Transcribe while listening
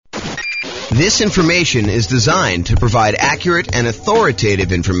This information is designed to provide accurate and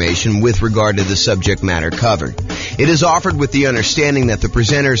authoritative information with regard to the subject matter covered. It is offered with the understanding that the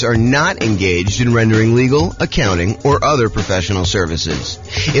presenters are not engaged in rendering legal, accounting, or other professional services.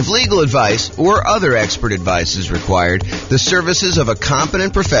 If legal advice or other expert advice is required, the services of a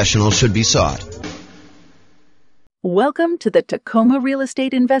competent professional should be sought. Welcome to the Tacoma Real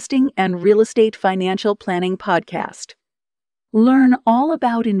Estate Investing and Real Estate Financial Planning Podcast. Learn all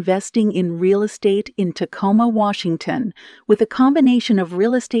about investing in real estate in Tacoma, Washington, with a combination of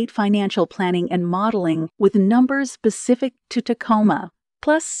real estate financial planning and modeling with numbers specific to Tacoma,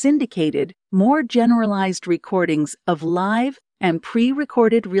 plus syndicated, more generalized recordings of live and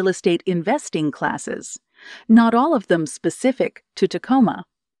pre-recorded real estate investing classes, not all of them specific to Tacoma.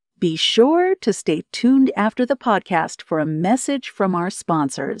 Be sure to stay tuned after the podcast for a message from our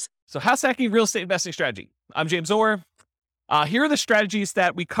sponsors. So house hacking real estate investing strategy. I'm James Orr. Here are the strategies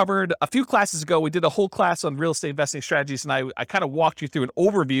that we covered a few classes ago. We did a whole class on real estate investing strategies, and I kind of walked you through an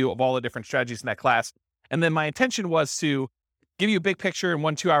overview of all the different strategies in that class. And then my intention was to give you a big picture in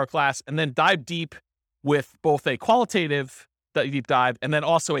 1 2-hour class and then dive deep with both a qualitative deep dive and then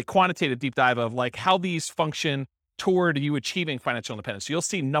also a quantitative deep dive of like how these function toward you achieving financial independence. So you'll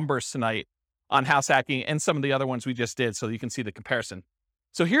see numbers tonight on house hacking and some of the other ones we just did so you can see the comparison.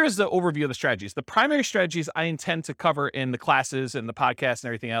 So here's the overview of the strategies. The primary strategies I intend to cover in the classes and the podcast and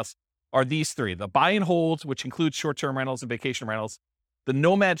everything else are these 3. The buy and hold, which includes short-term rentals and vacation rentals, the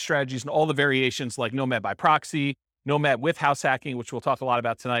nomad strategies and all the variations like nomad by proxy, nomad with house hacking, which we'll talk a lot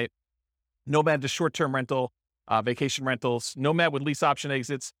about tonight, nomad to short-term rental, vacation rentals, nomad with lease option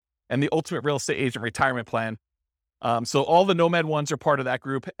exits, and the ultimate real estate agent retirement plan. So all the nomad ones are part of that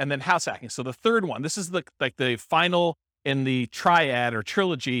group, and then house hacking. So the third one, this is the final in the triad or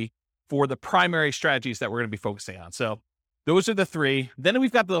trilogy for the primary strategies that we're going to be focusing on. So those are the 3. Then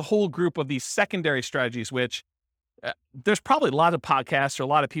we've got the whole group of these secondary strategies, which there's probably a lot of podcasts or a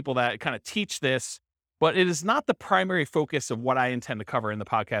lot of people that kind of teach this, but it is not the primary focus of what I intend to cover in the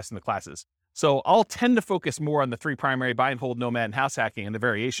podcast and the classes. So I'll tend to focus more on the 3 primary buy and hold, nomad, and house hacking and the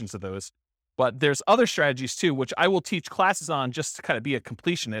variations of those. But there's other strategies too, which I will teach classes on just to kind of be a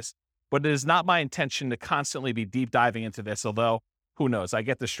completionist. But it is not my intention to constantly be deep diving into this, although who knows, I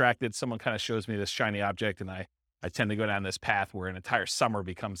get distracted. Someone kind of shows me this shiny object and I tend to go down this path where an entire summer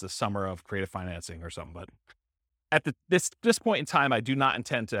becomes the summer of creative financing or something. But at this point in time, I do not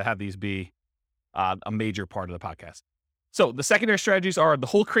intend to have these be a major part of the podcast. So the secondary strategies are the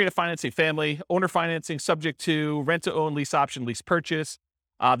whole creative financing family, owner financing subject to rent to own, lease option, lease purchase,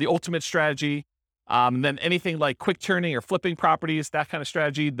 the ultimate strategy, and then anything like quick turning or flipping properties, that kind of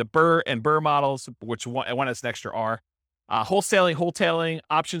strategy, the BRRRR and BRRRR models, which one has an extra R, wholesaling, wholetailing,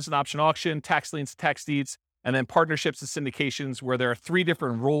 options and option auction, tax liens, tax deeds, and then partnerships and syndications where there are 3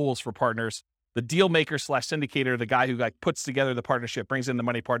 different roles for partners. The deal maker / syndicator, the guy who like puts together the partnership, brings in the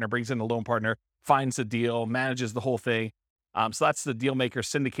money partner, brings in the loan partner, finds the deal, manages the whole thing. So that's the deal maker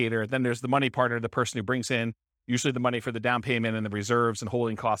syndicator. Then there's the money partner, the person who brings in usually the money for the down payment and the reserves and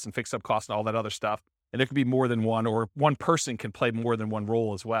holding costs and fixed up costs and all that other stuff. And there could be more than one, or one person can play more than one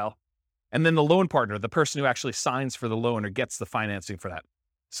role as well. And then the loan partner, the person who actually signs for the loan or gets the financing for that.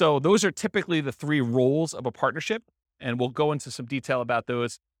 So those are typically the 3 roles of a partnership. And we'll go into some detail about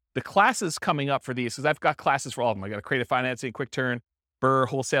those. The classes coming up for these, because I've got classes for all of them. I got a creative financing, quick turn, BRRRR,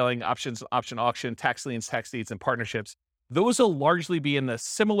 wholesaling, options, option auction, tax liens, tax deeds, and partnerships. Those will largely be in the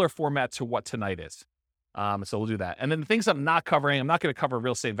similar format to what tonight is. So we'll do that. And then the things I'm not covering, I'm not going to cover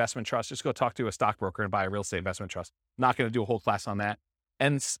real estate investment trust. Just go talk to a stockbroker and buy a real estate investment trust. I'm not going to do a whole class on that.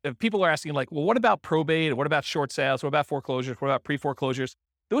 And if people are asking like, well, what about probate? What about short sales? What about foreclosures? What about pre-foreclosures?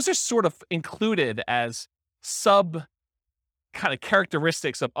 Those are sort of included as sub kind of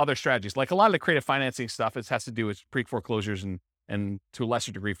characteristics of other strategies. Like a lot of the creative financing stuff has to do with pre-foreclosures and to a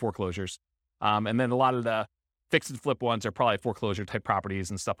lesser degree foreclosures. And then a lot of the fix and flip ones are probably foreclosure type properties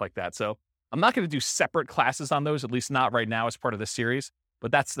and stuff like that. So I'm not going to do separate classes on those, at least not right now as part of this series,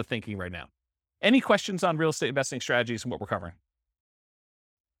 but that's the thinking right now. Any questions on real estate investing strategies and what we're covering?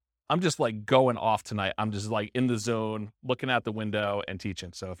 I'm just like going off tonight. I'm just like in the zone, looking out the window and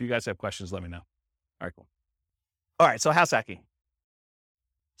teaching. So if you guys have questions, let me know. All right, cool. All right, so house hacking.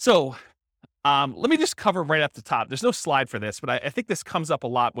 So let me just cover right up the top. There's no slide for this, but I think this comes up a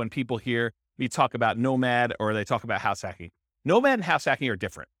lot when people hear me talk about nomad or they talk about house hacking. Nomad and house hacking are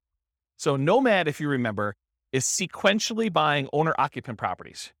different. So nomad, if you remember, is sequentially buying owner-occupant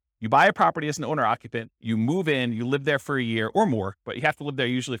properties. You buy a property as an owner-occupant, you move in, you live there for a year or more, but you have to live there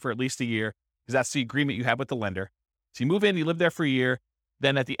usually for at least a year because that's the agreement you have with the lender. So you move in, you live there for a year.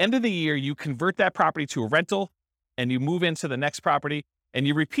 Then at the end of the year, you convert that property to a rental and you move into the next property. And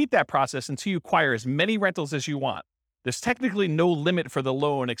you repeat that process until you acquire as many rentals as you want. There's technically no limit for the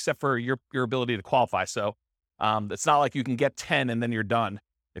loan except for your ability to qualify. So it's not like you can get 10 and then you're done.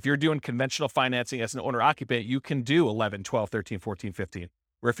 If you're doing conventional financing as an owner occupant, you can do 11, 12, 13, 14, 15.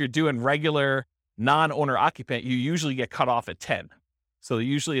 Where if you're doing regular non-owner occupant, you usually get cut off at 10. So there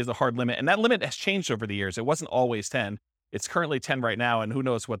usually is a hard limit. And that limit has changed over the years. It wasn't always 10. It's currently 10 right now. And who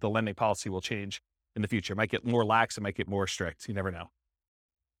knows what the lending policy will change in the future. It might get more lax. It might get more strict. You never know.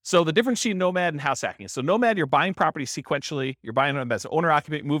 So the difference between Nomad and house hacking. So Nomad, you're buying property sequentially. You're buying them as an owner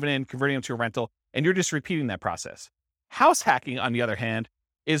occupant, moving in, converting them to a rental, and you're just repeating that process. House hacking, on the other hand,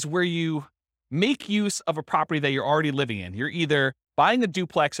 is where you make use of a property that you're already living in. You're either buying a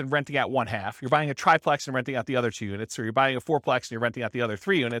duplex and renting out one half, you're buying a triplex and renting out the other 2 units, or you're buying a fourplex and you're renting out the other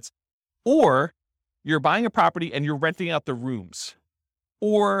 3 units, or you're buying a property and you're renting out the rooms,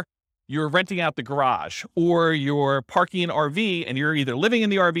 or you're renting out the garage, or you're parking an RV and you're either living in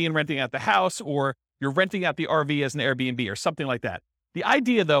the RV and renting out the house, or you're renting out the RV as an Airbnb or something like that. The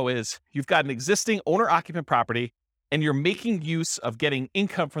idea, though, is you've got an existing owner-occupant property and you're making use of getting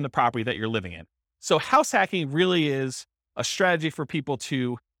income from the property that you're living in. So house hacking really is a strategy for people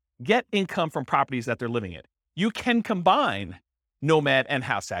to get income from properties that they're living in. You can combine Nomad and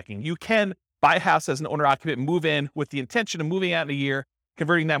house hacking. You can buy a house as an owner-occupant, move in with the intention of moving out in a year,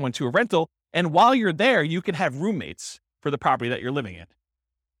 converting that one to a rental. And while you're there, you can have roommates for the property that you're living in.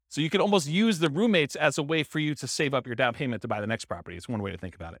 So you can almost use the roommates as a way for you to save up your down payment to buy the next property. It's one way to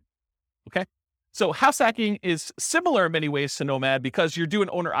think about it. Okay. So house hacking is similar in many ways to Nomad because you're doing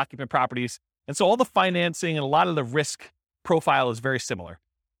owner occupant properties. And so all the financing and a lot of the risk profile is very similar.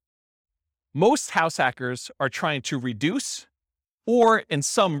 Most house hackers are trying to reduce, or in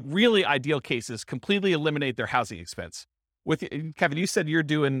some really ideal cases, completely eliminate their housing expense. With Kevin, you said you're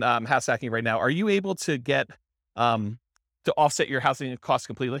doing house hacking right now. Are you able to get to offset your housing costs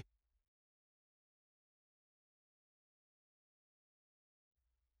completely?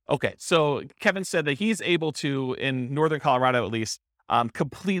 Okay, so Kevin said that he's able to, in Northern Colorado at least,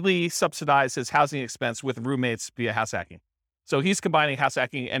 completely subsidize his housing expense with roommates via house hacking. So he's combining house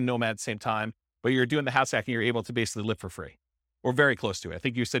hacking and Nomad at the same time, but you're doing the house hacking, you're able to basically live for free, or very close to it. I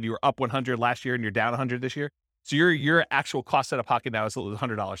think you said you were up 100 last year and you're down 100 this year. So your actual cost out of pocket now is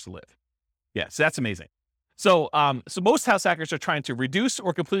 $100 to live. Yeah, so that's amazing. So most house hackers are trying to reduce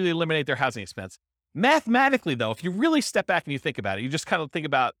or completely eliminate their housing expense. Mathematically, though, if you really step back and you think about it, you just kind of think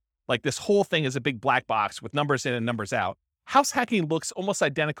about like this whole thing is a big black box with numbers in and numbers out. House hacking looks almost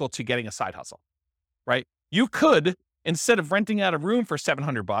identical to getting a side hustle, right? You could, instead of renting out a room for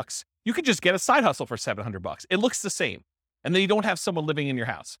 $700, you could just get a side hustle for $700. It looks the same. And then you don't have someone living in your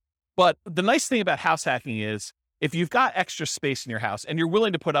house. But the nice thing about house hacking is if you've got extra space in your house and you're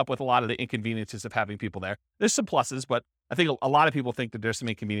willing to put up with a lot of the inconveniences of having people there, there's some pluses, but I think a lot of people think that there's some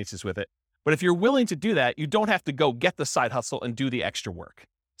inconveniences with it. But if you're willing to do that, you don't have to go get the side hustle and do the extra work.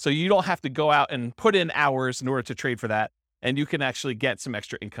 So you don't have to go out and put in hours in order to trade for that. And you can actually get some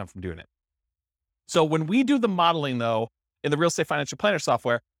extra income from doing it. So when we do the modeling, though, in the Real Estate Financial Planner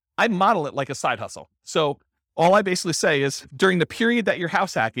software, I model it like a side hustle. So all I basically say is during the period that you're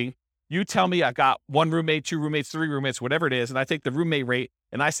house hacking, you tell me I've got 1 roommate, 2 roommates, 3 roommates, whatever it is, and I take the roommate rate,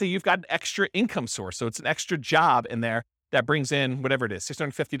 and I say you've got an extra income source. So it's an extra job in there that brings in whatever it is,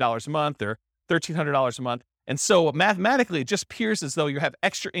 $650 a month or $1,300 a month. And so mathematically, it just appears as though you have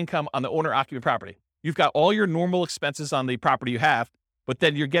extra income on the owner-occupant property. You've got all your normal expenses on the property you have, but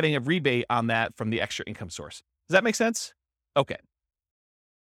then you're getting a rebate on that from the extra income source. Does that make sense? Okay.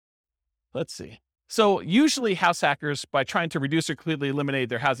 Let's see. So usually house hackers, by trying to reduce or completely eliminate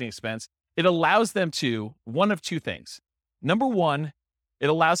their housing expense, it allows them to, one of two things. Number one, it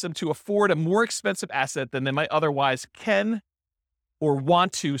allows them to afford a more expensive asset than they might otherwise can or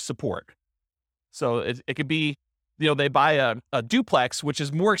want to support. So it could be, they buy a duplex, which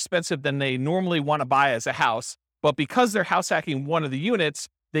is more expensive than they normally want to buy as a house. But because they're house hacking one of the units,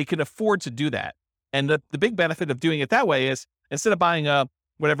 they can afford to do that. And the big benefit of doing it that way is instead of buying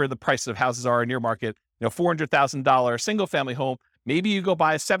whatever the price of houses are in your market, $400,000 single family home, maybe you go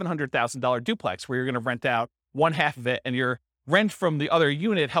buy a $700,000 duplex where you're going to rent out one half of it, and your rent from the other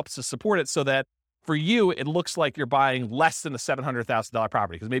unit helps to support it so that for you, it looks like you're buying less than a $700,000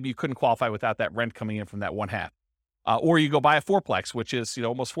 property because maybe you couldn't qualify without that rent coming in from that one half. Or you go buy a fourplex, which is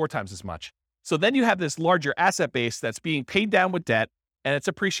almost 4 times as much. So then you have this larger asset base that's being paid down with debt, and it's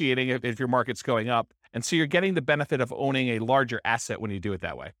appreciating if your market's going up. And so you're getting the benefit of owning a larger asset when you do it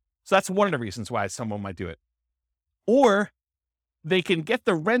that way. So that's one of the reasons why someone might do it. Or they can get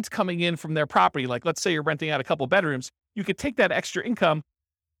the rent coming in from their property. Like let's say you're renting out a couple bedrooms, you could take that extra income,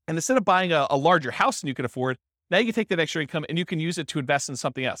 and instead of buying a larger house than you can afford, Now you can take that extra income and you can use it to invest in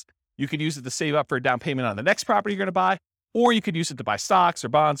something else. You could use it to save up for a down payment on the next property you're going to buy, or you could use it to buy stocks or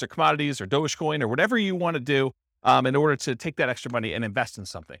bonds or commodities or Dogecoin or whatever you want to do in order to take that extra money and invest in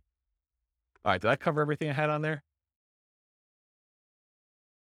something. All right, did I cover everything I had on there?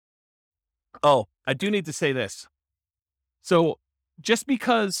 Oh, I do need to say this. So just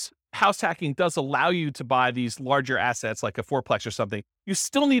because house hacking does allow you to buy these larger assets like a fourplex or something, you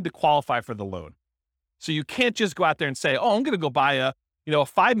still need to qualify for the loan. So you can't just go out there and say, oh, I'm going to go buy a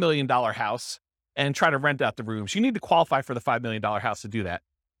 $5 million house and try to rent out the rooms. You need to qualify for the $5 million house to do that.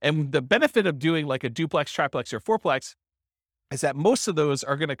 And the benefit of doing like a duplex, triplex, or fourplex is that most of those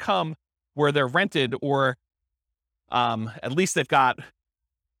are going to come where they're rented, or at least they've got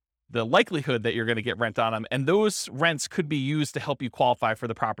the likelihood that you're going to get rent on them. And those rents could be used to help you qualify for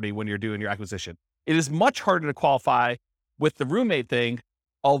the property when you're doing your acquisition. It is much harder to qualify with the roommate thing.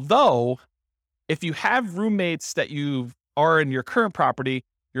 Although if you have roommates that you are in your current property,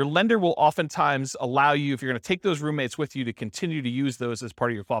 your lender will oftentimes allow you, if you're going to take those roommates with you, to continue to use those as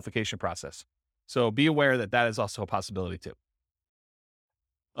part of your qualification process. So be aware that that is also a possibility too.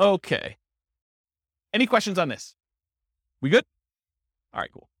 Okay. Any questions on this? We good? All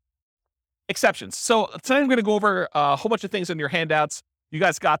right, cool. Exceptions. So tonight I'm going to go over a whole bunch of things on your handouts. You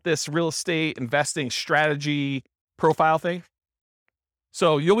guys got this real estate investing strategy profile thing.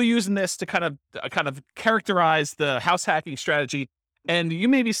 So you'll be using this to kind of characterize the house hacking strategy. And you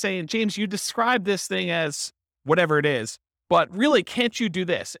may be saying, James, you described this thing as whatever it is, but really, can't you do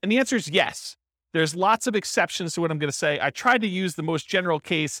this? And the answer is yes. There's lots of exceptions to what I'm going to say. I tried to use the most general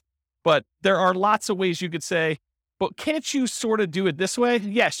case, but there are lots of ways you could say, but can't you sort of do it this way?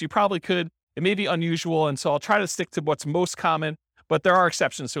 Yes, you probably could. It may be unusual, and so I'll try to stick to what's most common, but there are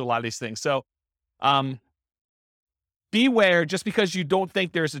exceptions to a lot of these things. So beware, just because you don't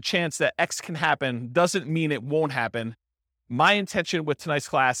think there's a chance that X can happen doesn't mean it won't happen. My intention with tonight's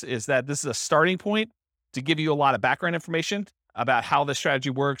class is that this is a starting point to give you a lot of background information about how the strategy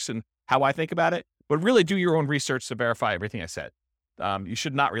works and how I think about it, but really do your own research to verify everything I said. You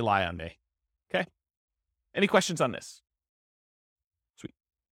should not rely on me. Okay? Any questions on this? Sweet.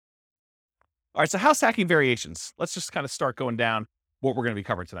 All right, so house hacking variations. Let's just kind of start going down what we're going to be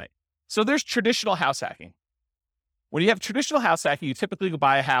covering tonight. So there's traditional house hacking. When you have traditional house hacking, you typically go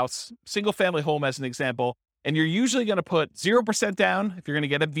buy a house, single family home as an example, and you're usually going to put 0% down if you're going to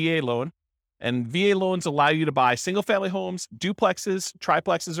get a VA loan. And VA loans allow you to buy single family homes, duplexes,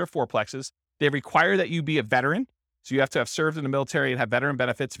 triplexes, or fourplexes. They require that you be a veteran. So you have to have served in the military and have veteran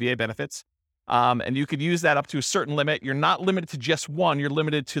benefits, VA benefits. And you could use that up to a certain limit. You're not limited to just one. You're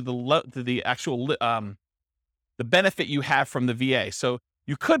limited to the actual the benefit you have from the VA. So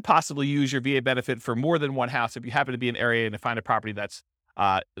you could possibly use your VA benefit for more than one house if you happen to be in an area and to find a property that's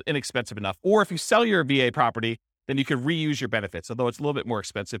inexpensive enough. Or if you sell your VA property, then you could reuse your benefits, although it's a little bit more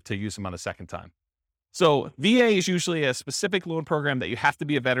expensive to use them on a second time. So VA is usually a specific loan program that you have to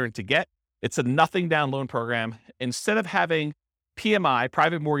be a veteran to get. It's a nothing down loan program. Instead of having PMI,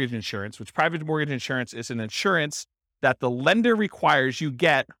 private mortgage insurance, which private mortgage insurance is an insurance that the lender requires you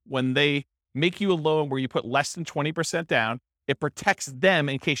get when they make you a loan where you put less than 20% down, it protects them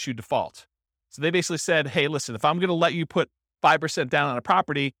in case you default. So they basically said, hey, listen, if I'm going to let you put 5% down on a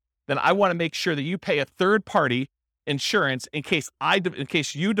property, then I want to make sure that you pay a third party insurance in case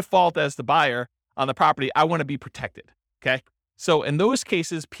you default as the buyer on the property. I want to be protected. Okay. So in those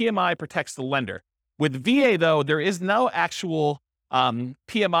cases, PMI protects the lender. With VA though, there is no actual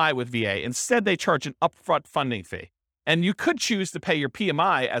PMI with VA. Instead, they charge an upfront funding fee. And you could choose to pay your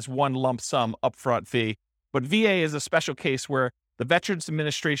PMI as one lump sum upfront fee, but VA is a special case where the Veterans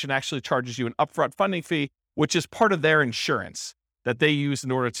Administration actually charges you an upfront funding fee, which is part of their insurance that they use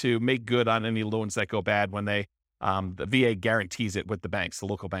in order to make good on any loans that go bad when the VA guarantees it with the banks, the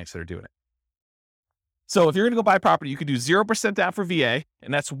local banks that are doing it. So if you're going to go buy property, you could do 0% down for VA,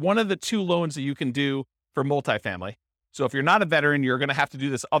 and that's one of the two loans that you can do for multifamily. So if you're not a veteran, you're going to have to do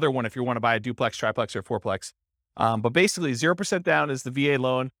this other one if you want to buy a duplex, triplex, or fourplex. But basically 0% down is the VA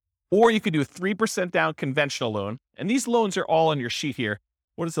loan, or you could do a 3% down conventional loan. And these loans are all on your sheet here.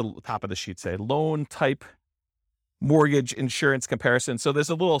 What does the top of the sheet say? Loan type mortgage insurance comparison. So there's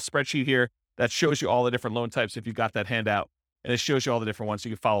a little spreadsheet here that shows you all the different loan types if you've got that handout, and it shows you all the different ones. So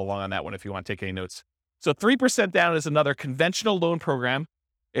you can follow along on that one if you want to take any notes. So 3% down is another conventional loan program.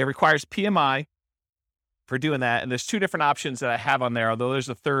 It requires PMI for doing that. And there's two different options that I have on there, although there's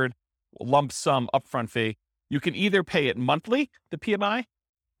a third lump sum upfront fee. You can either pay it monthly, the PMI,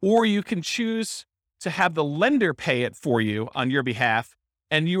 or you can choose to have the lender pay it for you on your behalf,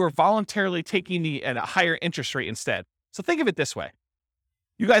 and you are voluntarily taking at a higher interest rate instead. So think of it this way.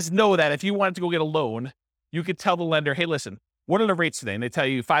 You guys know that if you wanted to go get a loan, you could tell the lender, hey, listen, what are the rates today? And they tell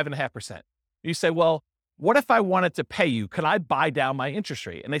you 5.5%. You say, well, what if I wanted to pay you? Could I buy down my interest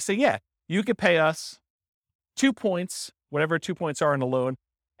rate? And they say, yeah, you could pay us 2 points, whatever 2 points are in the loan,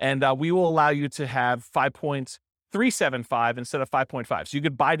 and we will allow you to have 5.375 instead of 5.5. So you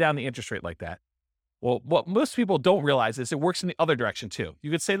could buy down the interest rate like that. Well, what most people don't realize is it works in the other direction too.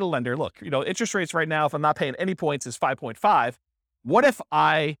 You could say to the lender, look, interest rates right now, if I'm not paying any points, is 5.5.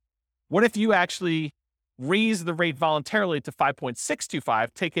 What if you actually raise the rate voluntarily to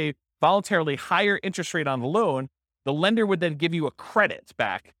 5.625, take a voluntarily higher interest rate on the loan? The lender would then give you a credit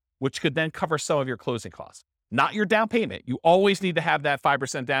back, which could then cover some of your closing costs, not your down payment. You always need to have that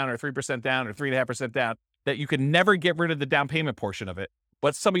 5% down or 3% down or 3.5% down, that you can never get rid of the down payment portion of it.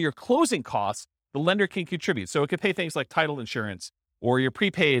 But some of your closing costs, the lender can contribute. So it could pay things like title insurance or your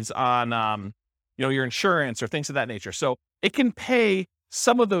prepaids on, your insurance or things of that nature. So it can pay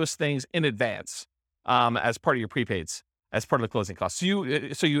some of those things in advance as part of your prepaids, as part of the closing costs. So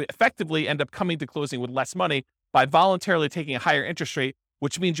you effectively end up coming to closing with less money by voluntarily taking a higher interest rate,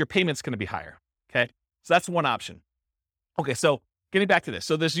 which means your payment's going to be higher. Okay, so that's one option. Okay, so getting back to this,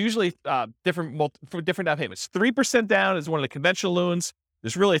 so there's usually different down payments. 3% down is one of the conventional loans.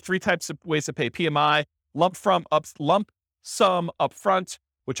 There's really 3 types of ways to pay PMI: lump sum upfront,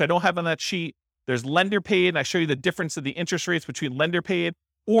 which I don't have on that sheet. There's lender paid, and I show you the difference of the interest rates between lender paid,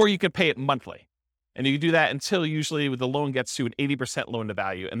 or you can pay it monthly. And you can do that until usually the loan gets to an 80% loan to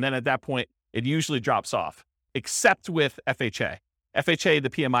value. And then at that point, it usually drops off, except with FHA. FHA, the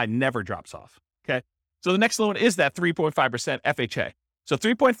PMI never drops off. Okay. So the next loan is that 3.5% FHA. So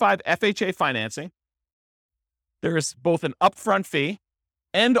 3.5 FHA financing. There is both an upfront fee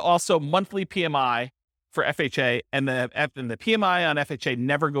and also monthly PMI for FHA, and the PMI on FHA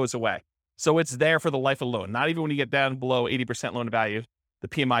never goes away. So it's there for the life of the loan. Not even when you get down below 80% loan to value, the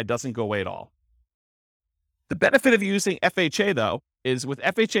PMI doesn't go away at all. The benefit of using FHA, though, is with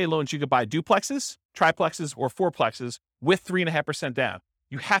FHA loans, you could buy duplexes, triplexes, or fourplexes with 3.5% down.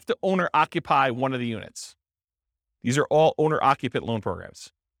 You have to owner occupy one of the units. These are all owner occupant loan programs.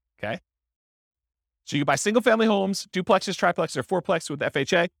 Okay. So you can buy single family homes, duplexes, triplexes, or fourplexes with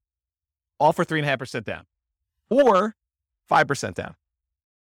FHA, all for 3.5% down or 5% down.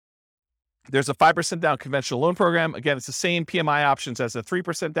 There's a 5% down conventional loan program. Again, it's the same PMI options as a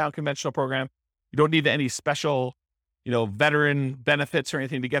 3% down conventional program. You don't need any special, veteran benefits or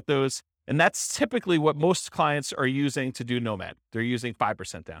anything to get those. And that's typically what most clients are using to do Nomad. They're using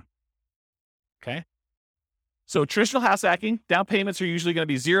 5% down. Okay. So traditional house hacking, down payments are usually going to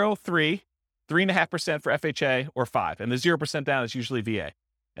be 0, 3, 3.5% for FHA, or 5. And the 0% down is usually VA.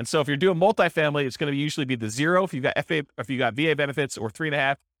 And so if you're doing multifamily, it's going to usually be the 0 if you got VA benefits, or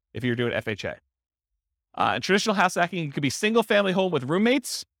 3.5 if you're doing FHA. In traditional house hacking, it could be single family home with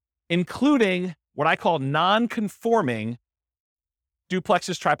roommates, including what I call non-conforming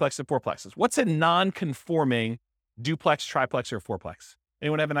duplexes, triplexes, and fourplexes. What's a non-conforming duplex, triplex, or fourplex?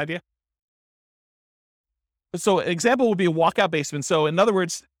 Anyone have an idea? So an example would be a walkout basement. So in other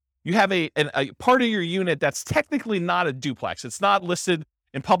words, you have a part of your unit that's technically not a duplex. It's not listed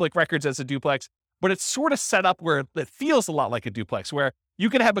in public records as a duplex, but it's sort of set up where it feels a lot like a duplex, where you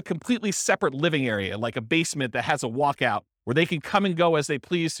can have a completely separate living area, like a basement that has a walkout where they can come and go as they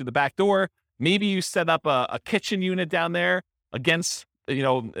please through the back door. Maybe you set up a kitchen unit down there against, a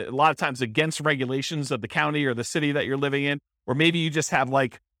lot of times against regulations of the county or the city that you're living in. Or maybe you just have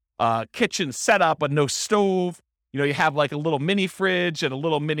like a kitchen set up, but no stove. You have like a little mini fridge and a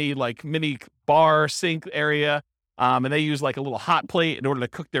little mini bar sink area. And they use like a little hot plate in order to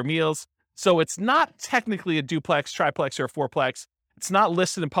cook their meals. So it's not technically a duplex, triplex, or fourplex. It's not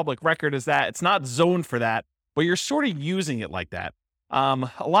listed in public record as that. It's not zoned for that, but you're sort of using it like that. A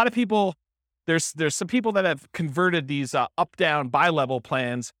lot of people, there's some people that have converted these up-down bi-level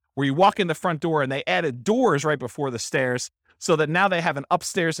plans where you walk in the front door and they added doors right before the stairs so that now they have an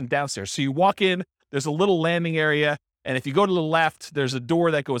upstairs and downstairs. So you walk in, there's a little landing area, and if you go to the left, there's a door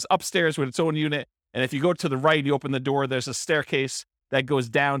that goes upstairs with its own unit. And if you go to the right, you open the door, there's a staircase that goes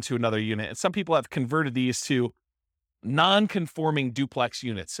down to another unit. And some people have converted these to non-conforming duplex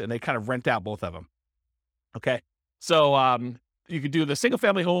units, and they kind of rent out both of them. Okay. So you could do the single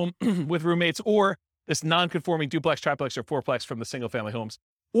family home with roommates, or this non-conforming duplex, triplex, or fourplex from the single family homes.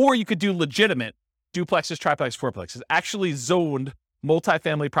 Or you could do legitimate duplexes, triplexes, fourplexes, actually zoned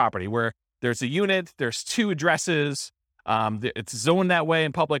multifamily property where there's a unit, there's 2 addresses, it's zoned that way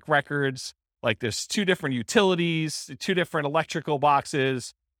in public records. Like there's 2 different utilities, 2 different electrical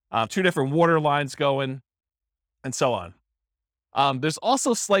boxes, 2 different water lines going, and so on. There's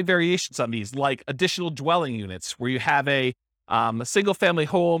also slight variations on these, like additional dwelling units, where you have a single family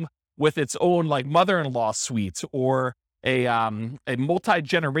home with its own like mother-in-law suite or a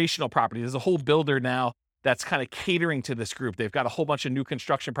multi-generational property. There's a whole builder now that's kind of catering to this group. They've got a whole bunch of new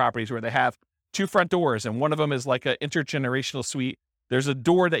construction properties where they have 2 front doors, and one of them is like an intergenerational suite. There's a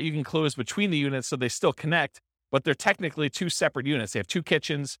door that you can close between the units so they still connect, but they're technically 2 separate units. They have 2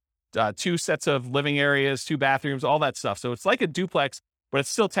 kitchens, 2 sets of living areas, 2 bathrooms, all that stuff. So it's like a duplex, but it's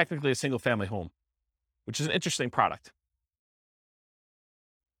still technically a single family home, which is an interesting product.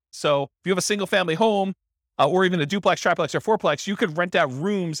 So if you have a single family home, or even a duplex, triplex, or fourplex, you could rent out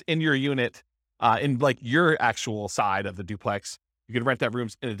rooms in your unit, in like your actual side of the duplex. You could rent out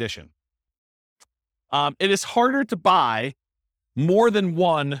rooms in addition. It is harder to buy more than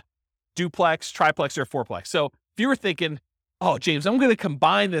one duplex, triplex, or fourplex. So if you were thinking, oh, James, I'm going to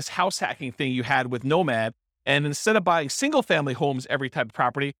combine this house hacking thing you had with Nomad, and instead of buying single family homes every type of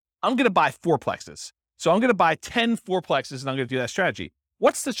property, I'm going to buy fourplexes. So I'm going to buy 10 fourplexes and I'm going to do that strategy.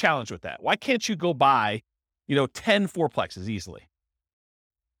 What's the challenge with that? Why can't you go buy, 10 fourplexes easily?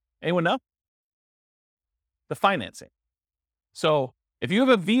 Anyone know? The financing. So if you have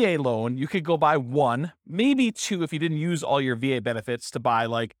a VA loan, you could go buy 1, maybe 2 if you didn't use all your VA benefits to buy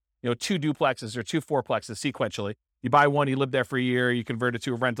 2 duplexes or 2 fourplexes sequentially. You buy 1, you live there for a year, you convert it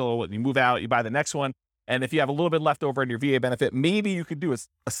to a rental, you move out, you buy the next one. And if you have a little bit left over in your VA benefit, maybe you could do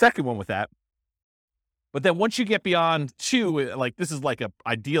a second one with that. But then once you get beyond 2, this is like an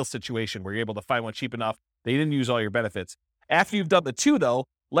ideal situation where you're able to find one cheap enough that you didn't use all your benefits. After you've done the 2 though,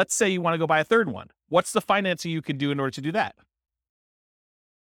 let's say you want to go buy a third one. What's the financing you can do in order to do that?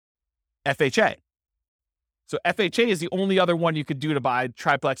 FHA. So FHA is the only other one you could do to buy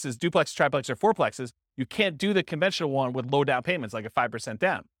triplexes, duplexes, triplexes, or fourplexes. You can't do the conventional one with low down payments, like a 5%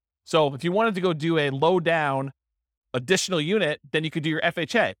 down. So if you wanted to go do a low down additional unit, then you could do your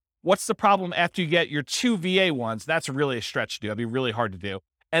FHA. What's the problem after you get your 2 VA ones? That's really a stretch to do. That'd be really hard to do.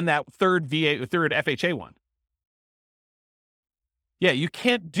 And that third FHA one. Yeah, you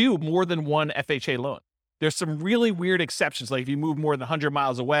can't do more than 1 FHA loan. There's some really weird exceptions, like if you move more than 100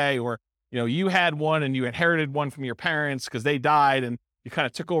 miles away, or you had one and you inherited one from your parents because they died and you kind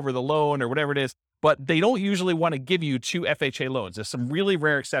of took over the loan or whatever it is. But they don't usually want to give you 2 FHA loans. There's some really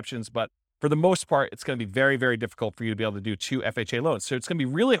rare exceptions, but for the most part, it's going to be very, very difficult for you to be able to do 2 FHA loans. So it's going to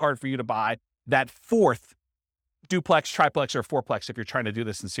be really hard for you to buy that 4th duplex, triplex, or fourplex if you're trying to do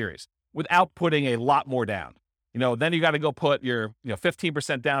this in series without putting a lot more down. Then you got to go put your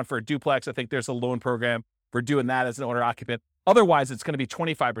 15% down for a duplex. I think there's a loan program for doing that as an owner occupant. Otherwise, it's going to be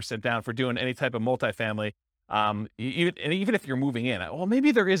 25% down for doing any type of multifamily. Even if you're moving in, well,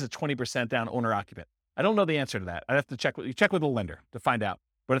 maybe there is a 20% down owner occupant. I don't know the answer to that. I'd have to check with a lender to find out.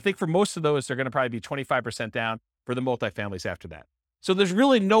 But I think for most of those, they're going to probably be 25% down for the multifamilies after that. So there's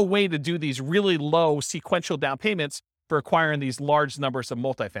really no way to do these really low sequential down payments for acquiring these large numbers of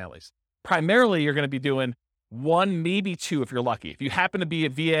multifamilies. Primarily, you're going to be doing 1, maybe 2 if you're lucky. If you happen to be a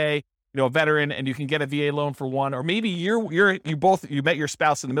VA, a veteran, and you can get a VA loan for 1, or maybe you met your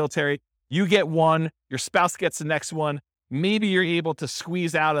spouse in the military, you get 1, your spouse gets the next one. Maybe you're able to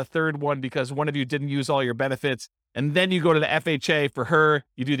squeeze out a third one because one of you didn't use all your benefits. And then you go to the FHA for her,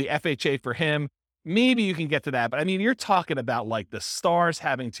 you do the FHA for him. Maybe you can get to that. But I mean, you're talking about like the stars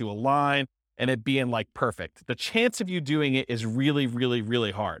having to align and it being like perfect. The chance of you doing it is really, really,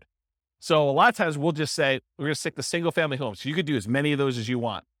 really hard. So a lot of times we'll just say, we're going to stick to single family homes. So you could do as many of those as you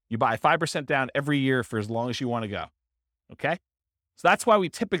want. You buy 5% down every year for as long as you want to go. Okay. So that's why we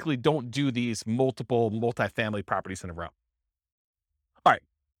typically don't do these multiple multifamily properties in a row. All right.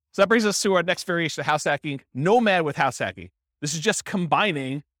 So that brings us to our next variation of house hacking, Nomad with house hacking. This is just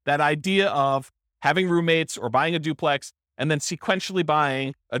combining that idea of having roommates or buying a duplex and then sequentially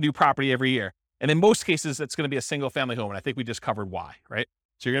buying a new property every year. And in most cases, it's going to be a single family home. And I think we just covered why, right?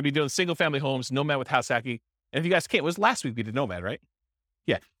 So you're going to be doing single family homes, Nomad with house hacking. And if you guys can't, it was last week we did Nomad, right?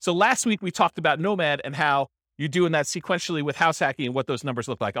 Yeah. So last week we talked about Nomad and how you're doing that sequentially with house hacking and what those numbers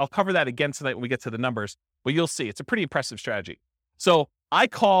look like. I'll cover that again tonight when we get to the numbers, but you'll see it's a pretty impressive strategy. So I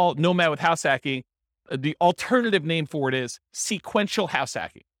call Nomad with house hacking, the alternative name for it is sequential house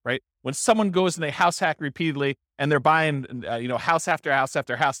hacking, right? When someone goes and they house hack repeatedly and they're buying, house after house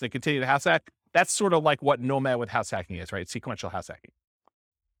after house, and they continue to house hack, that's sort of like what Nomad with house hacking is, right? Sequential house hacking.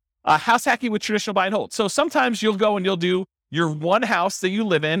 House hacking with traditional buy and hold. So sometimes you'll go and you'll do your one house that you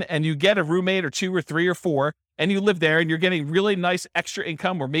live in and you get a roommate or 2 or 3 or 4 and you live there and you're getting really nice extra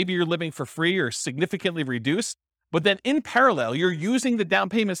income, or maybe you're living for free or significantly reduced. But then in parallel, you're using the down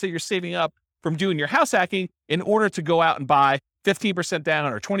payments that you're saving up from doing your house hacking in order to go out and buy 15%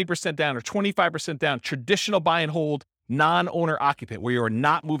 down or 20% down or 25% down traditional buy and hold non-owner occupant where you're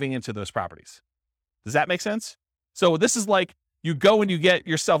not moving into those properties. Does that make sense? So this is like you go and you get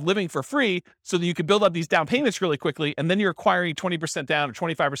yourself living for free so that you can build up these down payments really quickly. And then you're acquiring 20% down or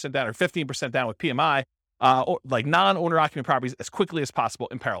 25% down or 15% down with PMI, or like non-owner occupant properties as quickly as possible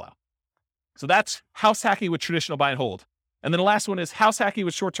in parallel. So that's house hacking with traditional buy and hold. And then the last one is house hacking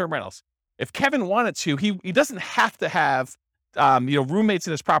with short-term rentals. If Kevin wanted to, he doesn't have to have roommates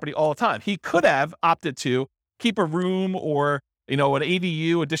in his property all the time. He could have opted to keep a room or an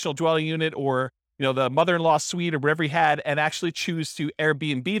ADU, additional dwelling unit, or the mother-in-law suite or whatever he had, and actually choose to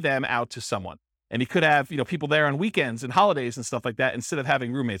Airbnb them out to someone. And he could have people there on weekends and holidays and stuff like that instead of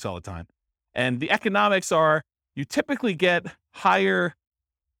having roommates all the time. And the economics are you typically get higher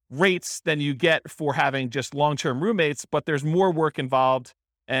rates than you get for having just long-term roommates, but there's more work involved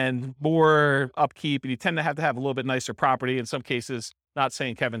and more upkeep, and you tend to have a little bit nicer property in some cases. Not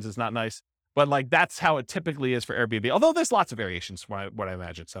saying Kevin's is not nice, but like that's how it typically is for Airbnb, although there's lots of variations from what I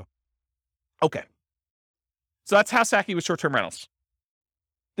imagine. So, okay. So that's house hacking with short-term rentals.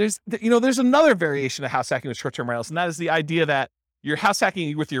 There's another variation of house hacking with short-term rentals, and that is the idea that you're house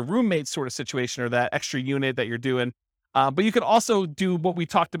hacking with your roommate sort of situation or that extra unit that you're doing. But you can also do what we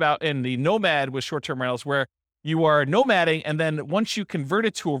talked about in the nomad with short-term rentals, where you are nomading, and then once you convert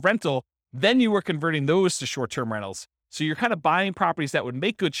it to a rental, then you are converting those to short-term rentals. So you're kind of buying properties that would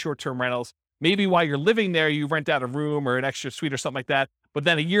make good short-term rentals. Maybe while you're living there, you rent out a room or an extra suite or something like that. But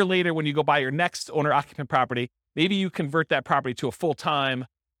then a year later, when you go buy your next owner-occupant property, maybe you convert that property to a full-time,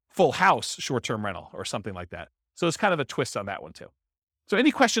 full house short-term rental or something like that. So it's kind of a twist on that one too. So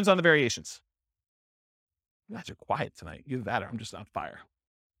any questions on the variations? You guys are quiet tonight. Either that or I'm just on fire.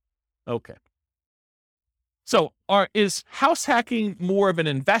 Okay. So is house hacking more of an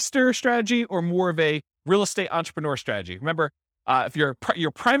investor strategy or more of a real estate entrepreneur strategy? Remember, if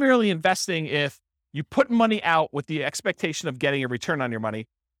you're primarily investing if you put money out with the expectation of getting a return on your money,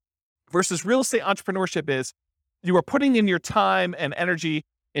 versus real estate entrepreneurship is you are putting in your time and energy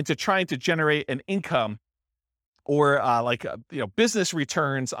into trying to generate an income or business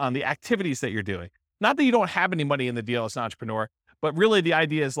returns on the activities that you're doing. Not that you don't have any money in the deal as an entrepreneur, but really the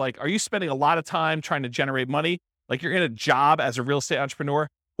idea is like, are you spending a lot of time trying to generate money? Like you're in a job as a real estate entrepreneur,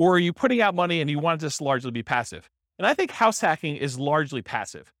 or are you putting out money and you want it to largely be passive? And I think house hacking is largely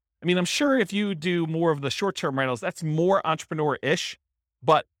passive. I mean, I'm sure if you do more of the short-term rentals, that's more entrepreneur-ish,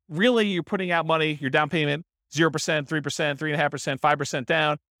 but really you're putting out money, your down payment, 0%, 3%, 3.5%, 5%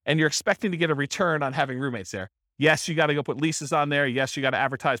 down, and you're expecting to get a return on having roommates there. Yes, you got to go put leases on there. Yes, you got to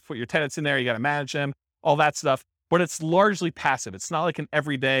advertise, put your tenants in there. You got to manage them, all that stuff. But it's largely passive. It's not like an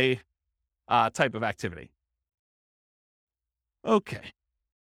everyday type of activity. Okay.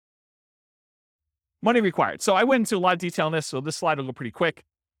 Money required. So I went into a lot of detail on this, so this slide will go pretty quick.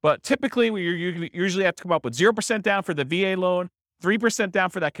 But typically, you usually have to come up with 0% down for the VA loan, 3% down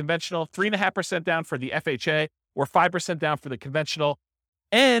for that conventional, 3.5% down for the FHA, or 5% down for the conventional,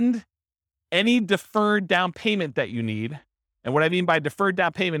 and any deferred down payment that you need. And what I mean by deferred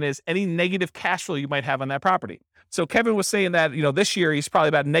down payment is any negative cash flow you might have on that property. So Kevin was saying that, this year he's probably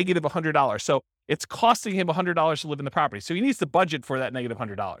about negative $100. So it's costing him $100 to live in the property. So he needs to budget for that negative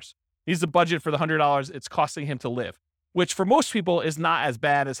 $100. He needs to budget for the $100 it's costing him to live, which for most people is not as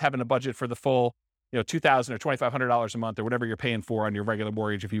bad as having a budget for the full, $2,000 or $2,500 a month or whatever you're paying for on your regular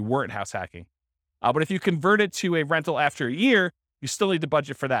mortgage if you weren't house hacking. But if you convert it to a rental after a year, you still need to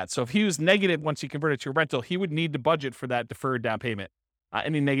budget for that. So if he was negative once he converted to a rental, he would need to budget for that deferred down payment,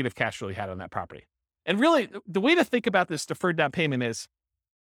 any negative cash flow he had on that property. And really, the way to think about this deferred down payment is,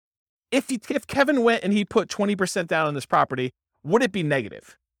 if Kevin went and he put 20% down on this property, would it be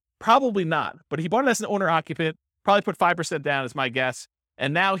negative? Probably not. But he bought it as an owner occupant, probably put 5% down is my guess.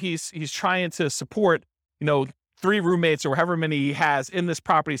 And now he's trying to support, 3 roommates or however many he has in this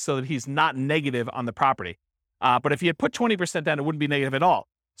property so that he's not negative on the property. But if he had put 20% down, it wouldn't be negative at all.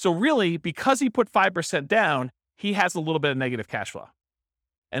 So really, because he put 5% down, he has a little bit of negative cash flow.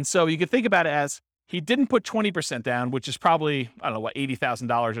 And so you can think about it as he didn't put 20% down, which is probably,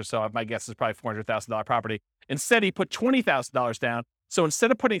 $80,000 or so. My guess is probably $400,000 property. Instead, he put $20,000 down. So instead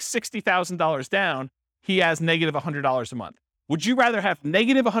of putting $60,000 down, he has negative $100 a month. Would you rather have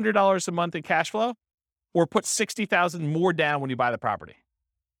negative $100 a month in cash flow or put $60,000 more down when you buy the property?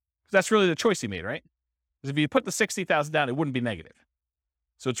 Because that's really the choice he made, right? Because if you put the $60,000 down, it wouldn't be negative.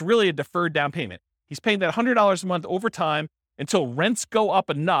 So it's really a deferred down payment. He's paying that $100 a month over time until rents go up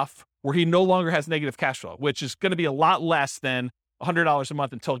enough where he no longer has negative cash flow, which is going to be a lot less than $100 a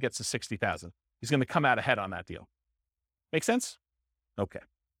month until it gets to $60,000. He's going to come out ahead on that deal. Make sense? Okay.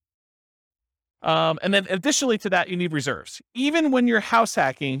 And then additionally to that, you need reserves. Even when you're house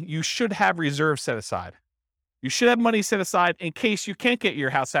hacking, you should have reserves set aside. You should have money set aside in case you can't get your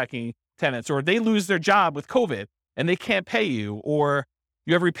house hacking tenants or they lose their job with COVID and they can't pay you, or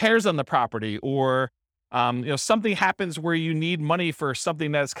you have repairs on the property, or something happens where you need money for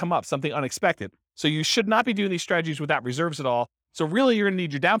something that's come up, something unexpected. So you should not be doing these strategies without reserves at all. So really, you're going to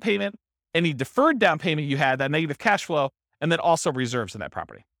need your down payment, any deferred down payment you had, that negative cash flow, and then also reserves in that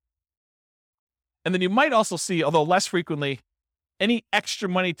property. And then you might also see, although less frequently, any extra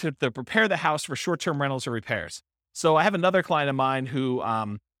money to prepare the house for short-term rentals or repairs. So I have another client of mine who,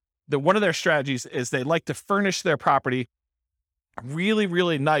 one of their strategies is they like to furnish their property really,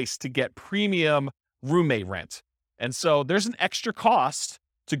 really nice to get premium roommate rent. And so there's an extra cost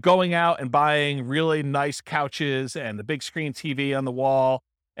to going out and buying really nice couches and the big screen TV on the wall,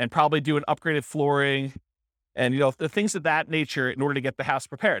 and probably doing upgraded flooring and, the things of that nature in order to get the house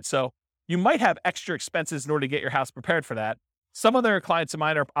prepared. So you might have extra expenses in order to get your house prepared for that. Some other clients of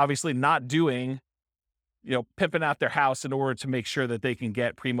mine are obviously not doing, pimping out their house in order to make sure that they can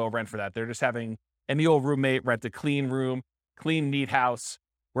get primo rent for that. They're just having any old roommate rent a clean room, clean, neat house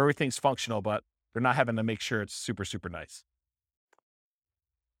where everything's functional, but they're not having to make sure it's super, super nice.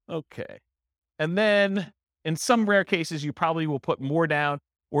 Okay. And then in some rare cases, you probably will put more down,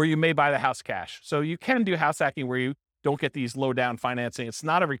 or you may buy the house cash. So you can do house hacking where you don't get these low down financing. It's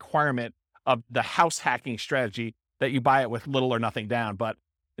not a requirement of the house hacking strategy that you buy it with little or nothing down. But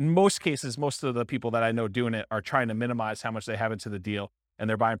in most cases, most of the people that I know doing it are trying to minimize how much they have into the deal, and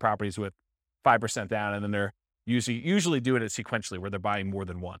they're buying properties with 5% down, and then they're usually doing it sequentially where they're buying more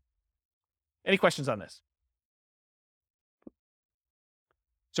than one. Any questions on this?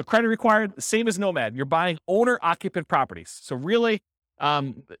 So credit required, the same as Nomad. You're buying owner-occupant properties. So really,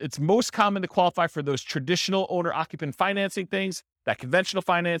 it's most common to qualify for those traditional owner-occupant financing things, that conventional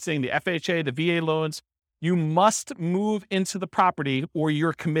financing, the FHA, the VA loans. You must move into the property or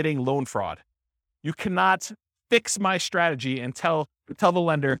you're committing loan fraud. You cannot fix my strategy and tell the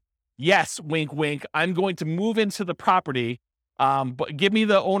lender, yes, wink, wink, I'm going to move into the property, but give me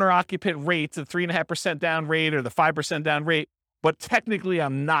the owner-occupant rate, the 3.5% down rate or the 5% down rate. But technically,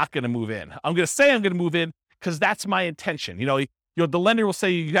 I'm not going to move in. I'm going to say I'm going to move in because that's my intention. The lender will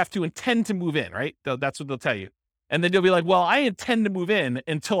say you have to intend to move in, right? That's what they'll tell you. And then you'll be like, well, I intend to move in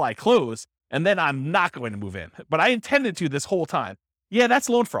until I close, and then I'm not going to move in. But I intended to this whole time. Yeah, that's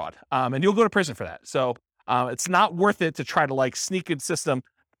loan fraud. And you'll go to prison for that. So it's not worth it to try to sneak in system.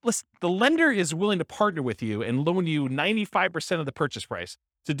 Listen, the lender is willing to partner with you and loan you 95% of the purchase price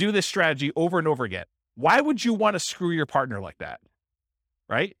to do this strategy over and over again. Why would you want to screw your partner like that?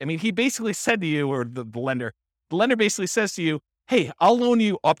 Right? I mean, he basically said to you, or the lender basically says to you, hey, I'll loan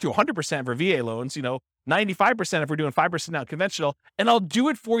you up to 100% for VA loans, 95% if we're doing 5% now conventional, and I'll do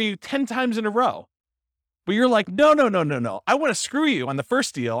it for you 10 times in a row. But you're like, no. I want to screw you on the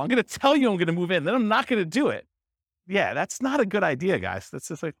first deal. I'm going to tell you I'm going to move in, then I'm not going to do it. Yeah, that's not a good idea, guys. That's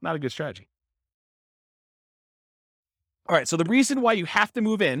just not a good strategy. All right, so the reason why you have to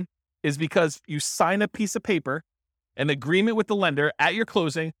move in is because you sign a piece of paper, an agreement with the lender at your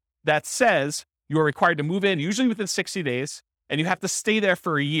closing that says you are required to move in, usually within 60 days, and you have to stay there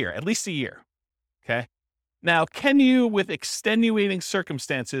for a year, at least a year. Okay. Now, can you, with extenuating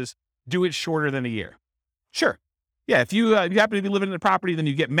circumstances, do it shorter than a year? Sure. Yeah. If you happen to be living in the property, then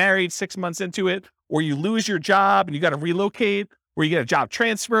you get married 6 months into it, or you lose your job and you got to relocate, or you get a job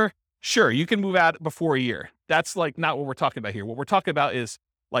transfer. Sure. You can move out before a year. That's not what we're talking about here. What we're talking about is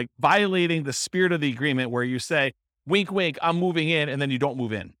violating the spirit of the agreement where you say, wink, wink, I'm moving in, and then you don't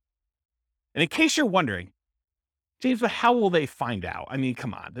move in. And in case you're wondering, James, but how will they find out? I mean,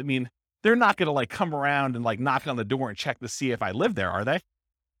 come on. I mean, they're not going to come around and knock on the door and check to see if I live there, are they?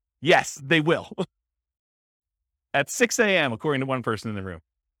 Yes, they will. At 6 a.m., according to one person in the room.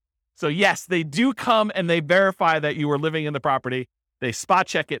 So yes, they do come and they verify that you are living in the property. They spot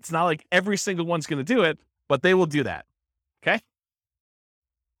check it. It's not like every single one's going to do it, but they will do that. Okay?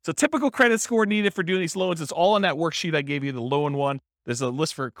 So typical credit score needed for doing these loans, it's all on that worksheet I gave you, the loan one. There's a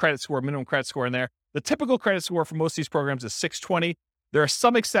list for credit score, minimum credit score in there. The typical credit score for most of these programs is 620. There are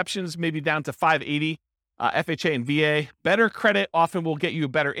some exceptions, maybe down to 580, FHA and VA. Better credit often will get you a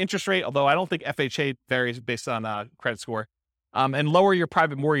better interest rate, although I don't think FHA varies based on credit score, and lower your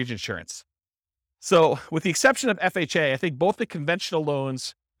private mortgage insurance. So with the exception of FHA, I think both the conventional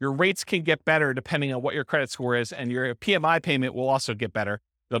loans, your rates can get better depending on what your credit score is, and your PMI payment will also get better.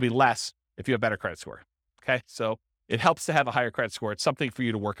 It'll be less if you have better credit score. Okay. So it helps to have a higher credit score. It's something for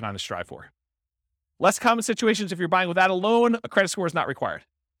you to work on and strive for. Less common situations, if you're buying without a loan, a credit score is not required.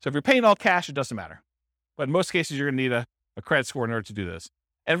 So if you're paying all cash, it doesn't matter. But in most cases, you're going to need a credit score in order to do this.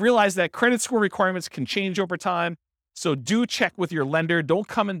 And realize that credit score requirements can change over time. So do check with your lender. Don't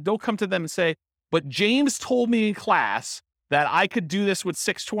come to them and say, but James told me in class that I could do this with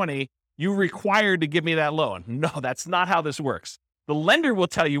 620. you're required to give me that loan. No, that's not how this works. The lender will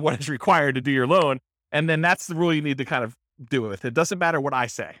tell you what is required to do your loan, and then that's the rule you need to kind of do it with. It doesn't matter what I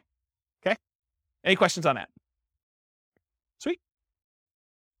say. Okay? Any questions on that? Sweet.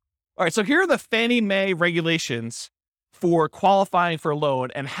 All right, so here are the Fannie Mae regulations for qualifying for a loan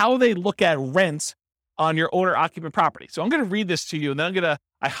and how they look at rents on your owner-occupant property. So I'm going to read this to you, and then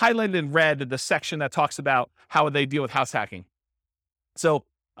I highlighted in red the section that talks about how they deal with house hacking. So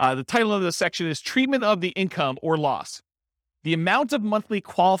the title of the section is Treatment of the Income or Loss. The amount of monthly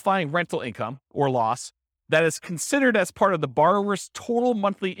qualifying rental income or loss that is considered as part of the borrower's total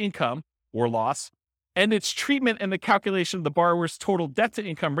monthly income or loss, and its treatment in the calculation of the borrower's total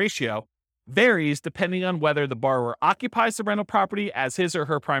debt-to-income ratio varies depending on whether the borrower occupies the rental property as his or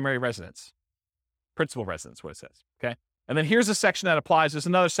her primary residence. Principal residence, what it says, okay? And then here's a section that applies. There's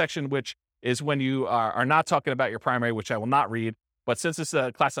another section which is when you are not talking about your primary, which I will not read. But since it's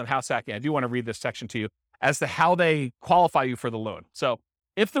a class on house hacking, I do want to read this section to you as to how they qualify you for the loan. So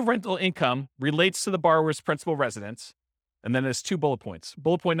if the rental income relates to the borrower's principal residence, and then there's 2 bullet points.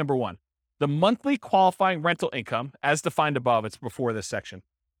 Bullet point number 1, the monthly qualifying rental income, as defined above, it's before this section,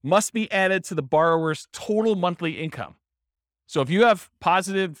 must be added to the borrower's total monthly income. So if you have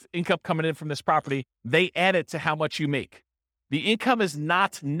positive income coming in from this property, they add it to how much you make. The income is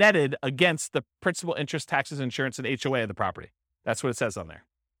not netted against the principal, interest, taxes, insurance, and HOA of the property. That's what it says on there.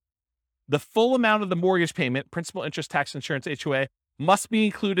 The full amount of the mortgage payment, principal, interest, tax, insurance, HOA, must be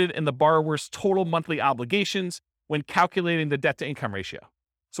included in the borrower's total monthly obligations when calculating the debt-to-income ratio.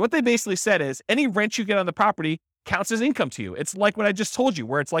 So what they basically said is any rent you get on the property counts as income to you. It's like what I just told you,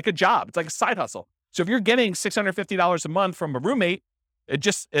 where it's like a job. It's like a side hustle. So if you're getting $650 a month from a roommate, it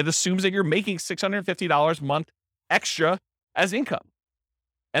assumes that you're making $650 a month extra as income.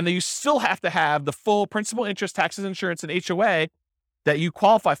 And then you still have to have the full principal, interest, taxes, insurance, and HOA that you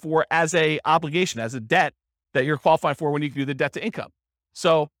qualify for as a obligation, as a debt that you're qualifying for when you do the debt to income.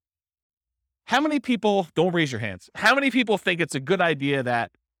 So how many people, don't raise your hands, how many people think it's a good idea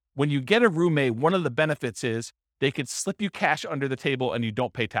that when you get a roommate, one of the benefits is they could slip you cash under the table and you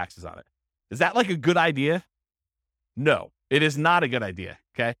don't pay taxes on it? Is that like a good idea? No, it is not a good idea,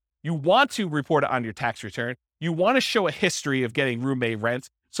 okay? You want to report it on your tax return. You want to show a history of getting roommate rent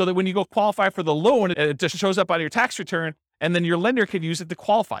so that when you go qualify for the loan, it just shows up on your tax return and then your lender could use it to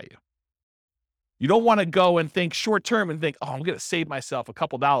qualify you. You don't want to go and think short term and think, oh, I'm going to save myself a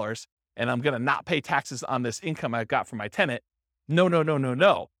couple dollars and I'm going to not pay taxes on this income I got from my tenant.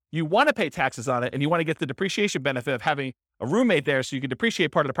 No. You want to pay taxes on it and you want to get the depreciation benefit of having a roommate there so you can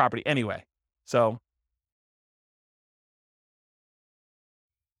depreciate part of the property anyway. So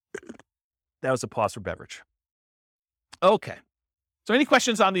that was a pause for beverage. Okay. So any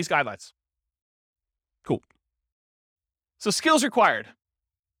questions on these guidelines? Cool. So skills required.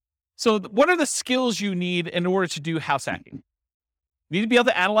 So what are the skills you need in order to do house hacking? You need to be able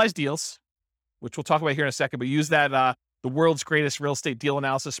to analyze deals, which we'll talk about here in a second, but use that the world's greatest real estate deal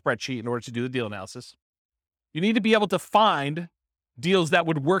analysis spreadsheet in order to do the deal analysis. You need to be able to find deals that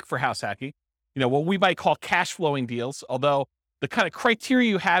would work for house hacking. You know, what we might call cash flowing deals, although the kind of criteria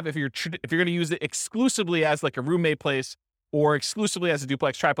you have if you're going to use it exclusively as like a roommate place or exclusively as a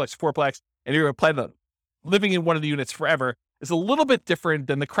duplex, triplex, fourplex, and you're going to plan on living in one of the units forever is a little bit different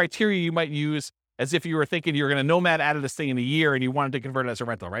than the criteria you might use as if you were thinking you're going to nomad out of this thing in a year and you wanted to convert it as a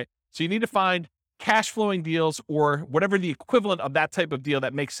rental, right? So you need to find cash flowing deals or whatever the equivalent of that type of deal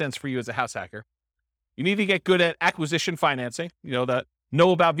that makes sense for you as a house hacker. You need to get good at acquisition financing,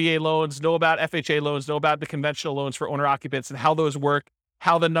 know about VA loans, know about FHA loans, know about the conventional loans for owner occupants and how those work,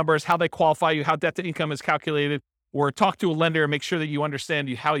 how the numbers, how they qualify you, how debt to income is calculated, or talk to a lender and make sure that you understand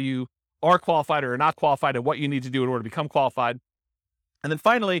how you are qualified or are not qualified and what you need to do in order to become qualified. And then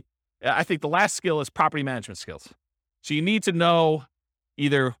finally, I think the last skill is property management skills. So you need to know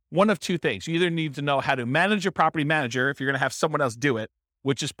either one of two things. You either need to know how to manage your property manager if you're going to have someone else do it,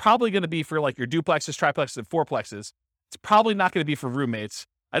 which is probably going to be for like your duplexes, triplexes, and fourplexes. It's probably not going to be for roommates.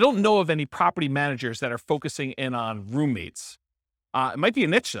 I don't know of any property managers that are focusing in on roommates. It might be a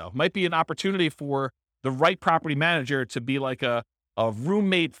niche though. It might be an opportunity for the right property manager to be like a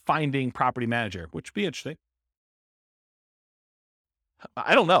roommate finding property manager, which would be interesting.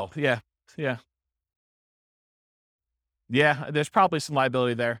 I don't know. Yeah. There's probably some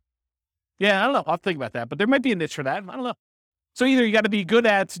liability there. Yeah, I don't know. I'll think about that, but there might be a niche for that. I don't know. So either you got to be good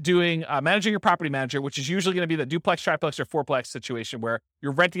at doing managing your property manager, which is usually going to be the duplex, triplex, or fourplex situation where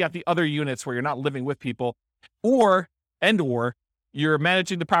you're renting out the other units where you're not living with people, or you're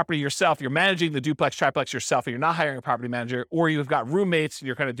managing the property yourself. You're managing the duplex, triplex yourself, and you're not hiring a property manager, or you've got roommates and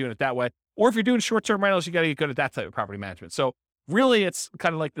you're kind of doing it that way. Or if you're doing short-term rentals, you got to get good at that type of property management. So really it's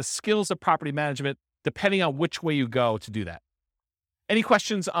kind of like the skills of property management, depending on which way you go to do that. Any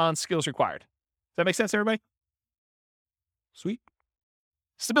questions on skills required? Does that make sense, everybody? Sweet.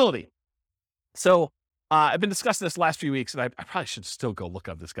 Stability. So I've been discussing this last few weeks, and I probably should still go look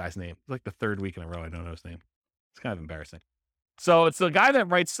up this guy's name. It's like the third week in a row I don't know his name. It's kind of embarrassing. So it's the guy that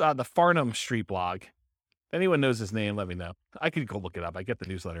writes the Farnham Street blog. If anyone knows his name, let me know. I could go look it up. I get the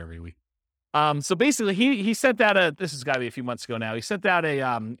newsletter every week. So basically, he sent out this has got to be a few months ago now. He sent out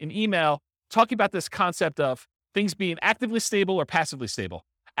an email talking about this concept of things being actively stable or passively stable.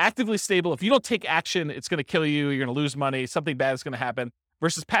 Actively stable, if you don't take action, it's going to kill you. You're going to lose money. Something bad is going to happen.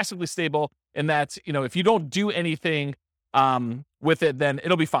 Versus passively stable, in that, if you don't do anything with it, then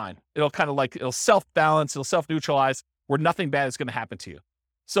it'll be fine. It'll kind of like, it'll self-balance, it'll self-neutralize, where nothing bad is going to happen to you.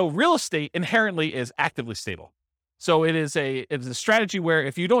 So real estate inherently is actively stable. So it's a strategy where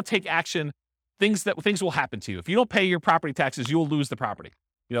if you don't take action, things will happen to you. If you don't pay your property taxes, you'll lose the property.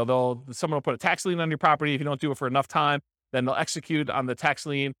 Someone will put a tax lien on your property. If you don't do it for enough time, then they'll execute on the tax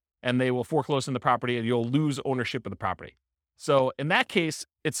lien and they will foreclose on the property and you'll lose ownership of the property. So in that case,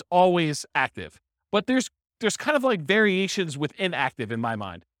 it's always active. But there's kind of like variations within active in my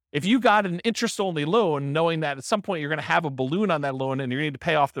mind. If you got an interest-only loan, knowing that at some point you're going to have a balloon on that loan and you're going to need to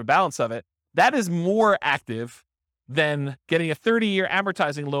pay off the balance of it, that is more active than getting a 30-year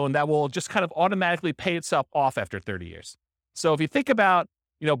amortizing loan that will just kind of automatically pay itself off after 30 years. So if you think about,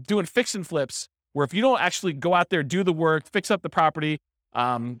 doing fix and flips, where if you don't actually go out there, do the work, fix up the property,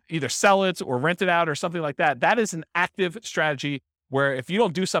 either sell it or rent it out or something like that, that is an active strategy where if you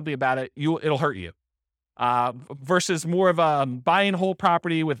don't do something about it, it'll hurt you. Versus more of a buy and hold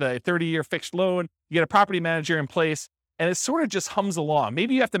property with a 30-year fixed loan, you get a property manager in place, and it sort of just hums along.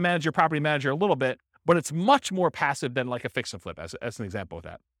 Maybe you have to manage your property manager a little bit, but it's much more passive than like a fix and flip as an example of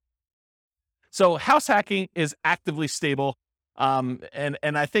that. So house hacking is actively stable. And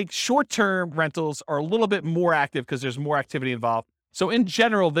I think short-term rentals are a little bit more active because there's more activity involved. So in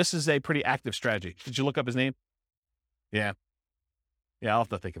general, this is a pretty active strategy. Did you look up his name? Yeah, I'll have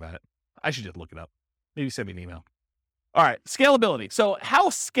to think about it. I should just look it up. Maybe send me an email. All right, scalability. So how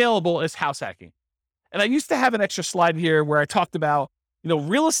scalable is house hacking? And I used to have an extra slide here where I talked about,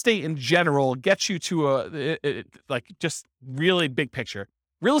 real estate in general gets you to just really big picture.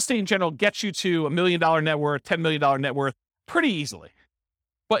 Real estate in general gets you to $1 million net worth, $10 million net worth pretty easily.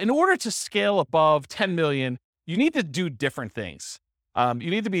 But in order to scale above 10 million, you need to do different things. You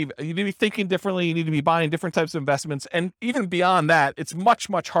need to be thinking differently. You need to be buying different types of investments. And even beyond that, it's much,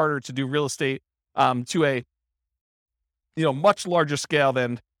 much harder to do real estate to a, much larger scale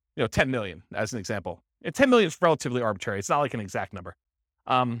than, 10 million as an example. And 10 million is relatively arbitrary. It's not like an exact number.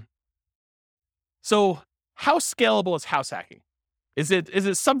 So how scalable is house hacking? Is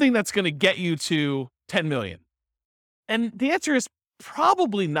it something that's going to get you to 10 million? And the answer is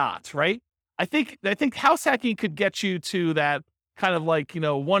probably not, right? I think house hacking could get you to that kind of like,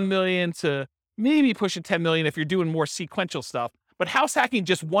 1 million to maybe pushing 10 million if you're doing more sequential stuff. But house hacking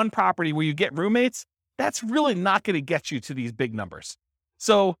just one property where you get roommates, that's really not going to get you to these big numbers.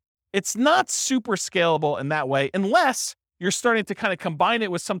 So it's not super scalable in that way, unless you're starting to kind of combine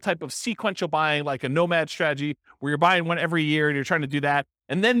it with some type of sequential buying, like a nomad strategy where you're buying one every year and you're trying to do that.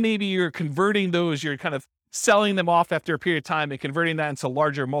 And then maybe you're converting those, you're kind of selling them off after a period of time and converting that into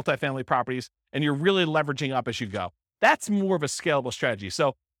larger multifamily properties. And you're really leveraging up as you go. That's more of a scalable strategy.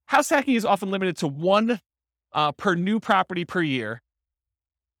 So house hacking is often limited to one per new property per year.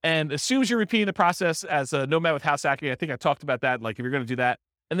 And as soon as you're repeating the process as a nomad with house hacking, I think I talked about that, like if you're going to do that.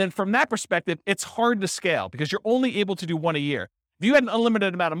 And then from that perspective, it's hard to scale because you're only able to do one a year. If you had an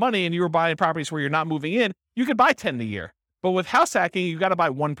unlimited amount of money and you were buying properties where you're not moving in, you could buy 10 a year. But with house hacking, you got to buy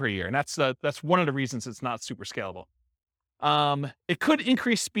one per year. And that's one of the reasons it's not super scalable. It could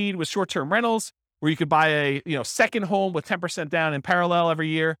increase speed with short-term rentals where you could buy a second home with 10% down in parallel every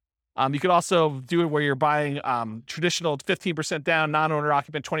year. You could also do it where you're buying traditional 15% down, non-owner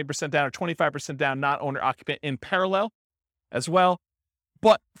occupant, 20% down, or 25% down, non-owner occupant in parallel as well.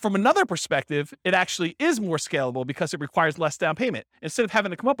 But from another perspective, it actually is more scalable because it requires less down payment. Instead of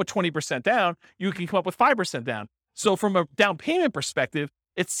having to come up with 20% down, you can come up with 5% down. So from a down payment perspective,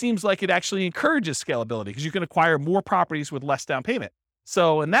 it seems like it actually encourages scalability because you can acquire more properties with less down payment.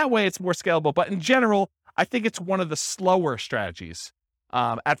 So in that way, it's more scalable. But in general, I think it's one of the slower strategies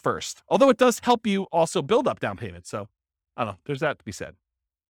at first, although it does help you also build up down payment. So I don't know, there's that to be said.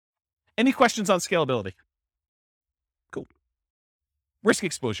 Any questions on scalability? Cool. Risk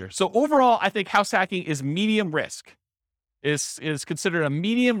exposure. So overall, I think house hacking is medium risk, is considered a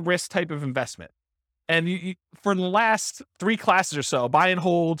medium risk type of investment. And for the last 3 classes or so, buy and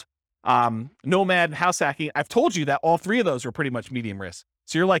hold, Nomad, and house hacking, I've told you that all three of those are pretty much medium risk.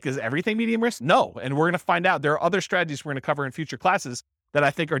 So you're like, is everything medium risk? No. And we're going to find out. There are other strategies we're going to cover in future classes that I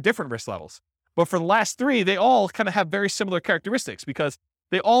think are different risk levels. But for the last three, they all kind of have very similar characteristics because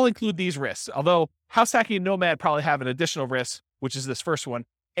they all include these risks. Although house hacking and Nomad probably have an additional risk, which is this first one,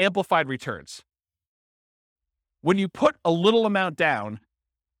 amplified returns. When you put a little amount down,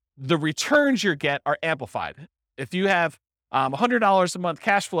 the returns you get are amplified. If you have $100 a month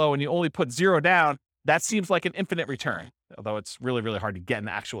cash flow and you only put $0 down, that seems like an infinite return, although it's really, really hard to get an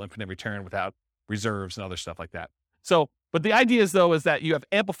actual infinite return without reserves and other stuff like that. So, but the idea is though, is that you have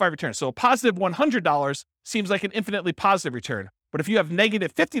amplified returns. So a positive $100 seems like an infinitely positive return. But if you have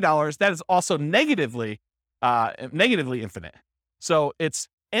negative $50, that is also negatively infinite. So it's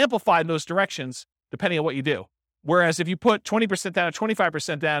amplified in those directions depending on what you do. Whereas if you put 20% down or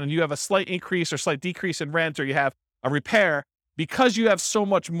 25% down and you have a slight increase or slight decrease in rent, or you have a repair, because you have so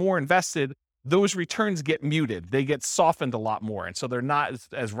much more invested, those returns get muted. They get softened a lot more. And so they're not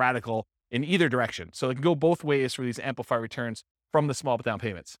as radical in either direction. So it can go both ways for these amplified returns from the small down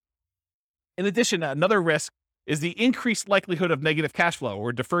payments. In addition, another risk is the increased likelihood of negative cash flow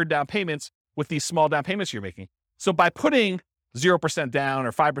or deferred down payments with these small down payments you're making. So by putting 0% down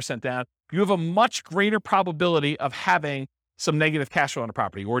or 5% down, you have a much greater probability of having some negative cash flow on a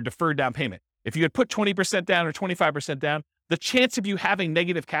property or deferred down payment. If you had put 20% down or 25% down, the chance of you having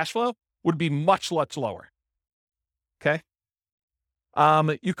negative cash flow would be much, much lower. Okay.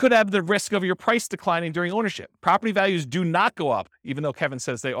 You could have the risk of your price declining during ownership. Property values do not go up, even though Kevin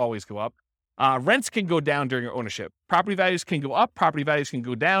says they always go up. Rents can go down during your ownership. Property values can go up, property values can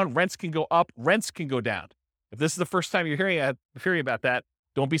go down, rents can go up, rents can go down. If this is the first time you're hearing about that,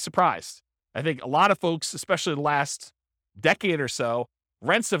 don't be surprised. I think a lot of folks, especially the last decade or so,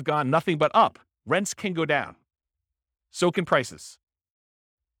 rents have gone nothing but up. Rents can go down. So can prices.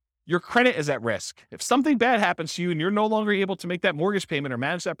 Your credit is at risk. If something bad happens to you and you're no longer able to make that mortgage payment or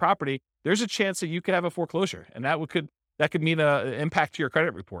manage that property, there's a chance that you could have a foreclosure, and that could mean an impact to your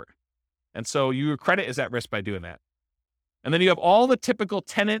credit report. And so your credit is at risk by doing that. And then you have all the typical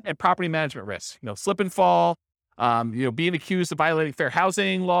tenant and property management risks, slip and fall, being accused of violating fair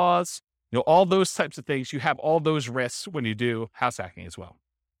housing laws, all those types of things. You have all those risks when you do house hacking as well.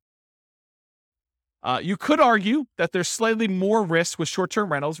 You could argue that there's slightly more risk with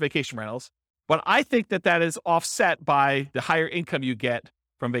short-term rentals, vacation rentals, but I think that is offset by the higher income you get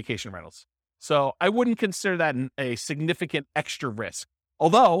from vacation rentals. So I wouldn't consider that a significant extra risk.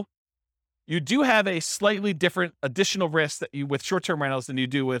 Although you do have a slightly different additional risk that you with short-term rentals than you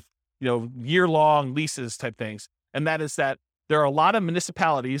do with, year-long leases type things. And that is that there are a lot of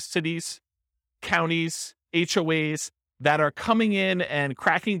municipalities, cities, counties, HOAs that are coming in and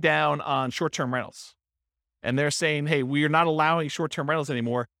cracking down on short-term rentals. And they're saying, hey, we are not allowing short-term rentals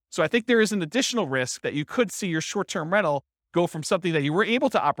anymore. So I think there is an additional risk that you could see your short-term rental go from something that you were able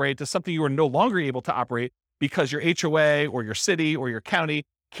to operate to something you are no longer able to operate because your HOA or your city or your county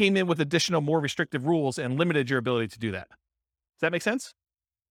came in with additional, more restrictive rules and limited your ability to do that. Does that make sense?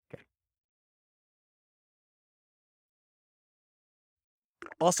 Okay.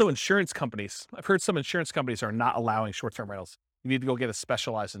 Also, insurance companies. I've heard some insurance companies are not allowing short-term rentals. You need to go get a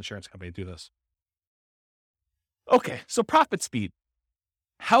specialized insurance company to do this. Okay, so profit speed.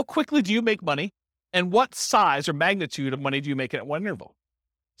 How quickly do you make money? And what size or magnitude of money do you make at one interval?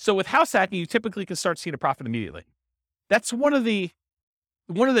 So with house hacking, you typically can start seeing a profit immediately. That's one of the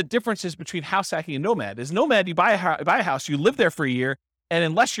differences between house hacking and nomad. Is nomad, you buy a house, you live there for a year, and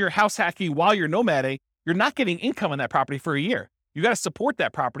unless you're house hacking while you're nomading, you're not getting income on that property for a year. You got to support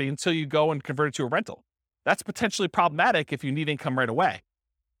that property until you go and convert it to a rental. That's potentially problematic if you need income right away.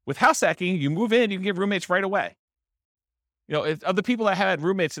 With house hacking, you move in, you can get roommates right away. Of the people that had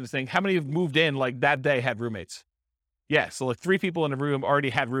roommates in this thing, how many have moved in like that day had roommates? Yeah, so like 3 people in the room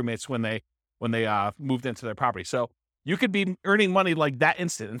already had roommates when they moved into their property. So you could be earning money like that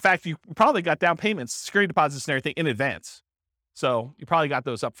instant. In fact, you probably got down payments, security deposits, and everything in advance. So you probably got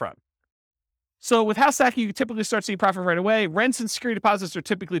those up front. So with house hacking, you typically start seeing profit right away. Rents and security deposits are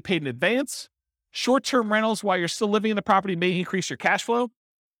typically paid in advance. Short-term rentals while you're still living in the property may increase your cash flow.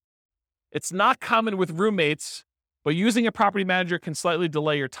 It's not common with roommates, but using a property manager can slightly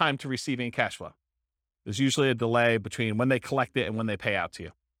delay your time to receiving cash flow. There's usually a delay between when they collect it and when they pay out to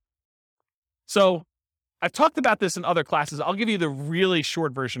you. So I've talked about this in other classes. I'll give you the really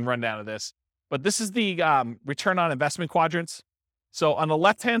short version rundown of this, but this is the return on investment quadrants. So on the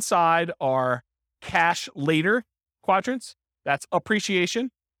left-hand side are cash later quadrants. That's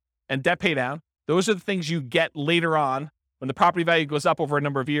appreciation and debt pay down. Those are the things you get later on when the property value goes up over a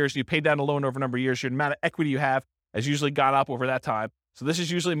number of years. You pay down a loan over a number of years. Your amount of equity you have has usually gone up over that time. So this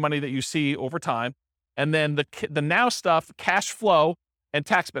is usually money that you see over time. And then the now stuff, cash flow and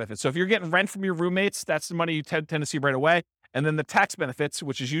tax benefits. So if you're getting rent from your roommates, that's the money you tend to see right away. And then the tax benefits,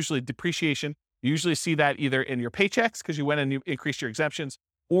 which is usually depreciation, you usually see that either in your paychecks because you went and you increased your exemptions,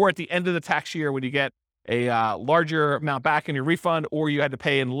 or at the end of the tax year when you get a larger amount back in your refund, or you had to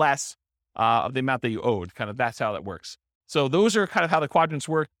pay in less of the amount that you owed. Kind of that's how that works. So those are kind of how the quadrants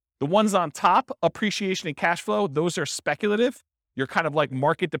work. The ones on top, appreciation and cash flow, those are speculative. You're kind of like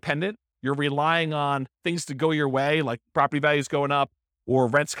market dependent. You're relying on things to go your way, like property values going up or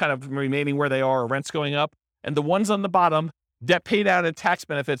rents kind of remaining where they are or rents going up. And the ones on the bottom, debt pay down and tax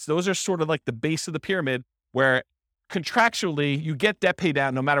benefits, those are sort of like the base of the pyramid where contractually you get debt pay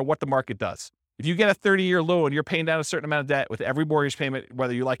down no matter what the market does. If you get a 30-year loan, you're paying down a certain amount of debt with every mortgage payment,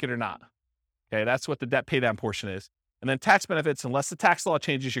 whether you like it or not. Okay, that's what the debt pay down portion is. And then tax benefits, unless the tax law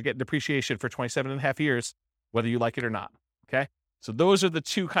changes, you're getting depreciation for 27 and a half years, whether you like it or not. Okay, so those are the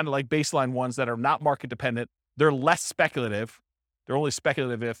two kind of like baseline ones that are not market dependent. They're less speculative. They're only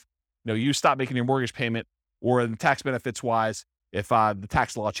speculative if you stop making your mortgage payment, or in tax benefits wise, if the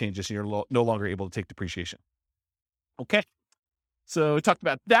tax law changes and you're no longer able to take depreciation. Okay, so we talked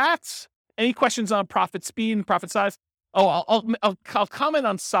about that. Any questions on profit speed and profit size? Oh, I'll comment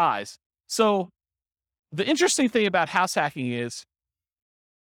on size. So the interesting thing about house hacking is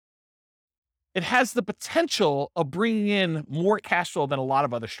it has the potential of bringing in more cash flow than a lot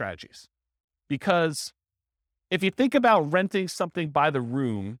of other strategies. Because if you think about renting something by the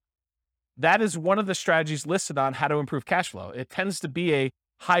room, that is one of the strategies listed on how to improve cash flow. It tends to be a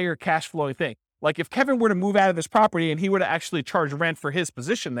higher cash flowing thing. Like if Kevin were to move out of his property and he were to actually charge rent for his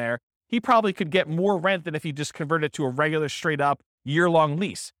position there, he probably could get more rent than if he just converted it to a regular straight up year-long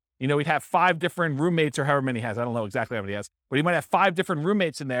lease. He'd have 5 different roommates or however many he has. I don't know exactly how many he has, but he might have 5 different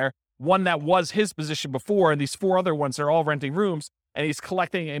roommates in there. One that was his position before, and these 4 other ones are all renting rooms, and he's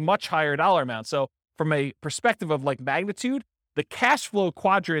collecting a much higher dollar amount. So from a perspective of like magnitude, the cash flow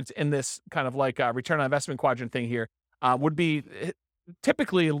quadrant in this kind of like return on investment quadrant thing here would be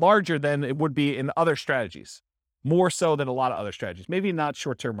typically larger than it would be in other strategies, more so than a lot of other strategies. Maybe not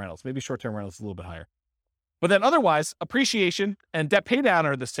short-term rentals. Maybe short-term rentals is a little bit higher. But then otherwise, appreciation and debt pay down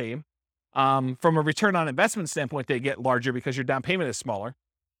are the same. From a return on investment standpoint, they get larger because your down payment is smaller.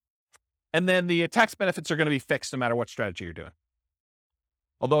 And then the tax benefits are going to be fixed no matter what strategy you're doing.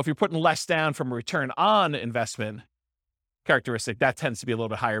 Although if you're putting less down from a return on investment characteristic, that tends to be a little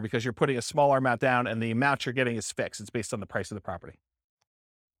bit higher because you're putting a smaller amount down and the amount you're getting is fixed. It's based on the price of the property.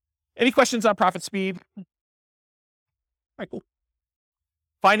 Any questions on profit speed? All right, cool.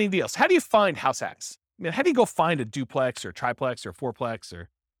 Finding deals. How do you find house hacks? How do you go find a duplex or triplex or fourplex or,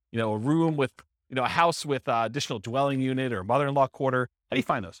 a room with, a house with additional dwelling unit or mother-in-law quarter? How do you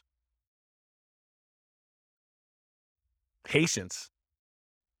find those? Patience.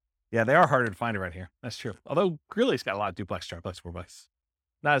 Yeah, they are harder to find around here. That's true. Although Greeley's got a lot of duplex, triplex, fourplex.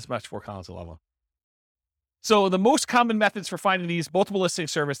 Not as much Fort Collins or Loveland. So the most common methods for finding these, multiple listing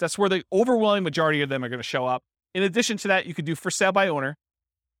service, that's where the overwhelming majority of them are going to show up. In addition to that, you could do for sale by owner.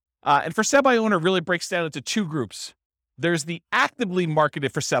 And for sale by owner really breaks down into 2 groups. There's the actively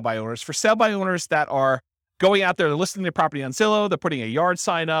marketed for sale by owners that are going out there, they're listing their property on Zillow, they're putting a yard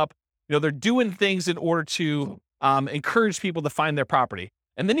sign up, they're doing things in order to encourage people to find their property.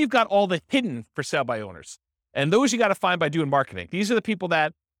 And then you've got all the hidden for sale by owners. And those you got to find by doing marketing. These are the people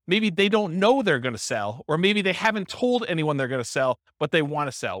that maybe they don't know they're going to sell, or maybe they haven't told anyone they're going to sell, but they want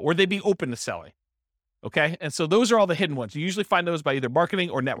to sell, or they'd be open to selling. Okay. And so those are all the hidden ones. You usually find those by either marketing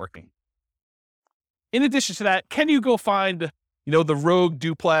or networking. In addition to that, can you go find, the rogue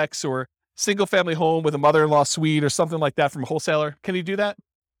duplex or single family home with a mother-in-law suite or something like that from a wholesaler? Can you do that?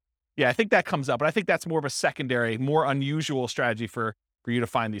 Yeah, I think that comes up, but I think that's more of a secondary, more unusual strategy for you to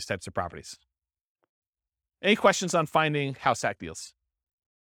find these types of properties. Any questions on finding house hack deals?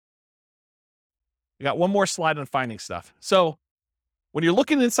 We got one more slide on finding stuff. So when you're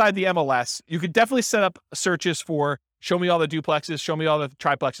looking inside the MLS, you could definitely set up searches for show me all the duplexes, show me all the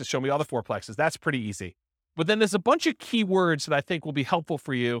triplexes, show me all the fourplexes. That's pretty easy. But then there's a bunch of keywords that I think will be helpful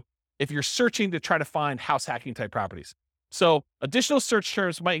for you if you're searching to try to find house hacking type properties. So additional search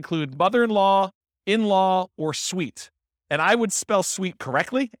terms might include mother-in-law, in-law, or suite. And I would spell suite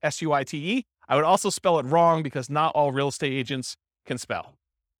correctly, S-U-I-T-E. I would also spell it wrong because not all real estate agents can spell.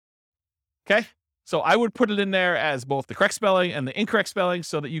 Okay? So I would put it in there as both the correct spelling and the incorrect spelling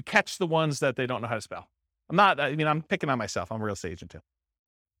so that you catch the ones that they don't know how to spell. I'm picking on myself. I'm a real estate agent too.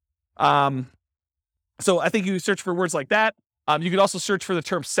 So I think you search for words like that. You could also search for the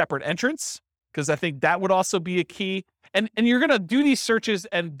term separate entrance, because I think that would also be a key. And you're going to do these searches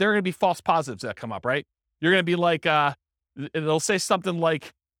and there are going to be false positives that come up, right? You're going to be like, It'll say something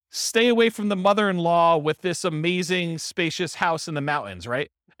like, stay away from the mother-in-law with this amazing spacious house in the mountains, right?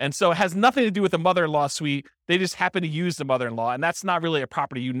 And so it has nothing to do with the mother-in-law suite. They just happen to use the mother-in-law, and that's not really a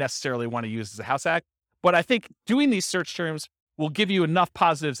property you necessarily want to use as a house hack. But I think doing these search terms will give you enough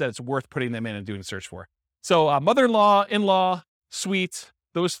positives that it's worth putting them in and doing a search for. So mother-in-law, in-law, suite,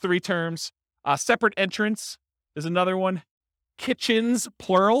 those 3 terms. Separate entrance is another one. Kitchens,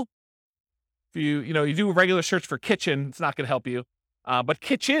 plural. If you do a regular search for kitchen, it's not going to help you. But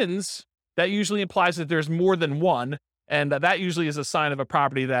kitchens, that usually implies that there's more than one, and that usually is a sign of a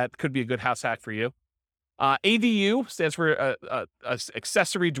property that could be a good house hack for you. ADU stands for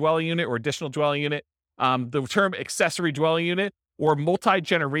accessory dwelling unit or additional dwelling unit. The term accessory dwelling unit or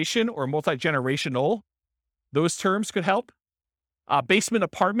multi-generation or multi-generational, those terms could help. Basement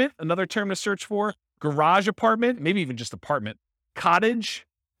apartment, another term to search for. Garage apartment, maybe even just apartment. Cottage,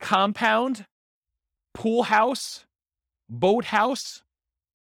 compound, pool house, boat house,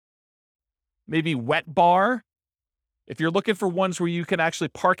 maybe wet bar. If you're looking for ones where you can actually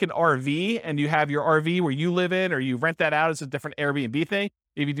park an RV and you have your RV where you live in, or you rent that out as a different Airbnb thing,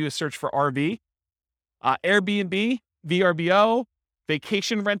 maybe do a search for RV. Airbnb, VRBO,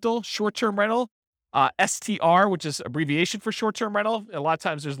 vacation rental, short-term rental, STR, which is abbreviation for short-term rental. A lot of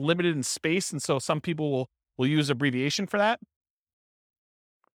times there's limited in space, and so some people will use abbreviation for that.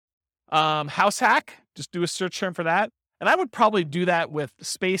 House hack, just do a search term for that. And I would probably do that with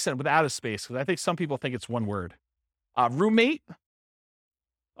space and without a space, because I think some people think it's one word. Roommate,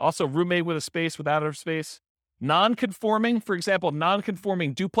 also roommate with a space, without a space. Non-conforming, for example,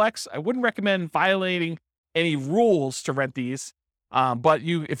 non-conforming duplex. I wouldn't recommend violating any rules to rent these, but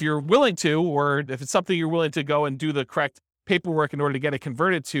if you're willing to, or if it's something you're willing to go and do the correct paperwork in order to get it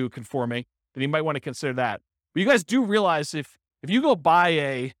converted to conforming, then you might want to consider that. But you guys do realize if you go buy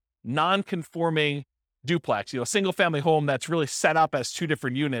a non-conforming duplex, a single family home that's really set up as 2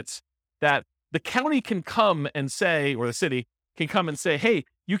 different units, that the county can come and say, or the city can come and say, hey,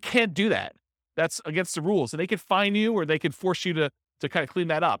 you can't do that. That's against the rules. And they could fine you, or they could force you to kind of clean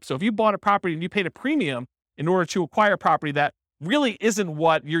that up. So if you bought a property and you paid a premium in order to acquire a property that really isn't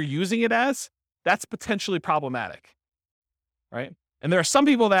what you're using it as, that's potentially problematic, right? And there are some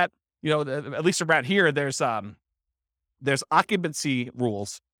people that, at least around here, there's occupancy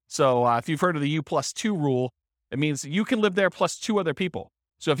rules. So if you've heard of the U+2 rule, it means you can live there plus 2 other people.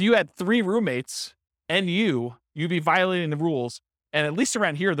 So if you had 3 roommates and you'd be violating the rules. And at least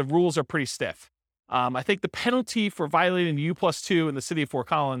around here, the rules are pretty stiff. I think the penalty for violating the U+2 in the city of Fort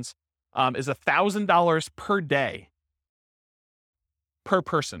Collins is $1,000 per day per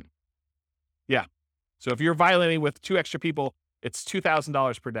person. Yeah. So if you're violating with 2 extra people, it's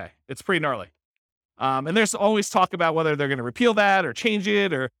 $2,000 per day. It's pretty gnarly. And there's always talk about whether they're going to repeal that or change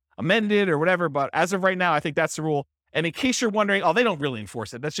it or amend it or whatever. But as of right now, I think that's the rule. And in case you're wondering, they don't really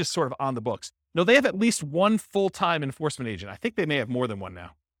enforce it. That's just sort of on the books. No, they have at least 1 full-time enforcement agent. I think they may have more than one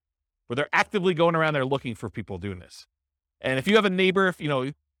now, where they're actively going around there looking for people doing this. And if you have a neighbor, if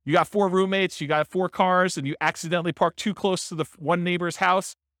you got 4 roommates, you got 4 cars, and you accidentally park too close to the one neighbor's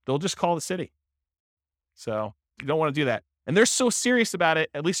house, they'll just call the city. So you don't want to do that. And they're so serious about it,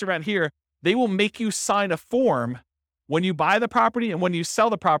 at least around here, they will make you sign a form when you buy the property and when you sell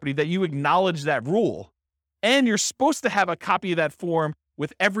the property that you acknowledge that rule. And you're supposed to have a copy of that form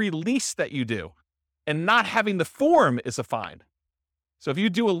with every lease that you do. And not having the form is a fine. So if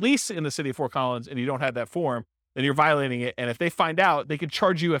you do a lease in the city of Fort Collins and you don't have that form, then you're violating it. And if they find out, they could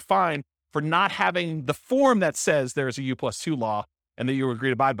charge you a fine for not having the form that says there's a U+2 law and that you agree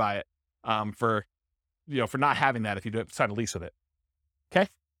to abide by it, for not having that if you don't sign a lease with it. Okay?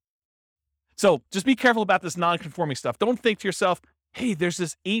 So just be careful about this non-conforming stuff. Don't think to yourself, hey, there's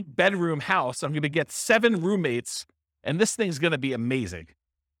this 8-bedroom house. I'm going to get 7 roommates, and this thing's going to be amazing.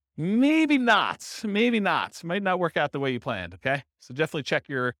 Maybe not. Maybe not. Might not work out the way you planned, okay? So definitely check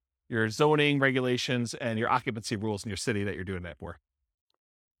your zoning regulations and your occupancy rules in your city that you're doing that for.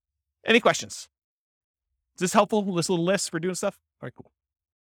 Any questions? Is this helpful, this little list for doing stuff? All right, cool.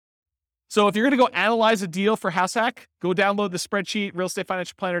 So if you're going to go analyze a deal for House Hack, go download the spreadsheet,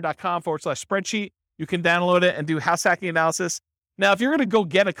 realestateFinancialPlanner.com/spreadsheet. You can download it and do house hacking analysis. Now, if you're going to go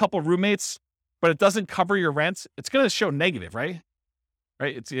get a couple roommates, but it doesn't cover your rent, it's going to show negative, right?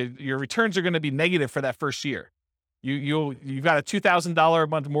 Right? Your returns are going to be negative for that first year. You've got a $2,000 a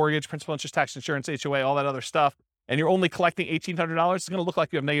month mortgage, principal, interest, tax, insurance, HOA, all that other stuff, and you're only collecting $1,800. It's going to look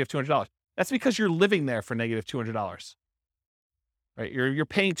like you have negative $200. That's because you're living there for negative $200. Right? You're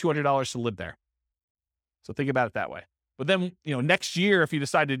paying $200 to live there. So think about it that way. But then, next year, if you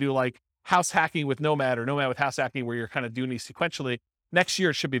decide to do like house hacking with Nomad or Nomad with house hacking, where you're kind of doing these sequentially, next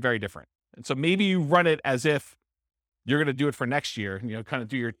year it should be very different. And so maybe you run it as if you're going to do it for next year, kind of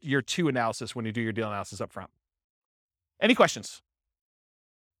do your year 2 analysis when you do your deal analysis up front. Any questions?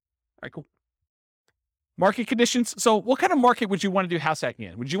 All right, cool. Market conditions. So what kind of market would you want to do house hacking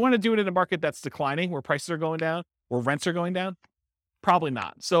in? Would you want to do it in a market that's declining, where prices are going down, where rents are going down? Probably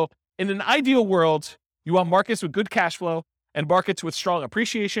not. So in an ideal world, you want markets with good cash flow and markets with strong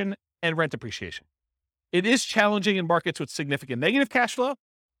appreciation and rent appreciation. It is challenging in markets with significant negative cash flow,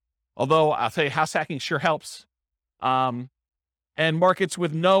 although I'll tell you, house hacking sure helps. And markets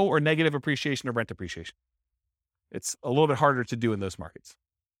with no or negative appreciation or rent appreciation. It's a little bit harder to do in those markets.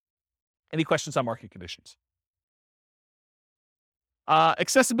 Any questions on market conditions?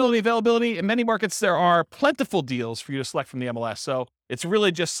 Accessibility, availability. In many markets, there are plentiful deals for you to select from the MLS. So it's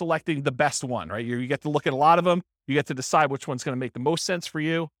really just selecting the best one, right? You get to look at a lot of them. You get to decide which one's going to make the most sense for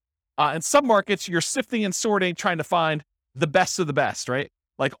you. In some markets, you're sifting and sorting, trying to find the best of the best, right?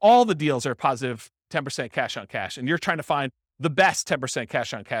 Like all the deals are positive 10% cash on cash, and you're trying to find the best 10%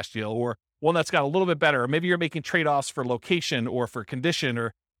 cash on cash deal, or one that's got a little bit better. Or maybe you're making trade-offs for location or for condition,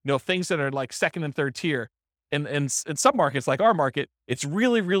 or things that are like second and third tier. And in some markets, like our market, it's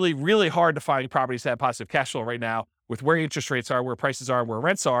really, really, really hard to find properties that have positive cash flow right now with where interest rates are, where prices are, where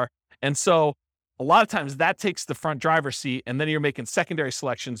rents are. And so a lot of times that takes the front driver's seat, and then you're making secondary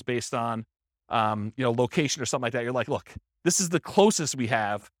selections based on, location or something like that. You're like, look, this is the closest we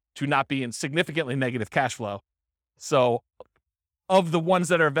have to not being significantly negative cash flow. So of the ones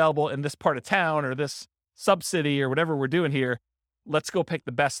that are available in this part of town or this sub-city or whatever we're doing here, let's go pick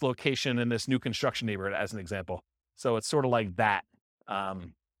the best location in this new construction neighborhood as an example. So it's sort of like that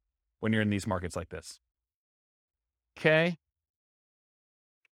when you're in these markets like this. Okay.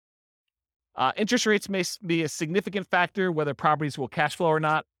 Interest rates may be a significant factor whether properties will cash flow or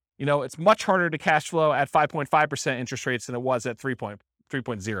not. It's much harder to cash flow at 5.5% interest rates than it was at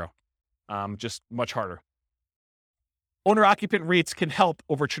 3.0. Just much harder. Owner-occupant REITs can help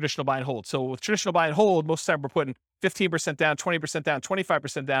over traditional buy and hold. So with traditional buy and hold, most of the time we're putting 15% down, 20% down,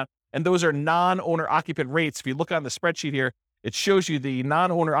 25% down, and those are non-owner-occupant rates. If you look on the spreadsheet here, it shows you the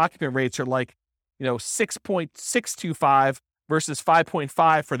non-owner-occupant rates are like, 6.625 versus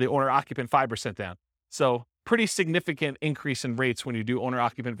 5.5 for the owner-occupant 5% down. So pretty significant increase in rates when you do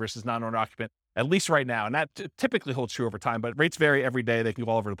owner-occupant versus non-owner-occupant, at least right now. And that typically holds true over time, but rates vary every day. They can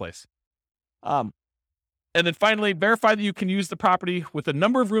go all over the place. And then finally, verify that you can use the property with the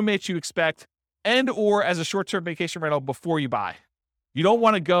number of roommates you expect and or as a short-term vacation rental before you buy. You don't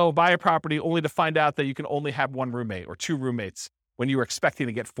want to go buy a property only to find out that you can only have one roommate or two roommates when you were expecting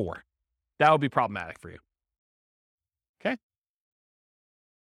to get 4. That would be problematic for you. Okay?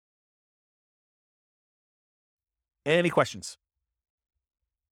 Any questions?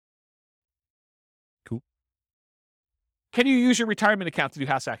 Cool. Can you use your retirement account to do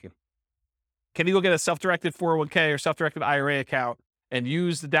house hacking? Can you go get a self-directed 401k or self-directed IRA account and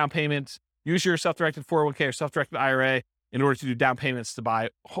use the down payments, use your self-directed 401k or self-directed IRA in order to do down payments to buy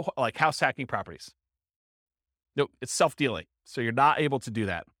like house hacking properties? Nope, it's self-dealing. So you're not able to do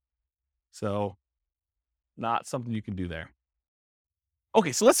that. So not something you can do there.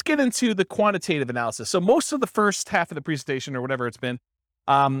 Okay, so let's get into the quantitative analysis. So most of the first half of the presentation or whatever it's been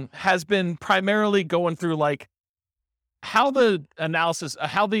has been primarily going through like how the analysis,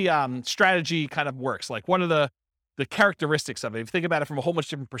 how the strategy kind of works. Like one of the characteristics of it, if you think about it from a whole bunch of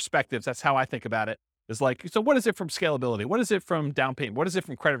different perspectives, that's how I think about it. Is like, so what is it from scalability? What is it from down payment? What is it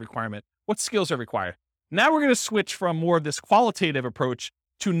from credit requirement? What skills are required? Now we're going to switch from more of this qualitative approach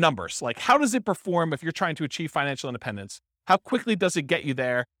to numbers. Like how does it perform if you're trying to achieve financial independence? How quickly does it get you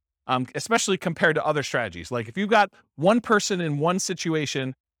there? Especially compared to other strategies. Like if you've got one person in one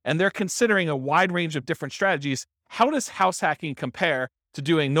situation and they're considering a wide range of different strategies, how does house hacking compare to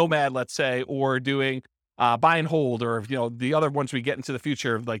doing Nomad, let's say, or doing buy and hold, or the other ones we get into the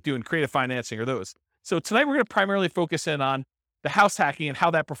future, like doing creative financing or those? So tonight we're going to primarily focus in on the house hacking and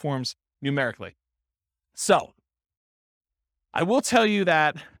how that performs numerically. So I will tell you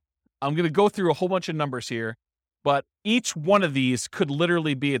that I'm going to go through a whole bunch of numbers here, but each one of these could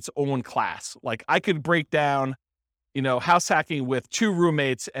literally be its own class. Like I could break down, house hacking with 2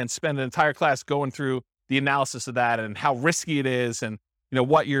 roommates and spend an entire class going through the analysis of that and how risky it is and,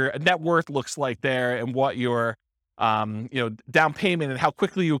 what your net worth looks like there and what your, down payment and how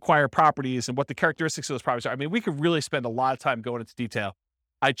quickly you acquire properties and what the characteristics of those properties are. I mean, we could really spend a lot of time going into detail.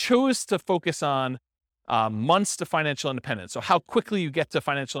 I chose to focus on months to financial independence. So how quickly you get to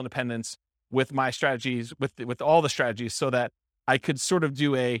financial independence with my strategies, with all the strategies, so that I could sort of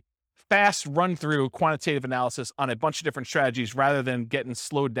do a fast run through quantitative analysis on a bunch of different strategies rather than getting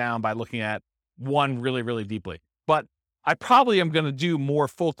slowed down by looking at one really, really deeply. But I probably am going to do more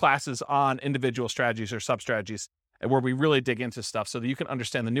full classes on individual strategies or sub-strategies and where we really dig into stuff so that you can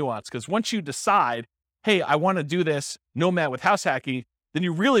understand the nuance. Because once you decide, hey, I want to do this nomad with house hacking, then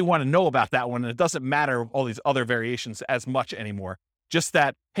you really want to know about that one. And it doesn't matter all these other variations as much anymore. Just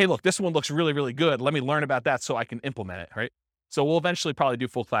that, hey, look, this one looks really, really good. Let me learn about that so I can implement it, right? So we'll eventually probably do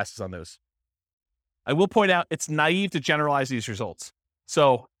full classes on those. I will point out it's naive to generalize these results.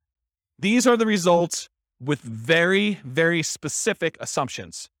 So these are the results with very, very specific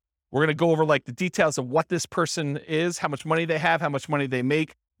assumptions. We're going to go over like the details of what this person is, how much money they have, how much money they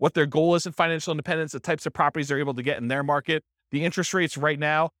make, what their goal is in financial independence, the types of properties they're able to get in their market, the interest rates right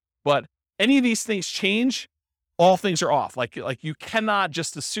now. But any of these things change, all things are off. Like you cannot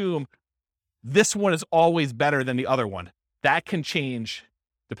just assume this one is always better than the other one. That can change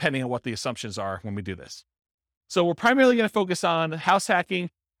depending on what the assumptions are when we do this. So we're primarily going to focus on house hacking,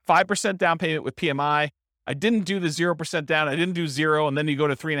 5% down payment with PMI. I didn't do the 0% down. I didn't do 0, and then you go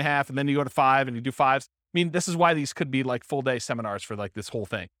to 3.5, and then you go to 5, and you do 5s. I mean, this is why these could be like full day seminars for like this whole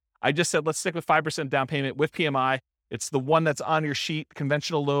thing. I just said, let's stick with 5% down payment with PMI. It's the one that's on your sheet,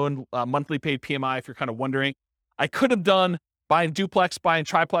 conventional loan, monthly paid PMI, if you're kind of wondering. I could have done buying duplex, buying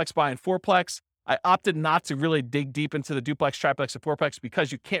triplex, buying fourplex. I opted not to really dig deep into the duplex, triplex, or fourplex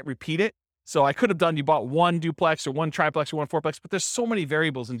because you can't repeat it. So I could have done, you bought one duplex or one triplex or one fourplex, but there's so many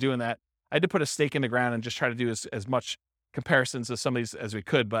variables in doing that. I had to put a stake in the ground and just try to do as much comparisons of some of these as we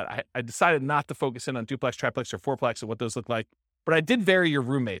could. But I decided not to focus in on duplex, triplex, or fourplex and what those look like. But I did vary your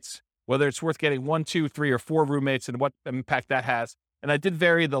roommates, whether it's worth getting 1, 2, 3, or 4 roommates and what impact that has. And I did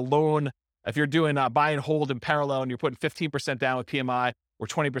vary the loan. If you're doing buy and hold in parallel and you're putting 15% down with PMI or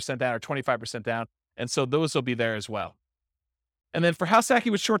 20% down or 25% down. And so those will be there as well. And then for house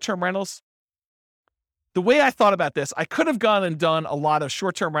hacking with short-term rentals, the way I thought about this, I could have gone and done a lot of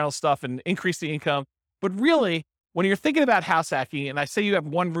short-term rental stuff and increased the income. But really, when you're thinking about house hacking, and I say you have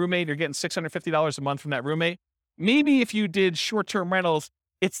one roommate, you're getting $650 a month from that roommate, maybe if you did short-term rentals,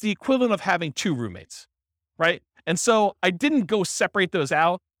 it's the equivalent of having 2 roommates, right? And so I didn't go separate those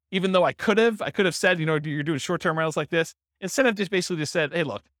out, even though I could have said, you're doing short-term rentals like this. Instead, I've just said, hey,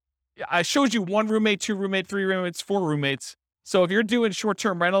 look, I showed you 1 roommate, 2 roommates, 3 roommates, 4 roommates. So if you're doing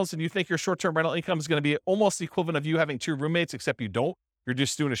short-term rentals and you think your short-term rental income is going to be almost the equivalent of you having 2 roommates, except you don't, you're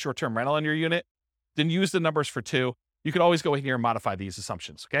just doing a short-term rental in your unit, then use the numbers for 2. You can always go in here and modify these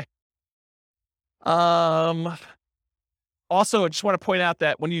assumptions, okay? Also, I just want to point out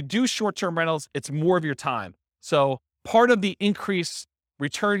that when you do short-term rentals, it's more of your time. So part of the increased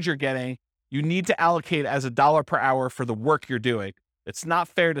returns you're getting, you need to allocate as $1 per hour for the work you're doing. It's not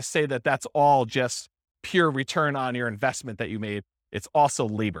fair to say that that's all just pure return on your investment that you made. It's also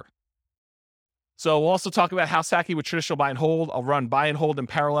labor. So we'll also talk about house hacking with traditional buy and hold. I'll run buy and hold in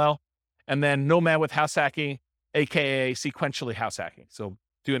parallel, and then nomad with house hacking, AKA sequentially house hacking. So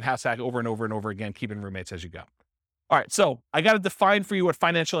doing house hack over and over and over again, keeping roommates as you go. All right. So I got to define for you what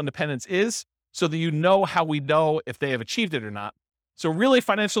financial independence is so that you know how we know if they have achieved it or not. So really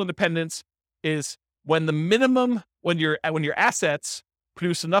financial independence is when your assets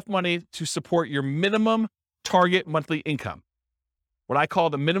produce enough money to support your minimum target monthly income. What I call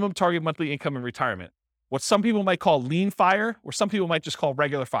the minimum target monthly income in retirement. What some people might call lean fire, or some people might just call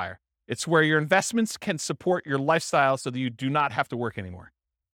regular fire. It's where your investments can support your lifestyle so that you do not have to work anymore.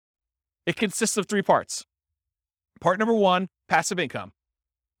 It consists of 3 parts. Part number 1, passive income.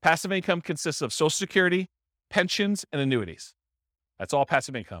 Passive income consists of Social Security, pensions, and annuities. That's all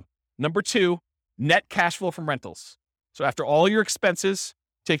passive income. Number 2, net cash flow from rentals. So after all your expenses,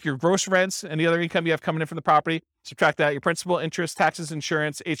 take your gross rents and the other income you have coming in from the property, subtract that, your principal, interest, taxes,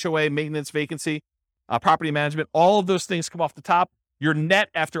 insurance, HOA, maintenance, vacancy, property management, all of those things come off the top. Your net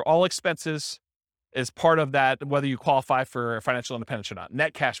after all expenses is part of that, whether you qualify for financial independence or not,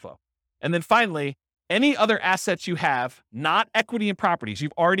 net cash flow. And then finally, any other assets you have, not equity in properties,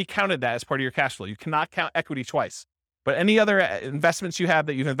 you've already counted that as part of your cash flow. You cannot count equity twice. But any other investments you have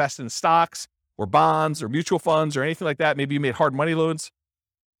that you've invested in stocks or bonds or mutual funds or anything like that, maybe you made hard money loans,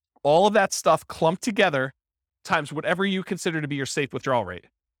 all of that stuff clumped together times whatever you consider to be your safe withdrawal rate.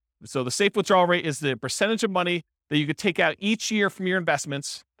 So the safe withdrawal rate is the percentage of money that you could take out each year from your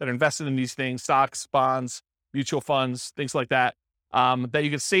investments that are invested in these things, stocks, bonds, mutual funds, things like that, that you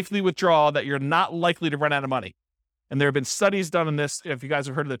can safely withdraw that you're not likely to run out of money. And there have been studies done on this. If you guys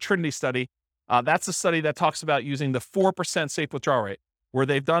have heard of the Trinity study, that's a study that talks about using the 4% safe withdrawal rate, where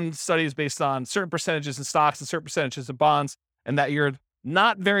they've done studies based on certain percentages in stocks and certain percentages in bonds, and that you're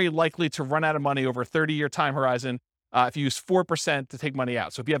not very likely to run out of money over a 30-year time horizon if you use 4% to take money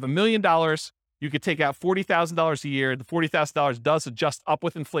out. So if you have $1 million, you could take out $40,000 a year. The $40,000 does adjust up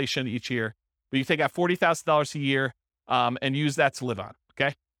with inflation each year, but you take out $40,000 a year and use that to live on,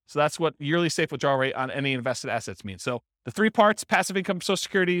 okay? So that's what yearly safe withdrawal rate on any invested assets means. So the three parts: passive income, Social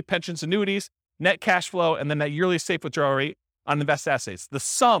Security, pensions, annuities, net cash flow, and then that yearly safe withdrawal rate on invested assets. The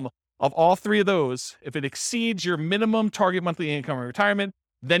sum of all three of those, if it exceeds your minimum target monthly income in retirement,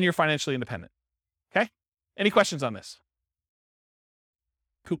 then you're financially independent. Okay? Any questions on this?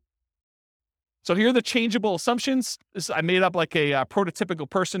 Cool. So here are the changeable assumptions. I made up like a prototypical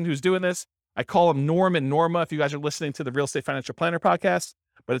person who's doing this. I call them Norm and Norma if you guys are listening to the Real Estate Financial Planner podcast,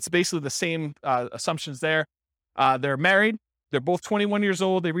 but it's basically the same assumptions there. They're married. They're both 21 years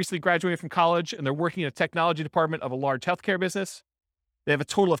old. They recently graduated from college, and they're working in a technology department of a large healthcare business. They have a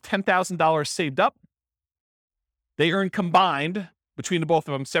total of $10,000 saved up. They earn combined between the both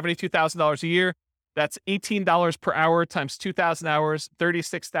of them $72,000 a year. That's $18 per hour times 2,000 hours,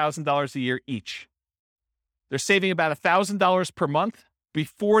 $36,000 a year each. They're saving about $1,000 per month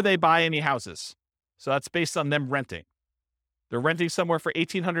before they buy any houses. So that's based on them renting. They're renting somewhere for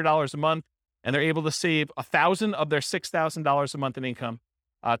 $1,800 a month, and they're able to save $1,000 of their $6,000 a month in income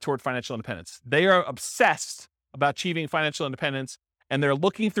toward financial independence. They are obsessed about achieving financial independence, and they're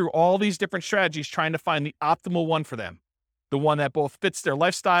looking through all these different strategies, trying to find the optimal one for them, the one that both fits their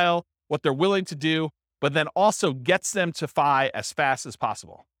lifestyle, what they're willing to do, but then also gets them to FI as fast as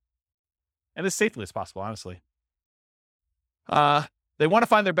possible and as safely as possible, honestly. They want to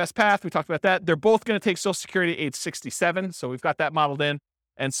find their best path. We talked about that. They're both going to take Social Security at age 67. So we've got that modeled in.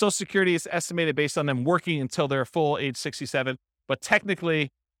 And Social Security is estimated based on them working until they're full age 67. But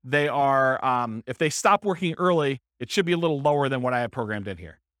technically, they are, if they stop working early, it should be a little lower than what I have programmed in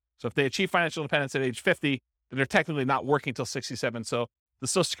here. So if they achieve financial independence at age 50, then they're technically not working until 67. So the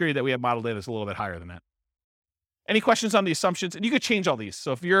Social Security that we have modeled in is a little bit higher than that. Any questions on the assumptions? And you could change all these.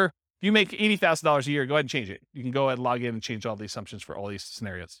 So if you make $80,000 a year, go ahead and change it. You can go ahead and log in and change all the assumptions for all these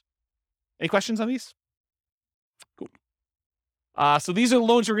scenarios. Any questions on these? Cool. So these are the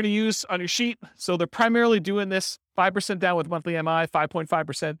loans we're going to use on your sheet. So they're primarily doing this 5% down with monthly MI,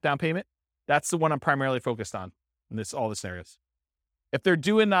 5.5% down payment. That's the one I'm primarily focused on in all the scenarios. If they're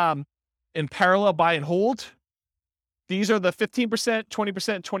doing in parallel buy and hold, these are the 15%,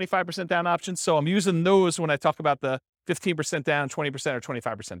 20%, 25% down options. So I'm using those when I talk about the 15% down, 20% or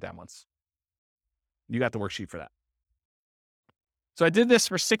 25% down ones. You got the worksheet for that. So I did this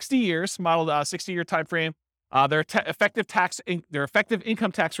for 60 years, modeled 60-year time frame. Their effective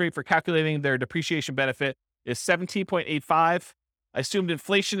income tax rate for calculating their depreciation benefit is 17.85. I assumed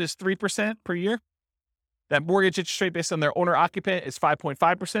inflation is 3% per year. That mortgage interest rate based on their owner occupant is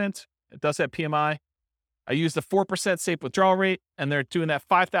 5.5%. It does have PMI. I used the 4% safe withdrawal rate, and they're doing that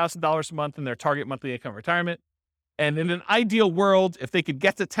 $5,000 a month in their target monthly income retirement. And in an ideal world, if they could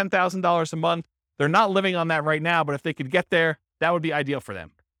get to $10,000 a month, they're not living on that right now, but if they could get there, that would be ideal for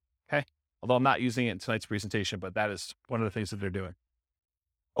them. Okay. Although I'm not using it in tonight's presentation, but that is one of the things that they're doing.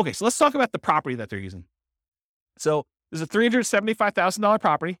 Okay. So let's talk about the property that they're using. So there's a $375,000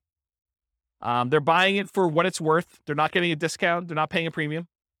 property. They're buying it for what it's worth. They're not getting a discount. They're not paying a premium.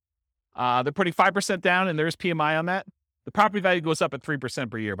 They're putting 5% down, and there's PMI on that. The property value goes up at 3%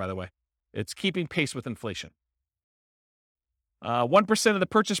 per year, by the way. It's keeping pace with inflation. 1% of the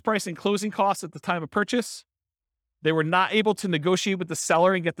purchase price and closing costs at the time of purchase. They were not able to negotiate with the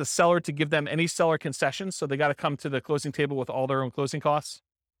seller and get the seller to give them any seller concessions, so they got to come to the closing table with all their own closing costs.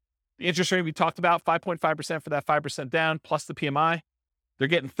 The interest rate we talked about, 5.5% for that 5% down, plus the PMI. They're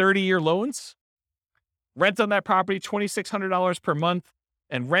getting 30-year loans. Rent on that property, $2,600 per month,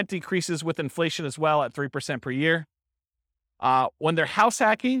 and rent increases with inflation as well at 3% per year. When they're house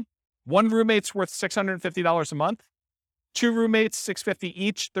hacking, one roommate's worth $650 a month. Two roommates, $650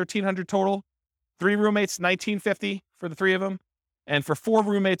 each, $1,300 total. Three roommates, $1,950 for the three of them. And for four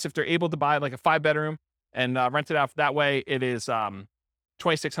roommates, if they're able to buy like a 5-bedroom and rent it out that way, it is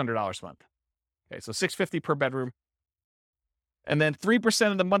 $2,600 a month. Okay, so $650 per bedroom. And then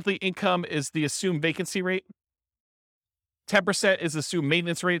 3% of the monthly income is the assumed vacancy rate. 10% is the assumed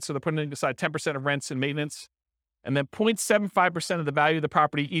maintenance rate, so they're putting aside 10% of rents and maintenance. And then 0.75% of the value of the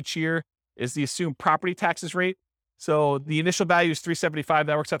property each year is the assumed property taxes rate. So the initial value is $375.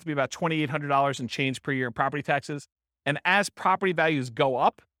 That works out to be about $2,800 and change per year in property taxes. And as property values go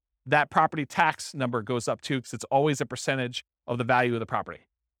up, that property tax number goes up too, because it's always a percentage of the value of the property.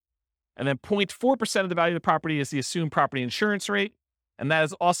 And then 0.4% of the value of the property is the assumed property insurance rate. And that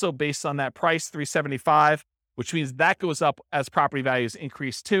is also based on that price, $375, which means that goes up as property values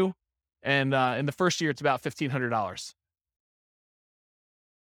increase too. And in the first year, it's about $1,500.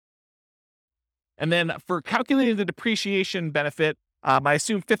 And then for calculating the depreciation benefit, I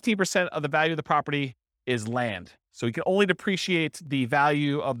assume 15% of the value of the property is land. So you can only depreciate the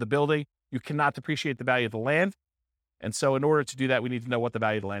value of the building. You cannot depreciate the value of the land. And so in order to do that, we need to know what the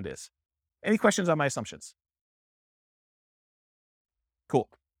value of the land is. Any questions on my assumptions? Cool.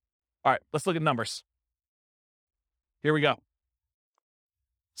 All right, let's look at numbers. Here we go.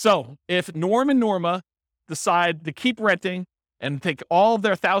 So if Norm and Norma decide to keep renting and take all of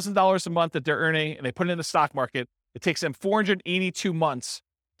their $1,000 a month that they're earning and they put it in the stock market, it takes them 482 months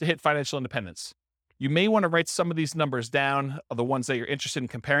to hit financial independence. You may want to write some of these numbers down, of the ones that you're interested in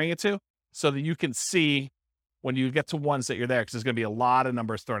comparing it to, so that you can see when you get to ones that you're there, because there's going to be a lot of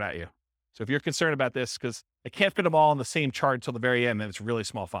numbers thrown at you. So if you're concerned about this, because I can't fit them all in the same chart until the very end, and it's really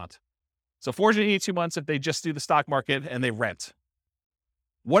small font. So 482 months if they just do the stock market and they rent.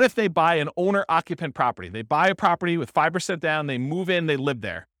 What if they buy an owner-occupant property? They buy a property with 5% down, they move in, they live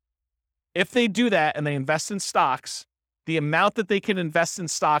there. If they do that and they invest in stocks, the amount that they can invest in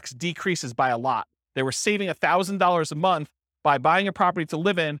stocks decreases by a lot. They were saving $1,000 a month by buying a property to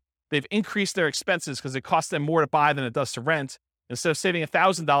live in. They've increased their expenses because it costs them more to buy than it does to rent. Instead of saving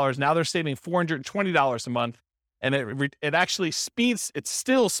 $1,000, now they're saving $420 a month. And it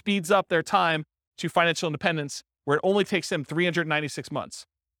still speeds up their time to financial independence, where it only takes them 396 months.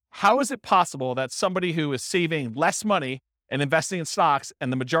 How is it possible that somebody who is saving less money and investing in stocks,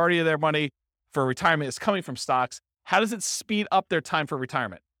 and the majority of their money for retirement is coming from stocks, how does it speed up their time for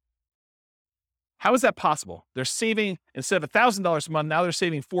retirement? How is that possible? They're saving, instead of $1,000 a month, now they're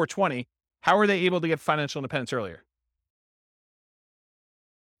saving $420. How are they able to get financial independence earlier?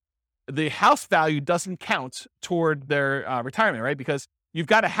 The house value doesn't count toward their retirement, right? Because you've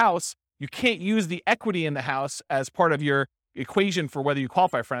got a house, you can't use the equity in the house as part of your equation for whether you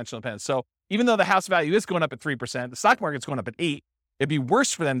qualify for financial independence. So even though the house value is going up at 3%, the stock market's going up at 8%, it'd be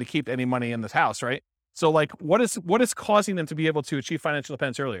worse for them to keep any money in this house, right? So like, what is causing them to be able to achieve financial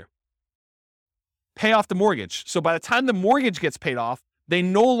independence earlier? Pay off the mortgage. So by the time the mortgage gets paid off, they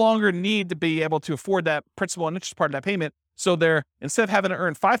no longer need to be able to afford that principal and interest part of that payment. So they're, instead of having to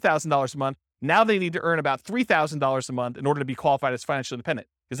earn $5,000 a month, now they need to earn about $3,000 a month in order to be qualified as financially independent,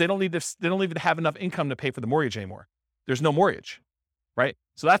 because they don't even have enough income to pay for the mortgage anymore. There's no mortgage, right?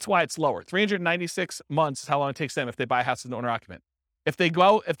 So that's why it's lower. 396 months is how long it takes them if they buy a house as an owner occupant. If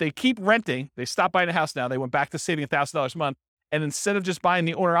they keep renting, they stop buying a house now, they went back to saving $1,000 a month, and instead of just buying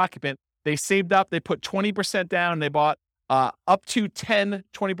the owner occupant, they saved up, they put 20% down, they bought up to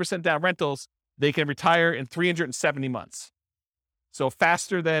 20% down rentals, they can retire in 370 months. So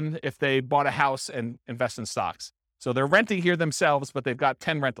faster than if they bought a house and invest in stocks. So they're renting here themselves, but they've got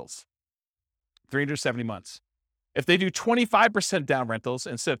 10 rentals, 370 months. If they do 25% down rentals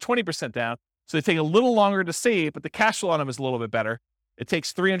instead of 20% down, so they take a little longer to save, but the cash flow on them is a little bit better, it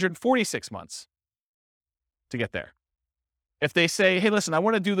takes 346 months to get there. If they say, hey, listen, I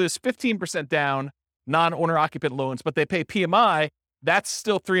want to do this 15% down non-owner occupant loans, but they pay PMI, that's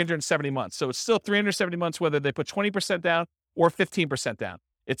still 370 months. So it's still 370 months whether they put 20% down or 15% down.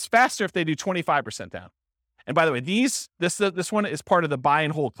 It's faster if they do 25% down. And by the way, this one is part of the buy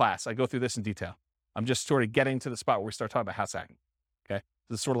and hold class. I go through this in detail. I'm just sort of getting to the spot where we start talking about house hacking. Okay.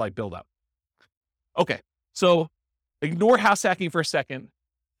 This is sort of like build up. Okay. So ignore house hacking for a second.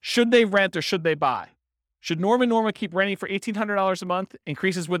 Should they rent or should they buy? Should Norm and Norma keep renting for $1,800 a month,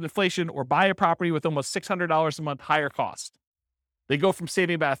 increases with inflation, or buy a property with almost $600 a month higher cost? They go from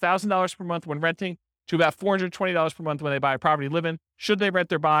saving about $1,000 per month when renting to about $420 per month when they buy a property to live in. Should they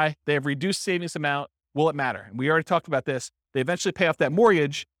rent or buy? They have reduced savings amount. Will it matter? And we already talked about this. They eventually pay off that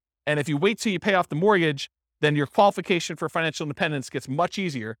mortgage. And if you wait till you pay off the mortgage, then your qualification for financial independence gets much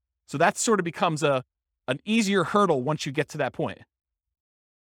easier. So that sort of becomes an easier hurdle once you get to that point.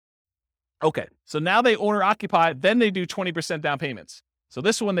 Okay, so now they owner occupy, then they do 20% down payments. So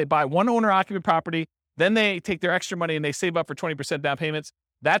this one, they buy one owner occupant property, then they take their extra money and they save up for 20% down payments.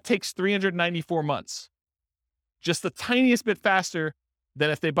 That takes 394 months. Just the tiniest bit faster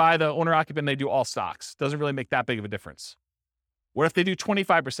than if they buy the owner occupant and they do all stocks. Doesn't really make that big of a difference. What if they do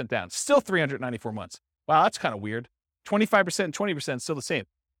 25% down? Still 394 months. Wow, that's kind of weird. 25% and 20% is still the same.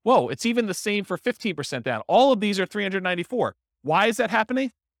 Whoa, it's even the same for 15% down. All of these are 394. Why is that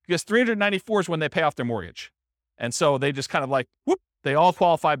happening? Because 394 is when they pay off their mortgage. And so they just kind of like, whoop, they all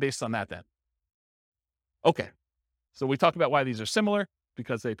qualify based on that then. Okay, so we talked about why these are similar,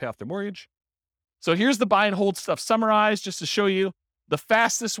 because they pay off their mortgage. So here's the buy and hold stuff summarized just to show you the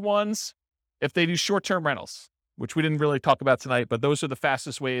fastest ones if they do short-term rentals, which we didn't really talk about tonight, but those are the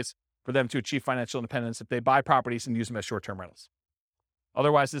fastest ways for them to achieve financial independence if they buy properties and use them as short-term rentals.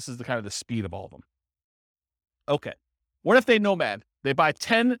 Otherwise, this is the kind of the speed of all of them. Okay, what if they nomad? They buy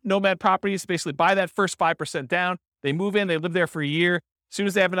 10 nomad properties, basically buy that first 5% down. They move in, they live there for a year. As soon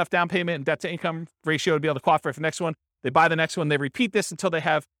as they have enough down payment and debt to income ratio to be able to qualify for the next one, they buy the next one. They repeat this until they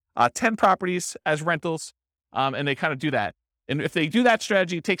have 10 properties as rentals. And they kind of do that. And if they do that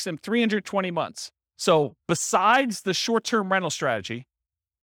strategy, it takes them 320 months. So besides the short-term rental strategy,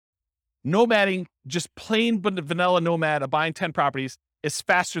 nomading, just plain vanilla nomad of buying 10 properties, is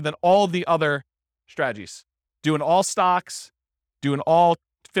faster than all the other strategies. Doing all stocks, doing all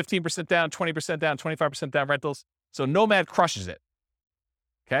 15% down, 20% down, 25% down rentals. So nomad crushes it.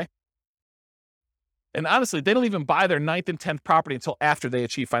 Okay? And honestly, they don't even buy their 9th and 10th property until after they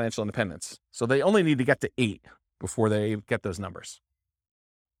achieve financial independence. So they only need to get to 8 before they get those numbers.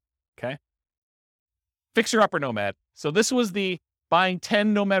 Okay? Fixer-upper nomad. So this was the buying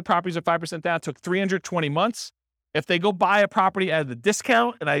 10 nomad properties at 5% down, took 320 months. If they go buy a property at the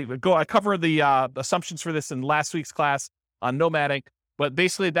discount, and I cover the assumptions for this in last week's class on nomading, but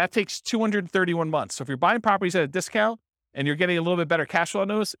basically that takes 231 months. So if you're buying properties at a discount and you're getting a little bit better cash flow on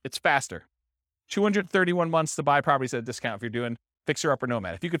those, it's faster. 231 months to buy properties at a discount if you're doing fixer-upper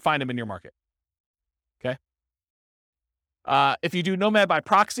nomad, if you could find them in your market. Okay? If you do nomad by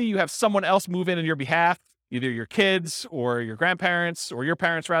proxy, you have someone else move in on your behalf, either your kids or your grandparents, or your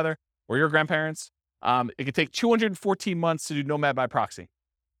parents rather, or your grandparents. It could take 214 months to do nomad by proxy.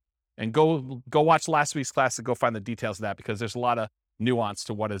 And go watch last week's class and go find the details of that, because there's a lot of nuance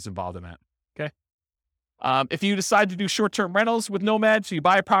to what is involved in that. Okay. If you decide to do short-term rentals with nomad, so you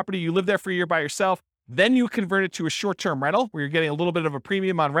buy a property, you live there for a year by yourself, then you convert it to a short-term rental where you're getting a little bit of a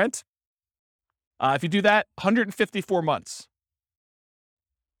premium on rent. If you do that, 154 months.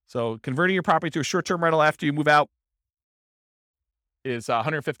 So converting your property to a short-term rental after you move out is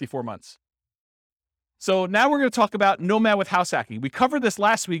 154 months. So now we're going to talk about nomad with house hacking. We covered this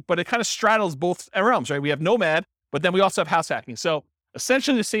last week, but it kind of straddles both realms, right? We have nomad, but then we also have house hacking. So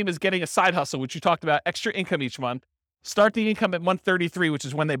essentially the same as getting a side hustle, which you talked about, extra income each month. Start the income at month 33, which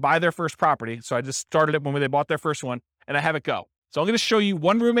is when they buy their first property. So I just started it when they bought their first one, and I have it go. So I'm going to show you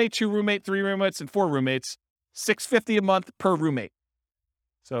 1 roommate, 2 roommate, 3 roommates, and 4 roommates, $650 a month per roommate.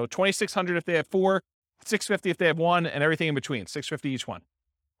 So $2,600 if they have 4, $650 if they have 1, and everything in between, $650 each one.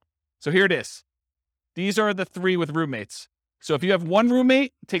 So here it is. These are the 3 with roommates. So if you have 1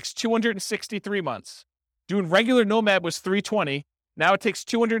 roommate, it takes 263 months. Doing regular nomad was 320. Now it takes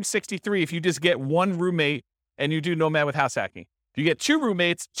 263 if you just get 1 roommate and you do nomad with house hacking. If you get 2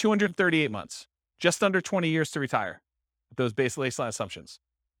 roommates, 238 months, just under 20 years to retire with those base baseline assumptions.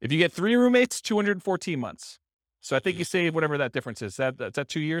 If you get 3 roommates, 214 months. So I think you save whatever that difference is. That's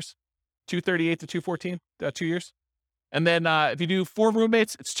 2 years? 238 to 214, 2 years. And then if you do 4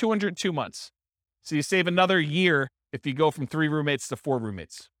 roommates, it's 202 months. So you save another year if you go from 3 roommates to 4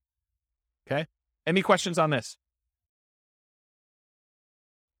 roommates. Okay? Any questions on this?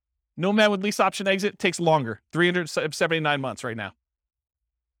 Nomad with lease option exit takes longer, 379 months right now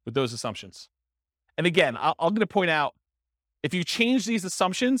with those assumptions. And again, I'm going to point out, if you change these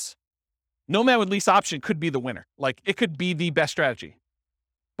assumptions, nomad with lease option could be the winner. Like, it could be the best strategy.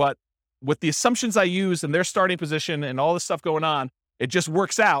 But with the assumptions I use and their starting position and all this stuff going on, it just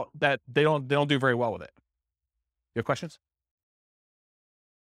works out that they don't do very well with it. You have questions?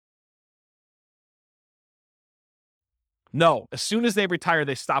 No. As soon as they retire,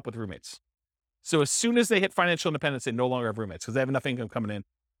 they stop with roommates. So as soon as they hit financial independence, they no longer have roommates because they have enough income coming in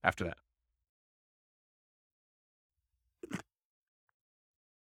after that.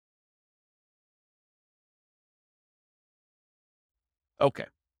 Okay.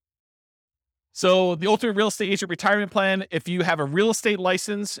 So the ultimate real estate agent retirement plan, if you have a real estate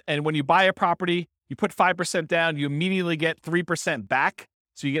license and when you buy a property, you put 5% down, you immediately get 3% back.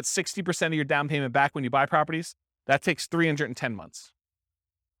 So you get 60% of your down payment back when you buy properties. That takes 310 months.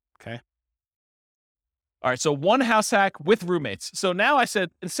 Okay. All right. So 1 house hack with roommates. So now I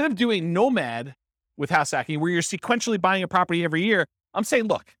said, instead of doing nomad with house hacking, where you're sequentially buying a property every year, I'm saying,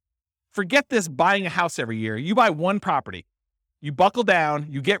 look, forget this buying a house every year. You buy 1 property. You buckle down,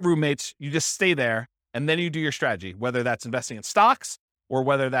 you get roommates, you just stay there, and then you do your strategy, whether that's investing in stocks or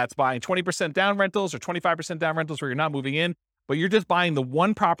whether that's buying 20% down rentals or 25% down rentals where you're not moving in, but you're just buying the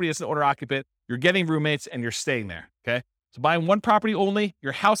 1 property as an owner occupant, you're getting roommates, and you're staying there, okay? So buying 1 property only,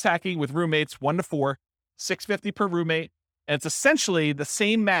 you're house hacking with roommates, 1 to 4, $650 per roommate, and it's essentially the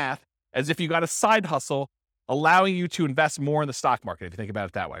same math as if you got a side hustle allowing you to invest more in the stock market, if you think about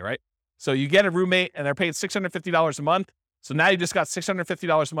it that way, right? So you get a roommate and they're paying $650 a month. So now you just got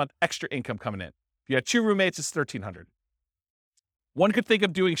 $650 a month extra income coming in. If you had 2 roommates, it's $1,300. One could think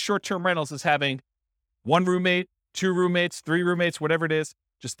of doing short-term rentals as having 1 roommate, 2 roommates, 3 roommates, whatever it is.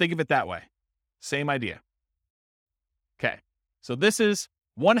 Just think of it that way. Same idea. Okay. So this is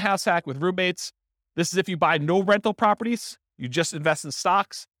 1 house hack with roommates. This is if you buy no rental properties, you just invest in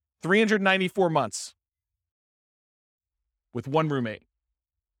stocks, 394 months with 1 roommate.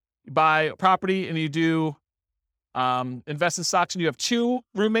 You buy a property and you do Invest in stocks and you have 2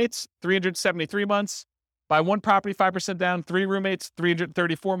 roommates, 373 months. Buy 1 property, 5% down, 3 roommates,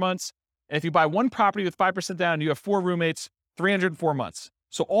 334 months. And if you buy 1 property with 5% down, you have 4 roommates, 304 months.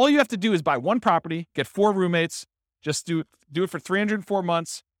 So all you have to do is buy 1 property, get 4 roommates, just do it for 304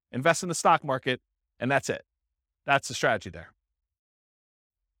 months, invest in the stock market, and that's it. That's the strategy there.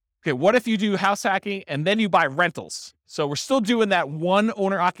 Okay, what if you do house hacking and then you buy rentals? So we're still doing that 1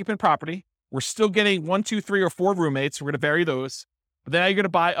 owner-occupant property. We're still getting 1, 2, 3, or 4 roommates. We're going to vary those. But then you're going to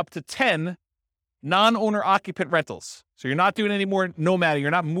buy up to 10 non-owner occupant rentals. So you're not doing any more nomading. You're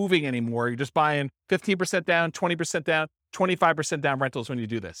not moving anymore. You're just buying 15% down, 20% down, 25% down rentals when you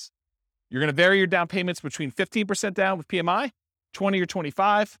do this. You're going to vary your down payments between 15% down with PMI, 20 or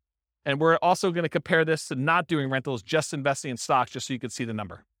 25. And we're also going to compare this to not doing rentals, just investing in stocks, just so you can see the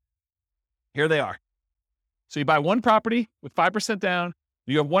number. Here they are. So you buy 1 property with 5% down.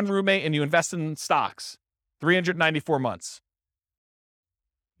 You have 1 roommate and you invest in stocks, 394 months.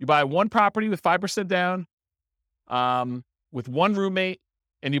 You buy 1 property with 5% down, with 1 roommate,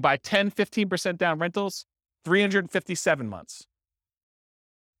 and you buy 10, 15% down rentals, 357 months.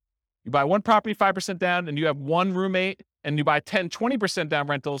 You buy 1 property, 5% down, and you have 1 roommate, and you buy 10, 20% down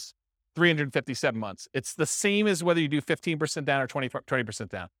rentals, 357 months. It's the same as whether you do 15% down or 20%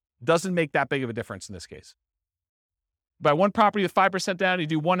 down. Doesn't make that big of a difference in this case. You buy 1 property with 5% down, you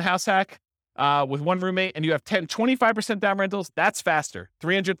do 1 house hack, with 1 roommate, and you have 10, 25% down rentals, that's faster,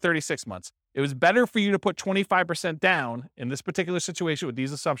 336 months. It was better for you to put 25% down in this particular situation with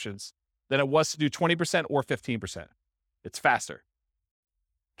these assumptions than it was to do 20% or 15%. It's faster.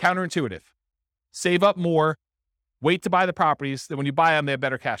 Counterintuitive. Save up more, wait to buy the properties, then when you buy them, they have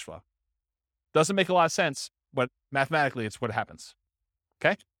better cash flow. Doesn't make a lot of sense, but mathematically, it's what happens.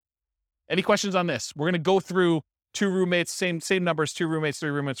 Okay? Any questions on this? We're going to go through 2 roommates, same numbers, 2 roommates, 3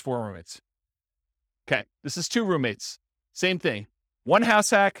 roommates, 4 roommates. Okay, this is 2 roommates. Same thing. 1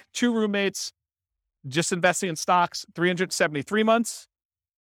 house hack, 2 roommates, just investing in stocks, 373 months.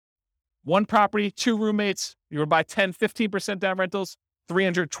 1 property, 2 roommates, you would buy 10, 15% down rentals,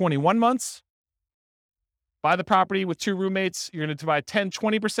 321 months. Buy the property with 2 roommates, you're going to buy 10,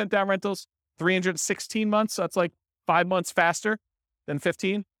 20% down rentals, 316 months. So that's like 5 months faster than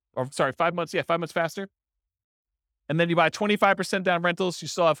 15. Or sorry, 5 months. Yeah, 5 months faster. And then you buy 25% down rentals. You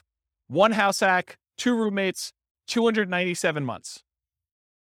still have 1 house hack, 2 roommates, 297 months.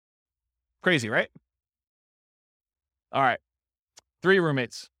 Crazy, right? All right. 3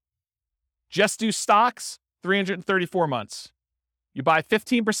 roommates. Just do stocks, 334 months. You buy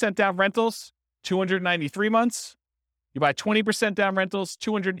 15% down rentals, 293 months. You buy 20% down rentals,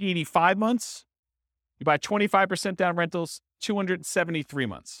 285 months. You buy 25% down rentals, 273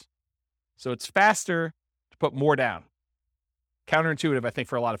 months. So it's faster to put more down. Counterintuitive, I think,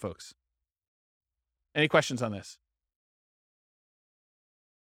 for a lot of folks. Any questions on this?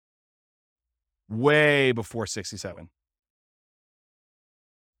 Way before 67.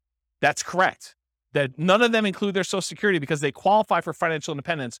 That's correct. That none of them include their Social Security because they qualify for financial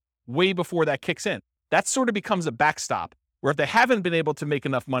independence way before that kicks in. That sort of becomes a backstop, where if they haven't been able to make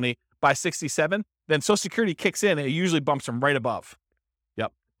enough money by 67, then Social Security kicks in and it usually bumps them right above.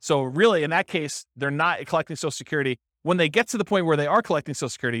 Yep. So really, in that case, they're not collecting Social Security. When they get to the point where they are collecting Social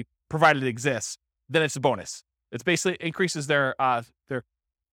Security, provided it exists, then it's a bonus. It's basically increases their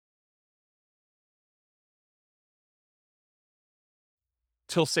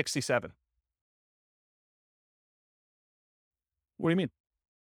till 67. What do you mean?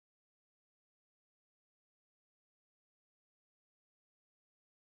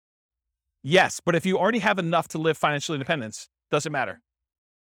 Yes, but if you already have enough to live financial independence, doesn't matter.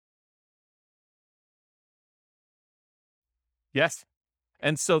 Yes.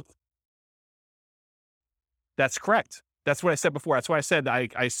 And so that's correct. That's what I said before. That's why I said I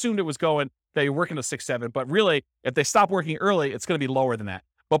assumed it was going that you're working to 6-7, but really, if they stop working early, it's going to be lower than that.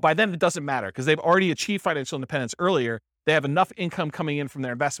 But by then, it doesn't matter because they've already achieved financial independence earlier. They have enough income coming in from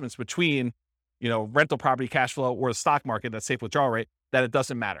their investments between, rental property cash flow or the stock market, that safe withdrawal rate, that it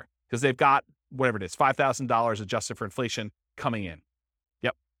doesn't matter because they've got whatever it is, $5,000 adjusted for inflation coming in.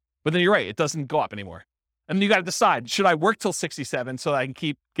 Yep. But then you're right. It doesn't go up anymore. And then you got to decide, should I work till 67 so that I can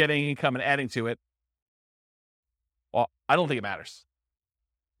keep getting income and adding to it? Well, I don't think it matters.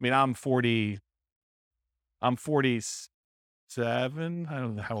 I mean, I'm 47. I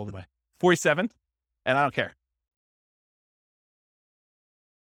don't know. How old am I? 47. And I don't care.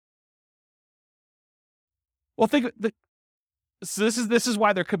 Well, so this is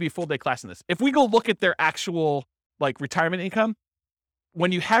why there could be a full day class in this. If we go look at their actual retirement income,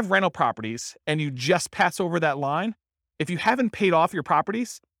 when you have rental properties and you just pass over that line, if you haven't paid off your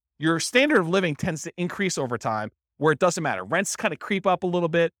properties, your standard of living tends to increase over time where it doesn't matter. Rents kind of creep up a little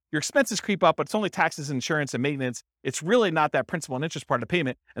bit. Your expenses creep up, but it's only taxes, insurance, and maintenance. It's really not that principal and interest part of the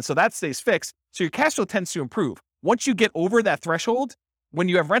payment. And so that stays fixed. So your cash flow tends to improve. Once you get over that threshold, when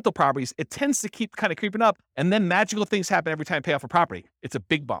you have rental properties, it tends to keep kind of creeping up. And then magical things happen every time you pay off a property. It's a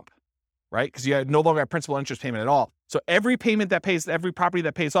big bump, right? Because you no longer have principal and interest payment at all. So every payment that pays, every property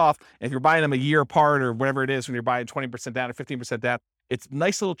that pays off, if you're buying them a year apart or whatever it is, when you're buying 20% down or 15% down, it's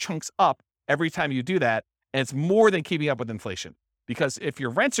nice little chunks up every time you do that. And it's more than keeping up with inflation, because if your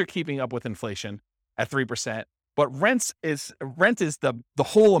rents are keeping up with inflation at 3%, but rent is the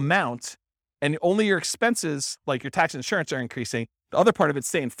whole amount, and only your expenses like your tax and insurance are increasing, the other part of it's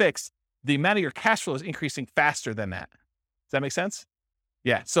staying fixed, the amount of your cash flow is increasing faster than that. Does that make sense?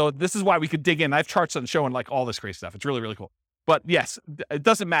 Yeah. So this is why we could dig in. I have charts on showing like all this great stuff. It's really, really cool. But yes, it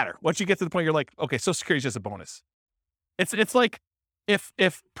doesn't matter. Once you get to the point you're like, okay, Social Security is just a bonus. It's like if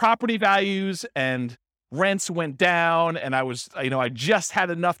property values and rents went down and I just had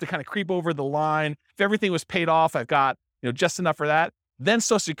enough to kind of creep over the line. If everything was paid off, I've got, just enough for that. Then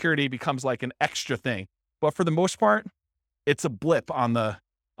Social Security becomes like an extra thing. But for the most part, it's a blip on the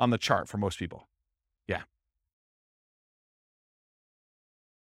chart for most people. Yeah.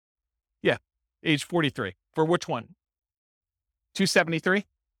 Yeah. Age 43. For which one? 273?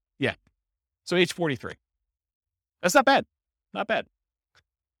 Yeah. So age 43. That's not bad. Not bad.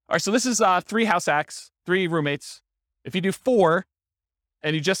 All right, so this is 3 house hacks, 3 roommates. If you do 4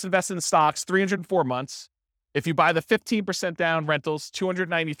 and you just invest in stocks, 304 months. If you buy the 15% down rentals,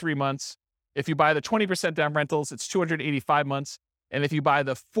 293 months. If you buy the 20% down rentals, it's 285 months. And if you buy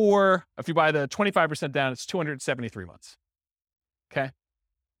the 25% down, it's 273 months. Okay.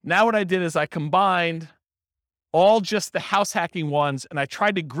 Now what I did is I combined all just the house hacking ones, and I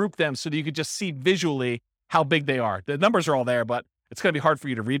tried to group them so that you could just see visually how big they are. The numbers are all there, but it's going to be hard for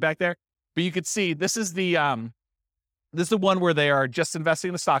you to read back there. But you could see this is the one where they are just investing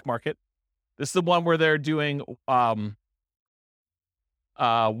in the stock market. This is the one where they're doing one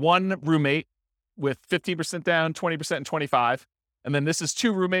roommate with 15% down, 20% and 25. And then this is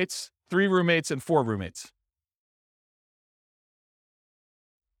 2 roommates, 3 roommates, and 4 roommates.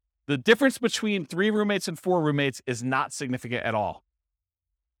 The difference between 3 roommates and 4 roommates is not significant at all.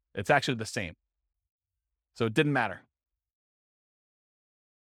 It's actually the same. So it didn't matter.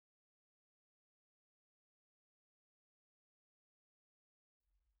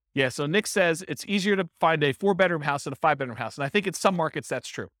 Yeah, so Nick says it's easier to find a 4-bedroom house than a 5-bedroom house. And I think in some markets that's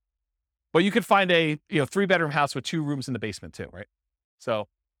true. But you could find a 3-bedroom house with 2 rooms in the basement too, right? So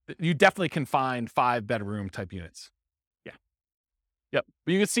you definitely can find 5-bedroom type units. Yeah. Yep.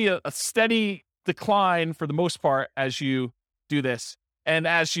 But you can see a steady decline for the most part as you do this. And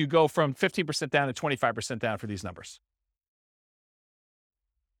as you go from 15% down to 25% down for these numbers.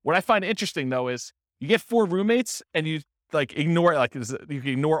 What I find interesting though is you get 4 roommates and you ignore you can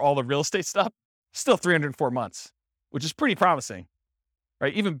ignore all the real estate stuff, still 304 months, which is pretty promising,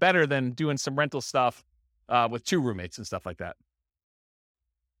 right? Even better than doing some rental stuff with 2 roommates and stuff like that.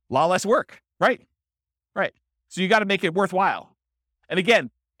 A lot less work, right? Right. So you got to make it worthwhile. And again,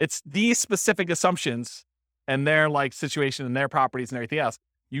 it's these specific assumptions and their situation and their properties and everything else.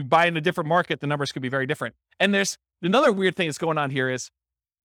 You buy in a different market, the numbers could be very different. And there's another weird thing that's going on here is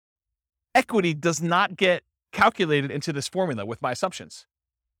equity does not get calculated into this formula with my assumptions.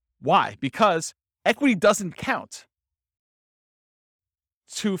 Why? Because equity doesn't count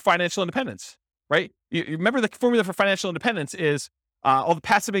to financial independence, right? You remember the formula for financial independence is all the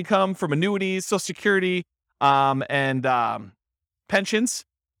passive income from annuities, Social Security, and pensions.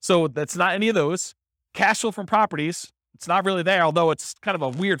 So that's not any of those. Cash flow from properties, it's not really there, although it's kind of a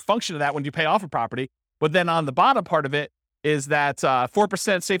weird function of that when you pay off a property. But then on the bottom part of it is that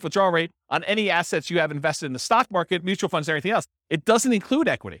 4% safe withdrawal rate on any assets you have invested in the stock market, mutual funds, and everything else. It doesn't include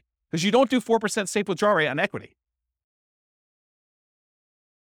equity because you don't do 4% safe withdrawal rate on equity.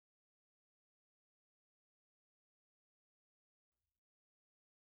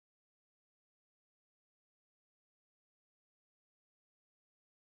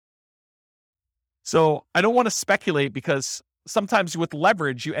 So I don't want to speculate because sometimes with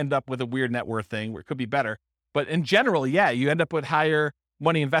leverage, you end up with a weird net worth thing where it could be better. But in general, yeah, you end up with higher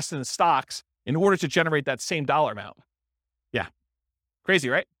money invested in stocks in order to generate that same dollar amount. Yeah. Crazy,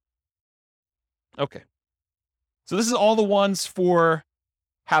 right? Okay. So this is all the ones for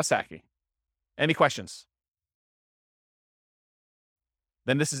house hacking. Any questions?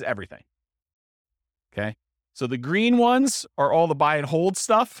 Then this is everything. Okay. So the green ones are all the buy and hold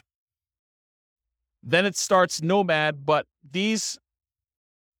stuff. Then it starts Nomad, but these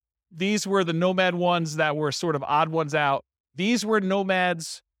were the Nomad ones that were sort of odd ones out. These were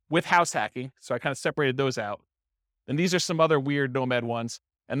Nomads with house hacking. So I kind of separated those out. And these are some other weird Nomad ones.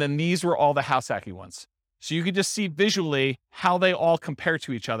 And then these were all the house hacking ones. So you could just see visually how they all compare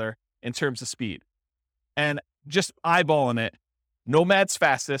to each other in terms of speed. And just eyeballing it, Nomad's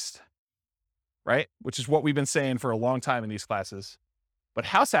fastest, right? Which is what we've been saying for a long time in these classes. But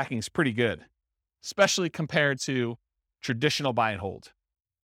house hacking is pretty good, especially compared to traditional buy and hold,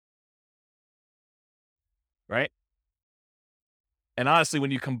 right? And honestly,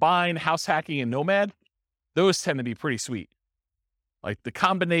 when you combine house hacking and Nomad, those tend to be pretty sweet. Like the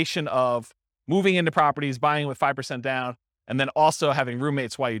combination of moving into properties, buying with 5% down, and then also having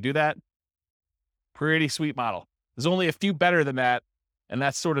roommates while you do that, pretty sweet model. There's only a few better than that, and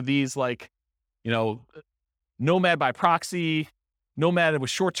that's sort of these like, Nomad by proxy, Nomad with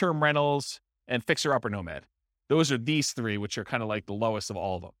short-term rentals, and fixer-upper Nomad. Those are these three, which are kind of like the lowest of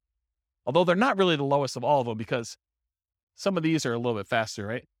all of them. Although they're not really the lowest of all of them because some of these are a little bit faster,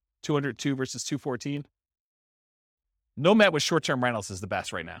 right? 202 versus 214. Nomad with short-term rentals is the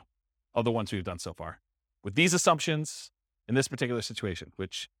best right now of the ones we've done so far. With these assumptions in this particular situation,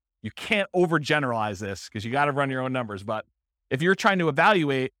 which you can't overgeneralize this because you got to run your own numbers. But if you're trying to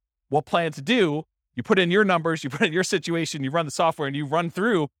evaluate what plan to do, you put in your numbers, you put in your situation, you run the software, and you run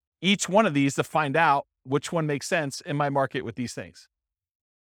through each one of these to find out which one makes sense in my market with these things.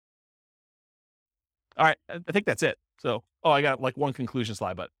 All right, I think that's it. So, I got like one conclusion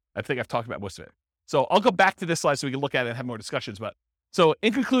slide, but I think I've talked about most of it. So I'll go back to this slide so we can look at it and have more discussions. But so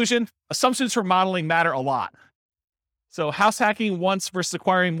in conclusion, assumptions for modeling matter a lot. So house hacking once versus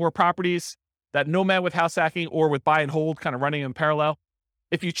acquiring more properties, that Nomad with house hacking or with buy and hold kind of running in parallel.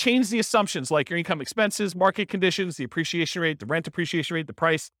 If you change the assumptions like your income expenses, market conditions, the appreciation rate, the rent appreciation rate, the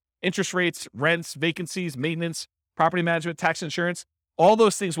price, interest rates, rents, vacancies, maintenance, property management, tax insurance, all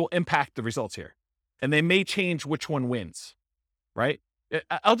those things will impact the results here. And they may change which one wins, right?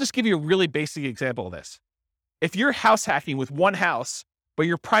 I'll just give you a really basic example of this. If you're house hacking with one house, but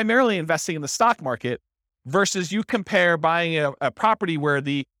you're primarily investing in the stock market versus you compare buying a property where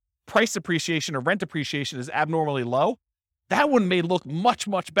the price appreciation or rent appreciation is abnormally low, that one may look much,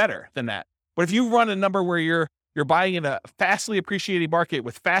 much better than that. But if you run a number where you're buying in a fastly appreciating market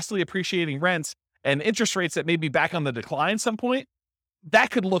with fastly appreciating rents and interest rates that may be back on the decline at some point,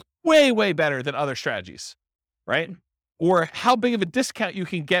 that could look way, way better than other strategies, right? Or how big of a discount you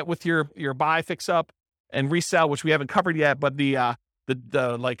can get with your buy, fix up, and resell, which we haven't covered yet, but the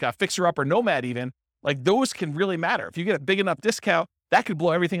fixer up or Nomad even, like those can really matter. If you get a big enough discount, that could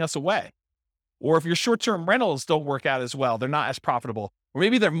blow everything else away. Or if your short-term rentals don't work out as well, they're not as profitable, or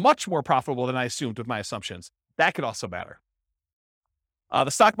maybe they're much more profitable than I assumed with my assumptions. That could also matter. The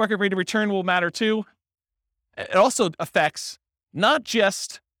stock market rate of return will matter too. It also affects not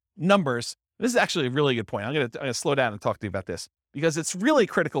just numbers. This is actually a really good point. I'm going to slow down and talk to you about this because it's really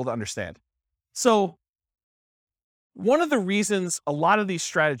critical to understand. So one of the reasons a lot of these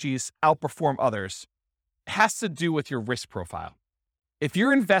strategies outperform others has to do with your risk profile. If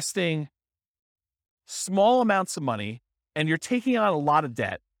you're investing small amounts of money and you're taking on a lot of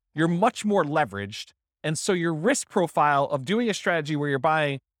debt, you're much more leveraged. And so your risk profile of doing a strategy where you're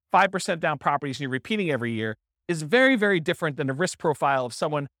buying 5% down properties and you're repeating every year is very, very different than the risk profile of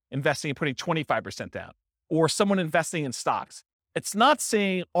someone investing and putting 25% down or someone investing in stocks. It's not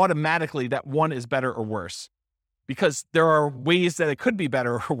saying automatically that one is better or worse because there are ways that it could be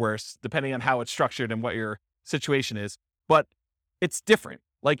better or worse depending on how it's structured and what your situation is, but it's different.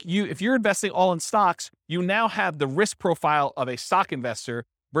 Like if you're investing all in stocks, you now have the risk profile of a stock investor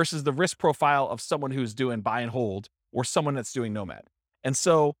versus the risk profile of someone who's doing buy and hold or someone that's doing Nomad. And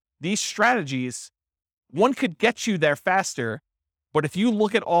so these strategies, one could get you there faster, but if you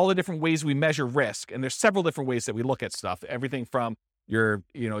look at all the different ways we measure risk, and there's several different ways that we look at stuff, everything from your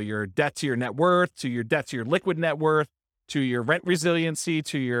debt to your net worth, to your debt to your liquid net worth, to your rent resiliency,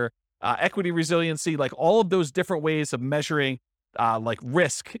 to your equity resiliency, like all of those different ways of measuring like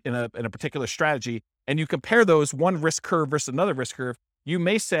risk in a particular strategy, and you compare those one risk curve versus another risk curve, you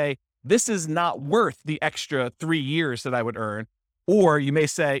may say, this is not worth the extra 3 years that I would earn. Or you may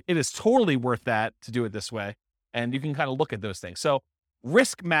say, it is totally worth that to do it this way. And you can kind of look at those things. So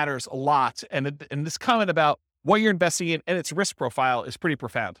risk matters a lot. And this comment about what you're investing in and its risk profile is pretty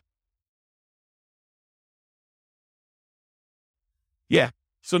profound. Yeah.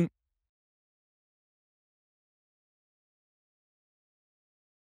 So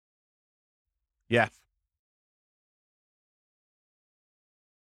yeah.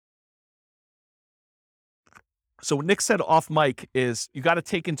 So what Nick said off mic is you got to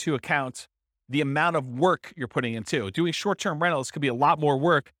take into account the amount of work you're putting into. Doing short-term rentals could be a lot more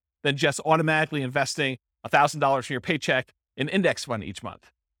work than just automatically investing $1,000 from your paycheck in index fund each month.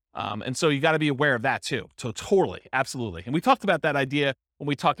 And so you got to be aware of that too. So totally, absolutely. And we talked about that idea when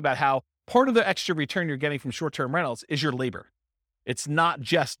we talked about how part of the extra return you're getting from short-term rentals is your labor. It's not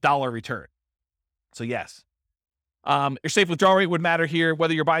just dollar return. So yes. Your safe withdrawal rate would matter here.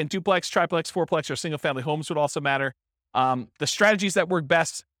 Whether you're buying duplex, triplex, fourplex, or single-family homes would also matter. The strategies that work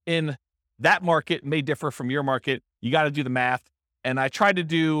best in that market may differ from your market. You got to do the math. And I tried to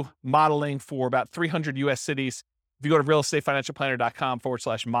do modeling for about 300 U.S. cities. If you go to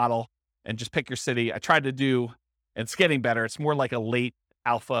realestatefinancialplanner.com/model and just pick your city, I tried to do, and it's getting better. It's more like a late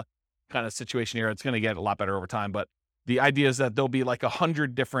alpha kind of situation here. It's going to get a lot better over time. But the idea is that there'll be like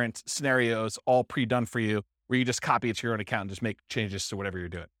 100 different scenarios all pre-done for you where you just copy it to your own account and just make changes to whatever you're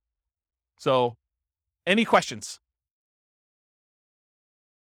doing. So any questions?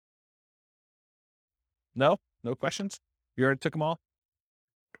 No questions? You already took them all?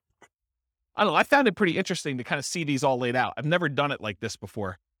 I don't know. I found it pretty interesting to kind of see these all laid out. I've never done it like this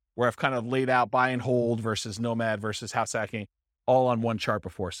before, where I've kind of laid out buy and hold versus nomad versus house hacking all on one chart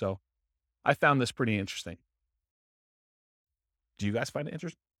before. So I found this pretty interesting. Do you guys find it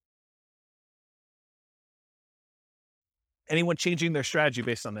interesting? Anyone changing their strategy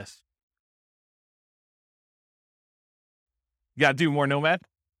based on this? You got to do more nomad?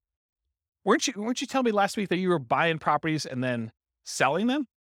 Weren't you telling me last week that you were buying properties and then selling them?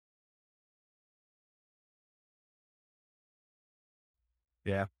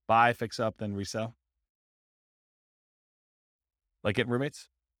 Yeah. Buy, fix up, then resell. Like getting roommates?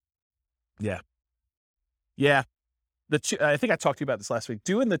 Yeah. Yeah. I think I talked to you about this last week.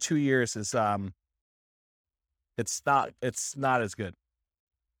 Doing the 2 years is, it's not as good,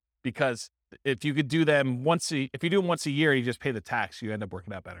 because if you could do them if you do them once a year, you just pay the tax, you end up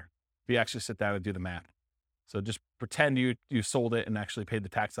working out better. If you actually sit down and do the math. So just pretend you sold it and actually paid the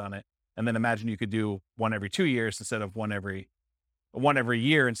tax on it. And then imagine you could do one every 2 years instead of one every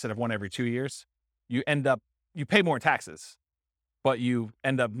year instead of one every 2 years. You pay more taxes, but you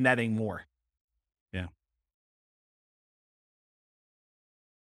end up netting more. Yeah.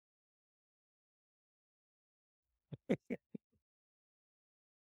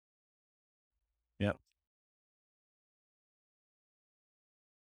 Yep.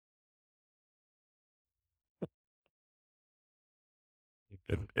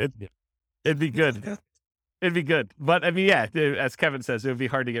 It'd be good. It'd be good. But I mean, yeah, as Kevin says, it would be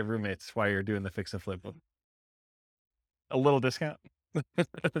hard to get roommates while you're doing the fix and flip. A little discount.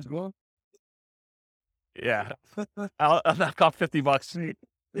 Yeah. I'll knock off $50.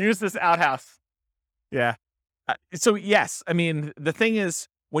 Use this outhouse. Yeah. So yes, I mean, the thing is,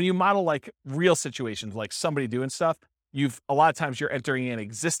 when you model like real situations, like somebody doing stuff, a lot of times you're entering in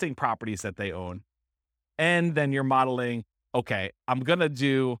existing properties that they own. And then you're modeling, okay,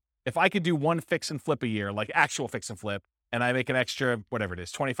 if I could do one fix and flip a year, like actual fix and flip, and I make an extra, whatever it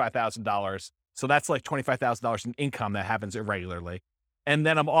is, $25,000. So that's like $25,000 in income that happens irregularly. And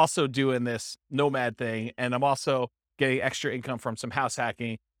then I'm also doing this nomad thing, and I'm also getting extra income from some house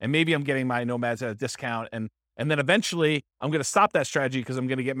hacking, and maybe I'm getting my nomads at a discount. And then eventually I'm going to stop that strategy because I'm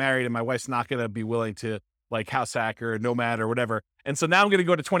going to get married and my wife's not going to be willing to like house hack or nomad or whatever. And so now I'm going to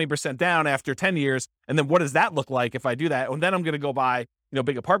go to 20% down after 10 years. And then what does that look like if I do that? And then I'm going to go buy,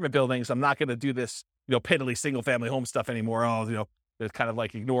 big apartment buildings. I'm not going to do this, piddly single family home stuff anymore. It's kind of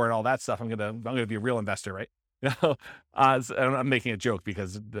like ignoring all that stuff. I'm going to be a real investor, right? I'm making a joke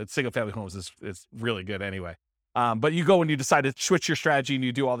because the single family homes is really good anyway. But you go and you decide to switch your strategy and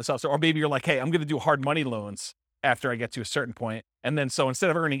you do all this stuff. Or maybe you're like, hey, I'm going to do hard money loans after I get to a certain point. And then so instead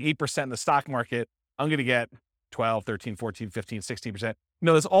of earning 8% in the stock market, I'm going to get 12, 13, 14, 15, 16%.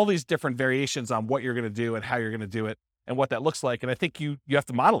 There's all these different variations on what you're going to do and how you're going to do it and what that looks like. And I think you have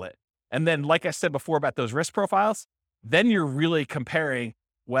to model it. And then, like I said before about those risk profiles, then you're really comparing,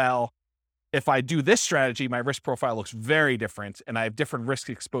 well, if I do this strategy, my risk profile looks very different and I have different risk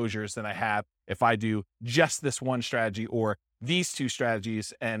exposures than I have if I do just this one strategy or these two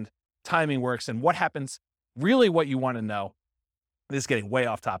strategies, and timing works. And what happens, really what you want to know, this is getting way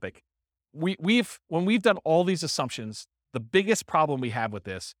off topic. When we've done all these assumptions, the biggest problem we have with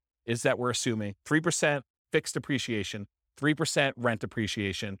this is that we're assuming 3% fixed appreciation, 3% rent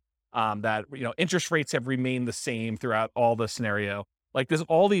appreciation, that, interest rates have remained the same throughout all the scenario. Like there's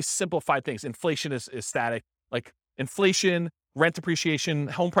all these simplified things. Inflation is static, like inflation, rent appreciation,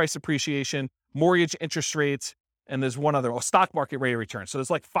 home price appreciation, mortgage interest rates. And there's one other, stock market rate of return. So there's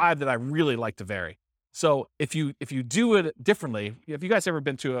like 5 that I really like to vary. So if you do it differently, have you guys ever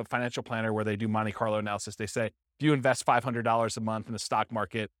been to a financial planner where they do Monte Carlo analysis? They say, if you invest $500 a month in the stock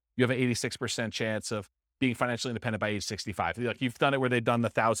market, you have an 86% chance of being financially independent by age 65. Like you've done it where they've done the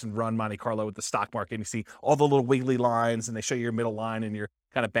 1,000 run Monte Carlo with the stock market, and you see all the little wiggly lines, and they show your middle line and your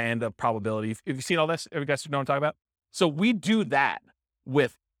kind of band of probability. Have you seen all this? Have you guys know what I'm talking about? So we do that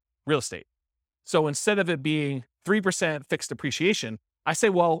with real estate. So instead of it being 3% fixed appreciation, I say,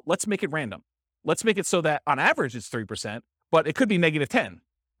 well, let's make it random. Let's make it so that on average it's 3%, but it could be negative 10.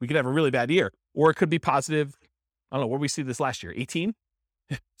 We could have a really bad year, or it could be positive. I don't know, what did we see this last year? 18?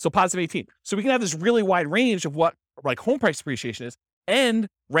 So positive 18. So we can have this really wide range of what like home price appreciation is, and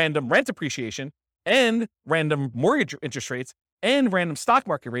random rent appreciation, and random mortgage interest rates, and random stock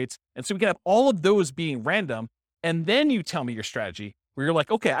market rates. And so we can have all of those being random. And then you tell me your strategy where you're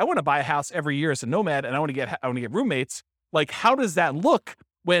like, okay, I want to buy a house every year as a nomad and I want to get roommates. Like, how does that look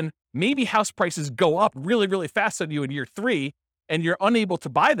when maybe house prices go up really, really fast on you in year 3 and you're unable to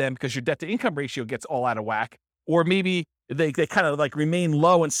buy them because your debt to income ratio gets all out of whack? Or maybe they kind of like remain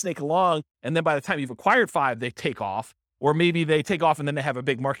low and snake along. And then by the time you've acquired 5, they take off. Or maybe they take off and then they have a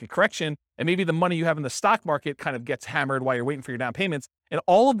big market correction. And maybe the money you have in the stock market kind of gets hammered while you're waiting for your down payments. And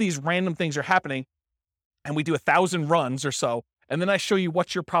all of these random things are happening. And we do 1,000 runs or so. And then I show you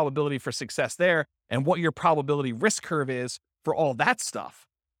what's your probability for success there and what your probability risk curve is for all that stuff.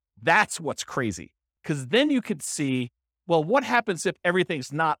 That's what's crazy. Because then you could see, well, what happens if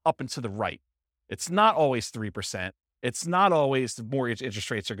everything's not up and to the right? It's not always 3%. It's not always the mortgage interest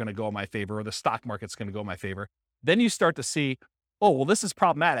rates are going to go in my favor or the stock market's going to go in my favor. Then you start to see, oh, well, this is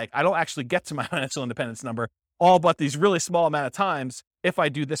problematic. I don't actually get to my financial independence number all but these really small amount of times if I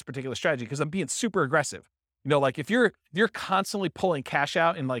do this particular strategy, because I'm being super aggressive. You know, like if you're constantly pulling cash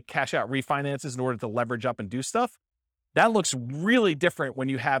out and like cash out refinances in order to leverage up and do stuff, that looks really different when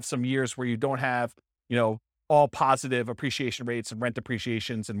you have some years where you don't have, you know, all positive appreciation rates and rent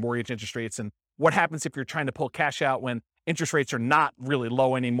appreciations and mortgage interest rates. And what happens if you're trying to pull cash out when interest rates are not really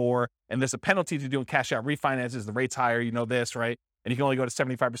low anymore and there's a penalty to doing cash out refinances, the rate's higher, you know this, right? And you can only go to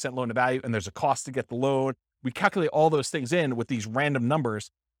 75% loan to value and there's a cost to get the loan. We calculate all those things in with these random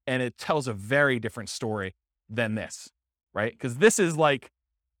numbers and it tells a very different story than this, right? Because this is like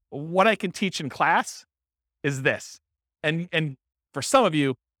what I can teach in class is this. And for some of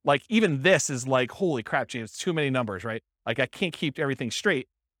you, like even this is like, holy crap, James, too many numbers, right? Like I can't keep everything straight.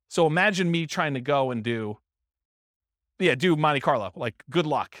 So imagine me trying to go and do Monte Carlo, like good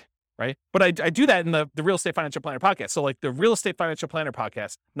luck, right? But I do that in the Real Estate Financial Planner podcast. So like the Real Estate Financial Planner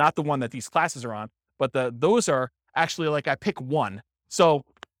podcast, not the one that these classes are on, but those are actually like I pick one. So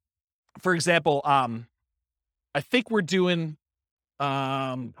for example, I think we're doing,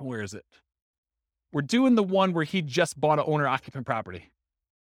 where is it? We're doing the one where he just bought an owner occupant property.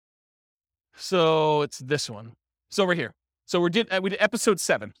 So it's this one. So over here. So we did episode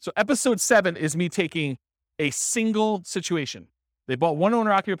 7. So episode 7 is me taking a single situation. They bought one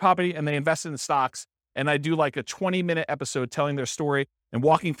owner occupant property and they invested in stocks. And I do like a 20-minute episode telling their story and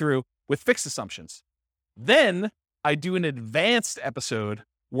walking through with fixed assumptions. Then I do an advanced episode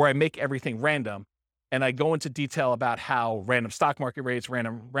where I make everything random. And I go into detail about how random stock market rates,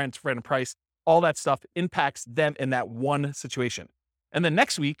 random rent, random price, all that stuff impacts them in that one situation. And then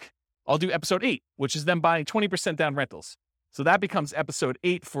next week, I'll do episode 8, which is them buying 20% down rentals. So that becomes episode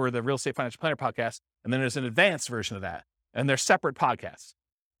 8 for the Real Estate Financial Planner podcast. And then there's an advanced version of that. And they're separate podcasts.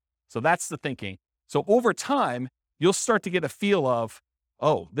 So that's the thinking. So over time, you'll start to get a feel of,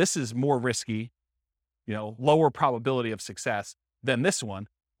 oh, this is more risky, you know, lower probability of success than this one,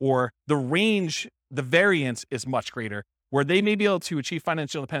 or the range, the variance is much greater, where they may be able to achieve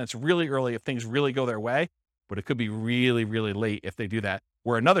financial independence really early if things really go their way, but it could be really, really late if they do that,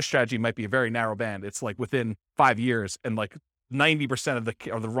 where another strategy might be a very narrow band. It's like within 5 years and like 90%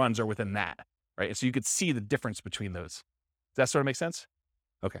 of the runs are within that, right? And so you could see the difference between those. Does that sort of make sense?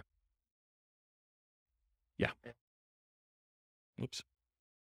 Okay. Yeah. Oops.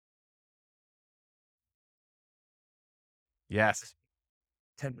 Yes.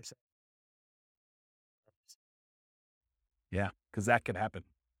 10%. Yeah, because that could happen.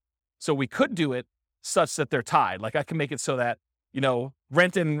 So we could do it such that they're tied. Like I can make it so that, you know,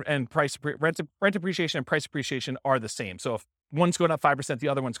 rent appreciation and price appreciation are the same. So if one's going up 5%, the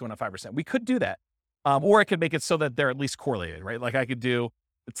other one's going up 5%. We could do that. Or I could make it so that they're at least correlated, right? Like I could do,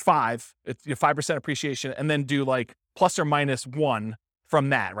 it's 5% appreciation, and then do like plus or minus 1 from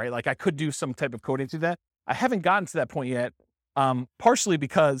that, right? Like I could do some type of coding to that. I haven't gotten to that point yet, partially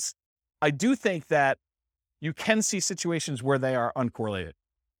because I do think that you can see situations where they are uncorrelated.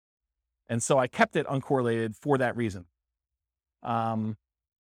 And so I kept it uncorrelated for that reason.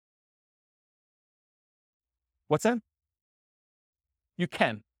 What's that? You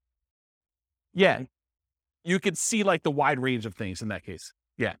can. Yeah. You could see like the wide range of things in that case.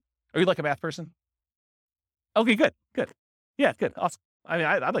 Yeah. Are you like a math person? Okay, good. Yeah, good. Awesome. I mean,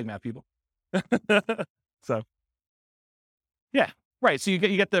 I like math people. So, yeah. Right. So you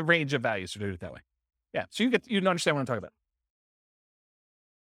get the range of values to do it that way. Yeah. So you understand what I'm talking about.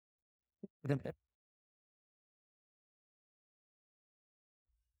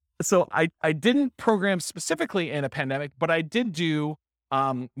 So I didn't program specifically in a pandemic, but I did do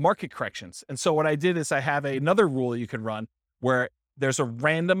market corrections. And so what I did is I have another rule you can run where there's a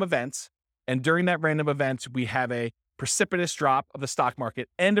random event. And during that random event, we have a precipitous drop of the stock market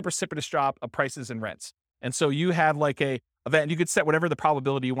and a precipitous drop of prices and rents. And so you have like a event, you could set whatever the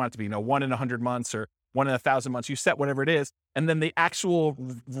probability you want it to be, 1 in 100 months or 1 in 1,000 months, you set whatever it is. And then the actual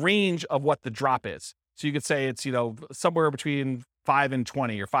range of what the drop is. So you could say it's, somewhere between 5 and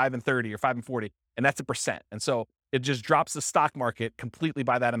 20 or 5 and 30 or 5 and 40, and that's a percent. And so it just drops the stock market completely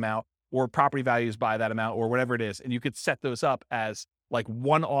by that amount or property values by that amount or whatever it is. And you could set those up as like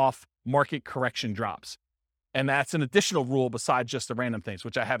one-off market correction drops. And that's an additional rule besides just the random things,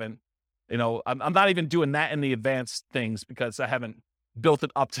 which I haven't, I'm not even doing that in the advanced things because I haven't built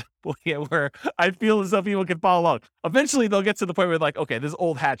it up to where I feel as though people can follow along. Eventually they'll get to the point where like, okay, this is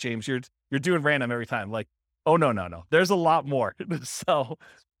old hat, James, you're doing random every time. Like, oh, no. There's a lot more. So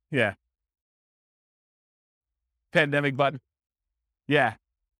yeah. Pandemic button. Yeah.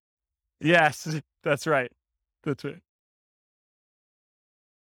 Yes, that's right. That's right.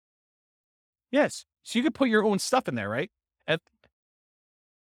 Yes. So you could put your own stuff in there, right? And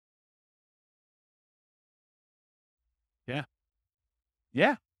yeah.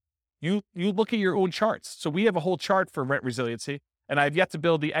 Yeah. You look at your own charts. So we have a whole chart for rent resiliency, and I've yet to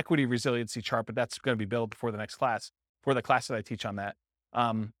build the equity resiliency chart, but that's going to be built before the next class, for the class that I teach on that.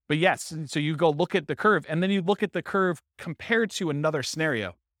 But yes, so you go look at the curve, and then you look at the curve compared to another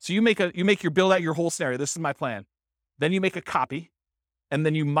scenario. So you build out your whole scenario. This is my plan. Then you make a copy, and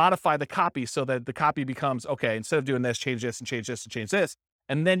then you modify the copy so that the copy becomes, okay, instead of doing this, change this and change this and change this.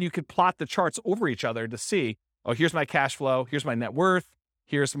 And then you could plot the charts over each other to see, oh, here's my cash flow, here's my net worth,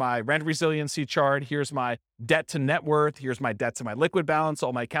 here's my rent resiliency chart, here's my debt to net worth, here's my debt to my liquid balance,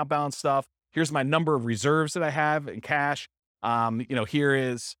 all my account balance stuff, here's my number of reserves that I have in cash. Here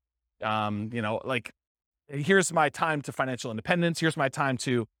is, here's my time to financial independence, here's my time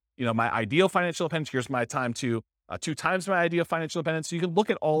to, my ideal financial independence, here's my time to 2 times my ideal financial independence. So you can look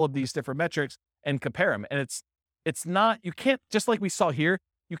at all of these different metrics and compare them. And it's not, you can't, just like we saw here,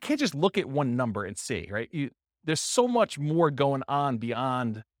 you can't just look at one number and see, right? There's so much more going on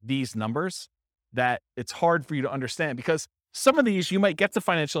beyond these numbers that it's hard for you to understand, because some of these you might get to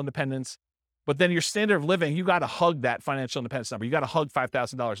financial independence, but then your standard of living, you got to hug that financial independence number. You got to hug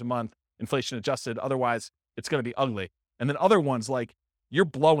 $5,000 a month, inflation adjusted. Otherwise, it's going to be ugly. And then other ones, like you're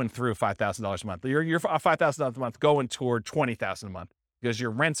blowing through $5,000 a month. You're $5,000 a month going toward $20,000 a month, because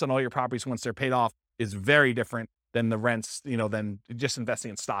your rents on all your properties once they're paid off is very different than the rents, than just investing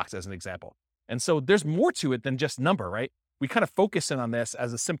in stocks as an example. And so there's more to it than just number, right? We kind of focus in on this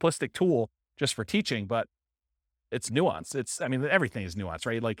as a simplistic tool just for teaching, but it's nuanced. Everything is nuanced,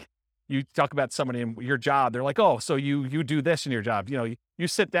 right? Like you talk about somebody in your job, they're like, oh, so you do this in your job. You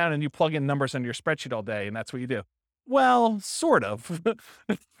sit down and you plug in numbers on your spreadsheet all day and that's what you do. Well, sort of.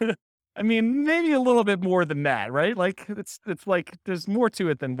 Maybe a little bit more than that, right? Like it's like there's more to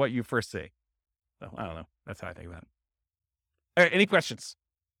it than what you first see. So I don't know. That's how I think about it. All right. Any questions?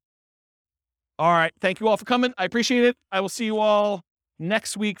 All right. Thank you all for coming. I appreciate it. I will see you all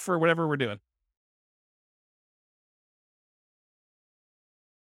next week for whatever we're doing.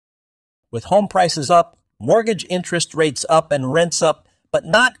 With home prices up, mortgage interest rates up, and rents up, but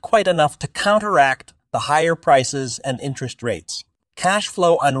not quite enough to counteract the higher prices and interest rates. Cash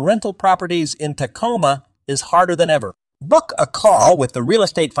flow on rental properties in Tacoma is harder than ever. Book a call with the Real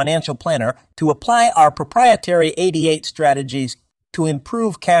Estate Financial Planner to apply our proprietary 88 strategies to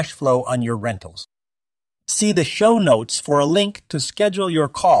improve cash flow on your rentals. See the show notes for a link to schedule your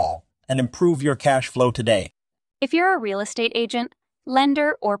call and improve your cash flow today. If you're a real estate agent,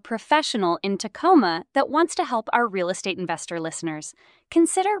 lender, or professional in Tacoma that wants to help our real estate investor listeners,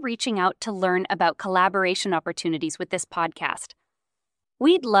 consider reaching out to learn about collaboration opportunities with this podcast.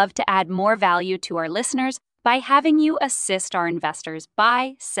 We'd love to add more value to our listeners by having you assist our investors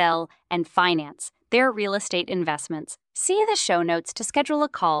buy, sell, and finance their real estate investments. See the show notes to schedule a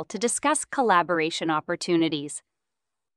call to discuss collaboration opportunities.